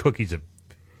like cookies in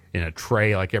a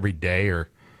tray like every day or.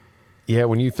 Yeah,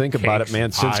 when you think about it, cakes man,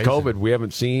 and since pies COVID, we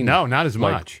haven't seen. No, not as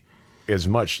like, much. As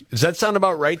much. Does that sound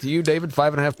about right to you, David?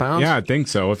 5.5 pounds? Yeah, I think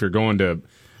so. If you're going to.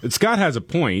 Scott has a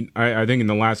point. I think in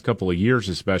the last couple of years,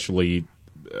 especially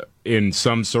in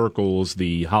some circles,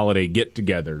 the holiday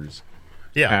get-togethers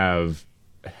have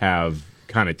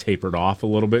kind of tapered off a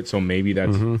little bit. So maybe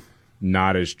that's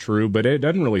not as true. But it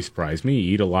doesn't really surprise me.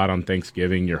 You eat a lot on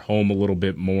Thanksgiving. You're home a little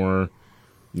bit more.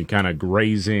 You're kind of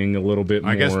grazing a little bit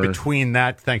more. I guess between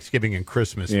that Thanksgiving and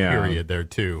Christmas period there,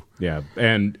 too. Yeah,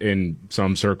 and in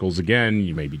some circles, again,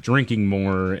 you may be drinking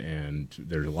more, and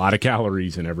there's a lot of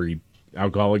calories in every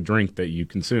alcoholic drink that you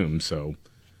consume. So,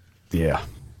 yeah.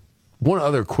 One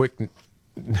other quick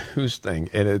news thing,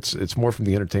 and it's more from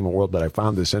the entertainment world, but I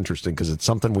found this interesting because it's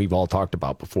something we've all talked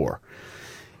about before.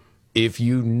 If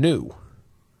you knew,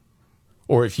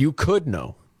 or if you could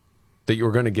know, that you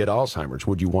were going to get Alzheimer's,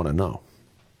 would you want to know?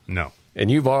 No. And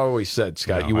you've always said,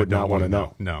 Scott, you would not want to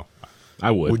know. No.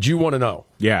 I would. Would you want to know?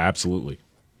 Yeah, absolutely.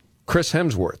 Chris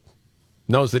Hemsworth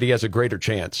knows that he has a greater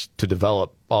chance to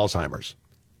develop Alzheimer's.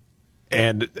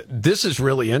 And this is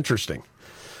really interesting.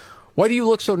 Why do you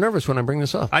look so nervous when I bring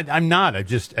this up? I'm not. I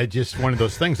just one of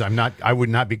those things. I would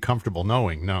not be comfortable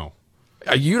knowing. No.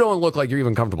 You don't look like you're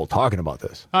even comfortable talking about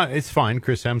this. It's fine.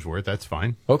 Chris Hemsworth, that's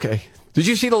fine. Okay. Did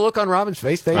you see the look on Robin's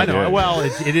face, Dave? I know. Well,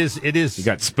 it is. He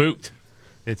got spooked.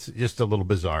 It's just a little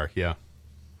bizarre, yeah.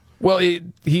 Well,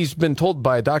 he's been told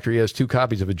by a doctor he has 2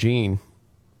 copies of a gene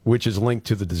which is linked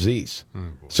to the disease.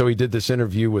 So he did this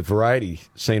interview with Variety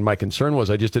saying, my concern was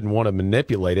I just didn't want to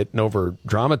manipulate it and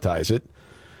over-dramatize it.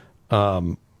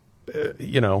 But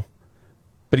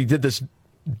he did this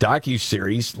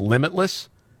docu-series, Limitless,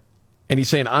 and he's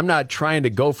saying, I'm not trying to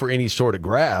go for any sort of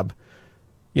grab.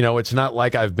 It's not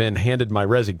like I've been handed my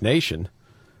resignation,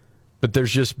 but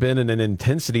there's just been an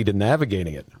intensity to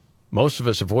navigating it. Most of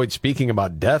us avoid speaking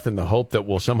about death in the hope that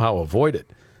we'll somehow avoid it.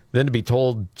 Then to be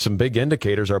told some big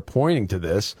indicators are pointing to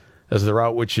this as the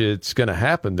route which it's going to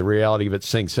happen, the reality of it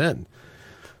sinks in.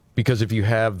 Because if you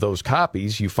have those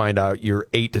copies, you find out you're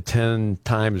 8 to 10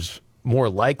 times more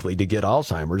likely to get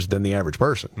Alzheimer's than the average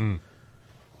person.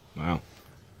 Wow.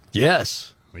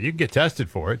 Yes. Well, you can get tested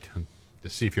for it to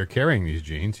see if you're carrying these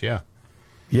genes, yeah.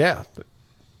 Yeah.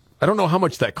 I don't know how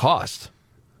much that costs.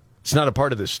 It's not a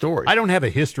part of this story. I don't have a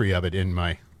history of it in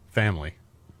my family.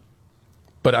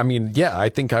 But, I mean, yeah, I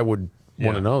think I would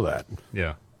want to know that.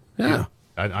 Yeah. Yeah.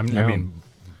 I mean,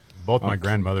 both my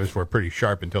grandmothers were pretty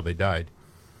sharp until they died.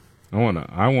 I want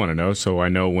to know so I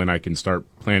know when I can start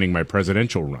planning my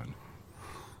presidential run.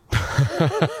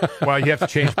 Well, you have to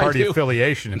change party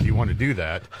affiliation if you want to do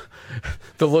that.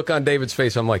 The look on David's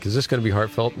face, I'm like, is this going to be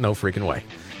heartfelt? No freaking way.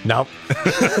 Nope.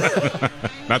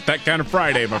 Not that kind of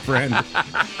Friday, my friend.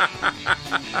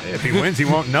 If he wins, he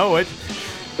won't know it.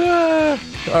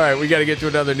 All right, we got to get to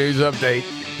another news update.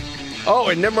 Oh,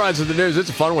 and Nimrod's in the news. It's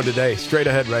a fun one today. Straight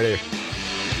ahead right here.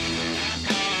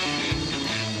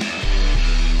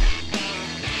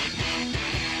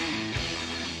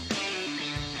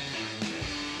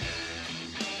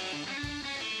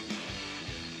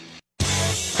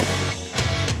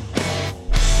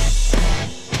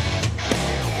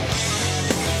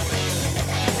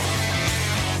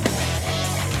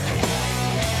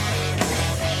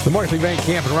 The Markley, Van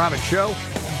Camp, and Robbins Show.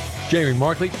 Jamie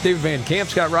Markley, David Van Camp,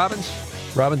 Scott Robbins.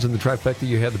 Robbins and the trifecta.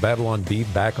 You had the battle on B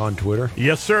back on Twitter.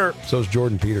 Yes, sir. So's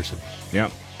Jordan Peterson. Yeah.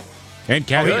 And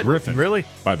Kathy Griffin. Really?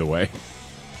 By the way.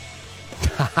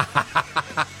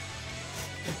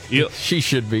 She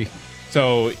should be.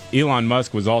 So Elon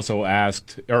Musk was also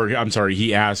asked,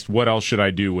 he asked, what else should I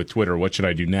do with Twitter? What should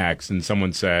I do next? And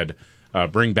someone said,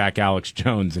 bring back Alex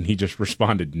Jones. And he just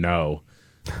responded, no.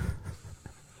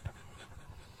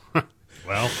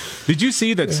 Well, did you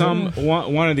see that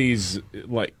one of these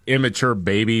like immature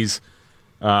babies,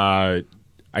 I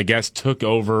guess, took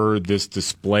over this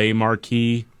display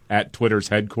marquee at Twitter's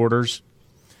headquarters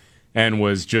and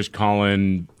was just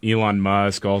calling Elon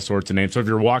Musk all sorts of names. So if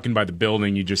you're walking by the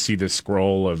building, you just see this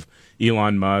scroll of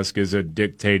Elon Musk is a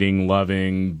dictating,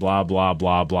 loving, blah, blah,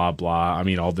 blah, blah, blah. I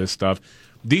mean, all this stuff.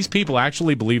 These people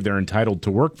actually believe they're entitled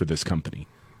to work for this company.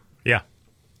 Yeah.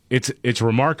 It's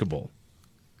remarkable.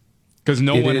 Because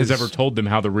no one has ever told them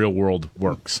how the real world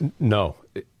works. No.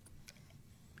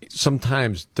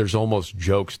 Sometimes there's almost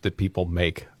jokes that people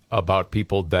make about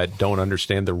people that don't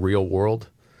understand the real world,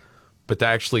 but to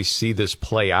actually see this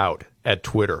play out at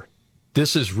Twitter,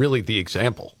 this is really the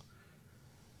example.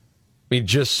 I mean,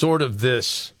 just sort of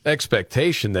this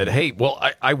expectation that, hey, well,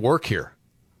 I work here,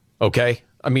 okay?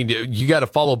 I mean, you got to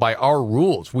follow by our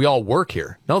rules. We all work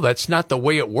here. No, that's not the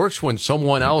way it works when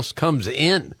someone else comes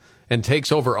in and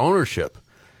takes over ownership.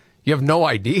 You have no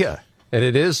idea. And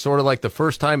it is sort of like the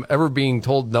first time ever being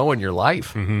told no in your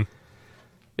life. Mm-hmm.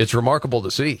 It's remarkable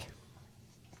to see.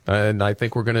 And I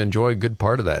think we're going to enjoy a good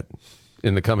part of that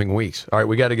in the coming weeks. All right,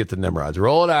 we got to get to Nimrods.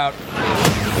 Roll it out.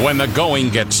 When the going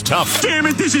gets tough. Damn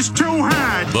it, this is too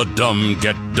hard. The dumb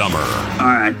get dumber. All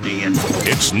right, Ian.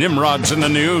 It's Nimrods in the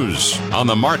News on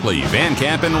the Markley, Van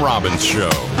Camp, and Robbins Show.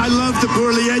 I love the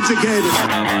poorly educated.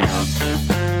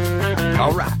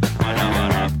 All right.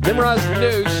 Nimrod's in the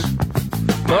News.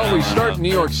 Well, we start in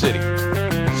New York City.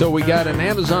 So we got an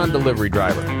Amazon delivery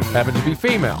driver, happened to be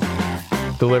female,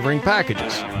 delivering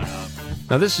packages.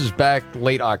 Now, this is back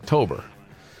late October.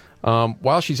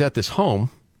 While she's at this home,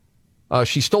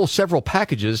 she stole several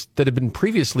packages that had been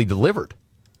previously delivered.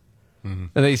 Mm-hmm.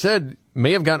 And they said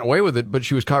may have gotten away with it, but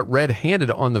she was caught red-handed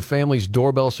on the family's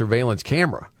doorbell surveillance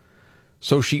camera.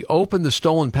 So she opened the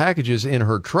stolen packages in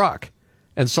her truck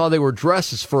and saw they were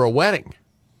dresses for a wedding.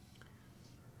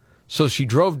 So she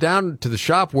drove down to the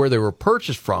shop where they were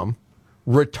purchased from,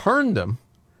 returned them,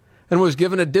 and was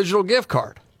given a digital gift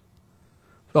card.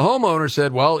 The homeowner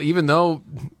said, well, even though,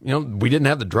 we didn't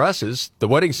have the dresses, the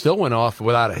wedding still went off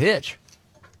without a hitch.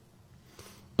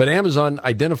 But Amazon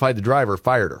identified the driver,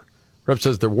 fired her. Rep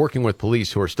says they're working with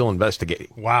police who are still investigating.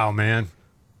 Wow, man.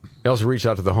 He also reached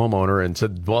out to the homeowner and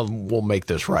said, well, we'll make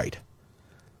this right.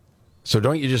 So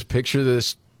don't you just picture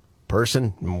this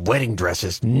person in wedding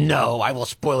dresses? No, I will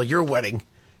spoil your wedding.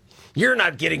 You're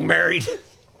not getting married.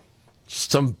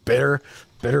 Some bitter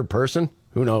person?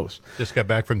 Who knows? Just got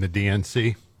back from the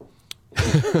DNC.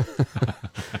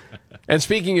 And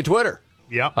speaking of Twitter,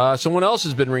 someone else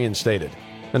has been reinstated.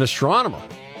 An astronomer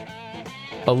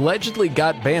allegedly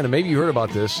got banned, and maybe you heard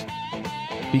about this,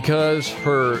 because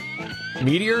her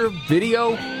meteor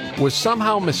video was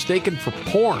somehow mistaken for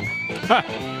porn.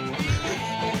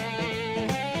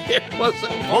 It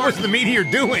wasn't. What was the meteor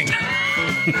doing?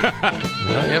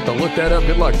 Well, you have to look that up.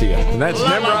 Good luck to you. And that's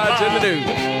Nimrod's in the news.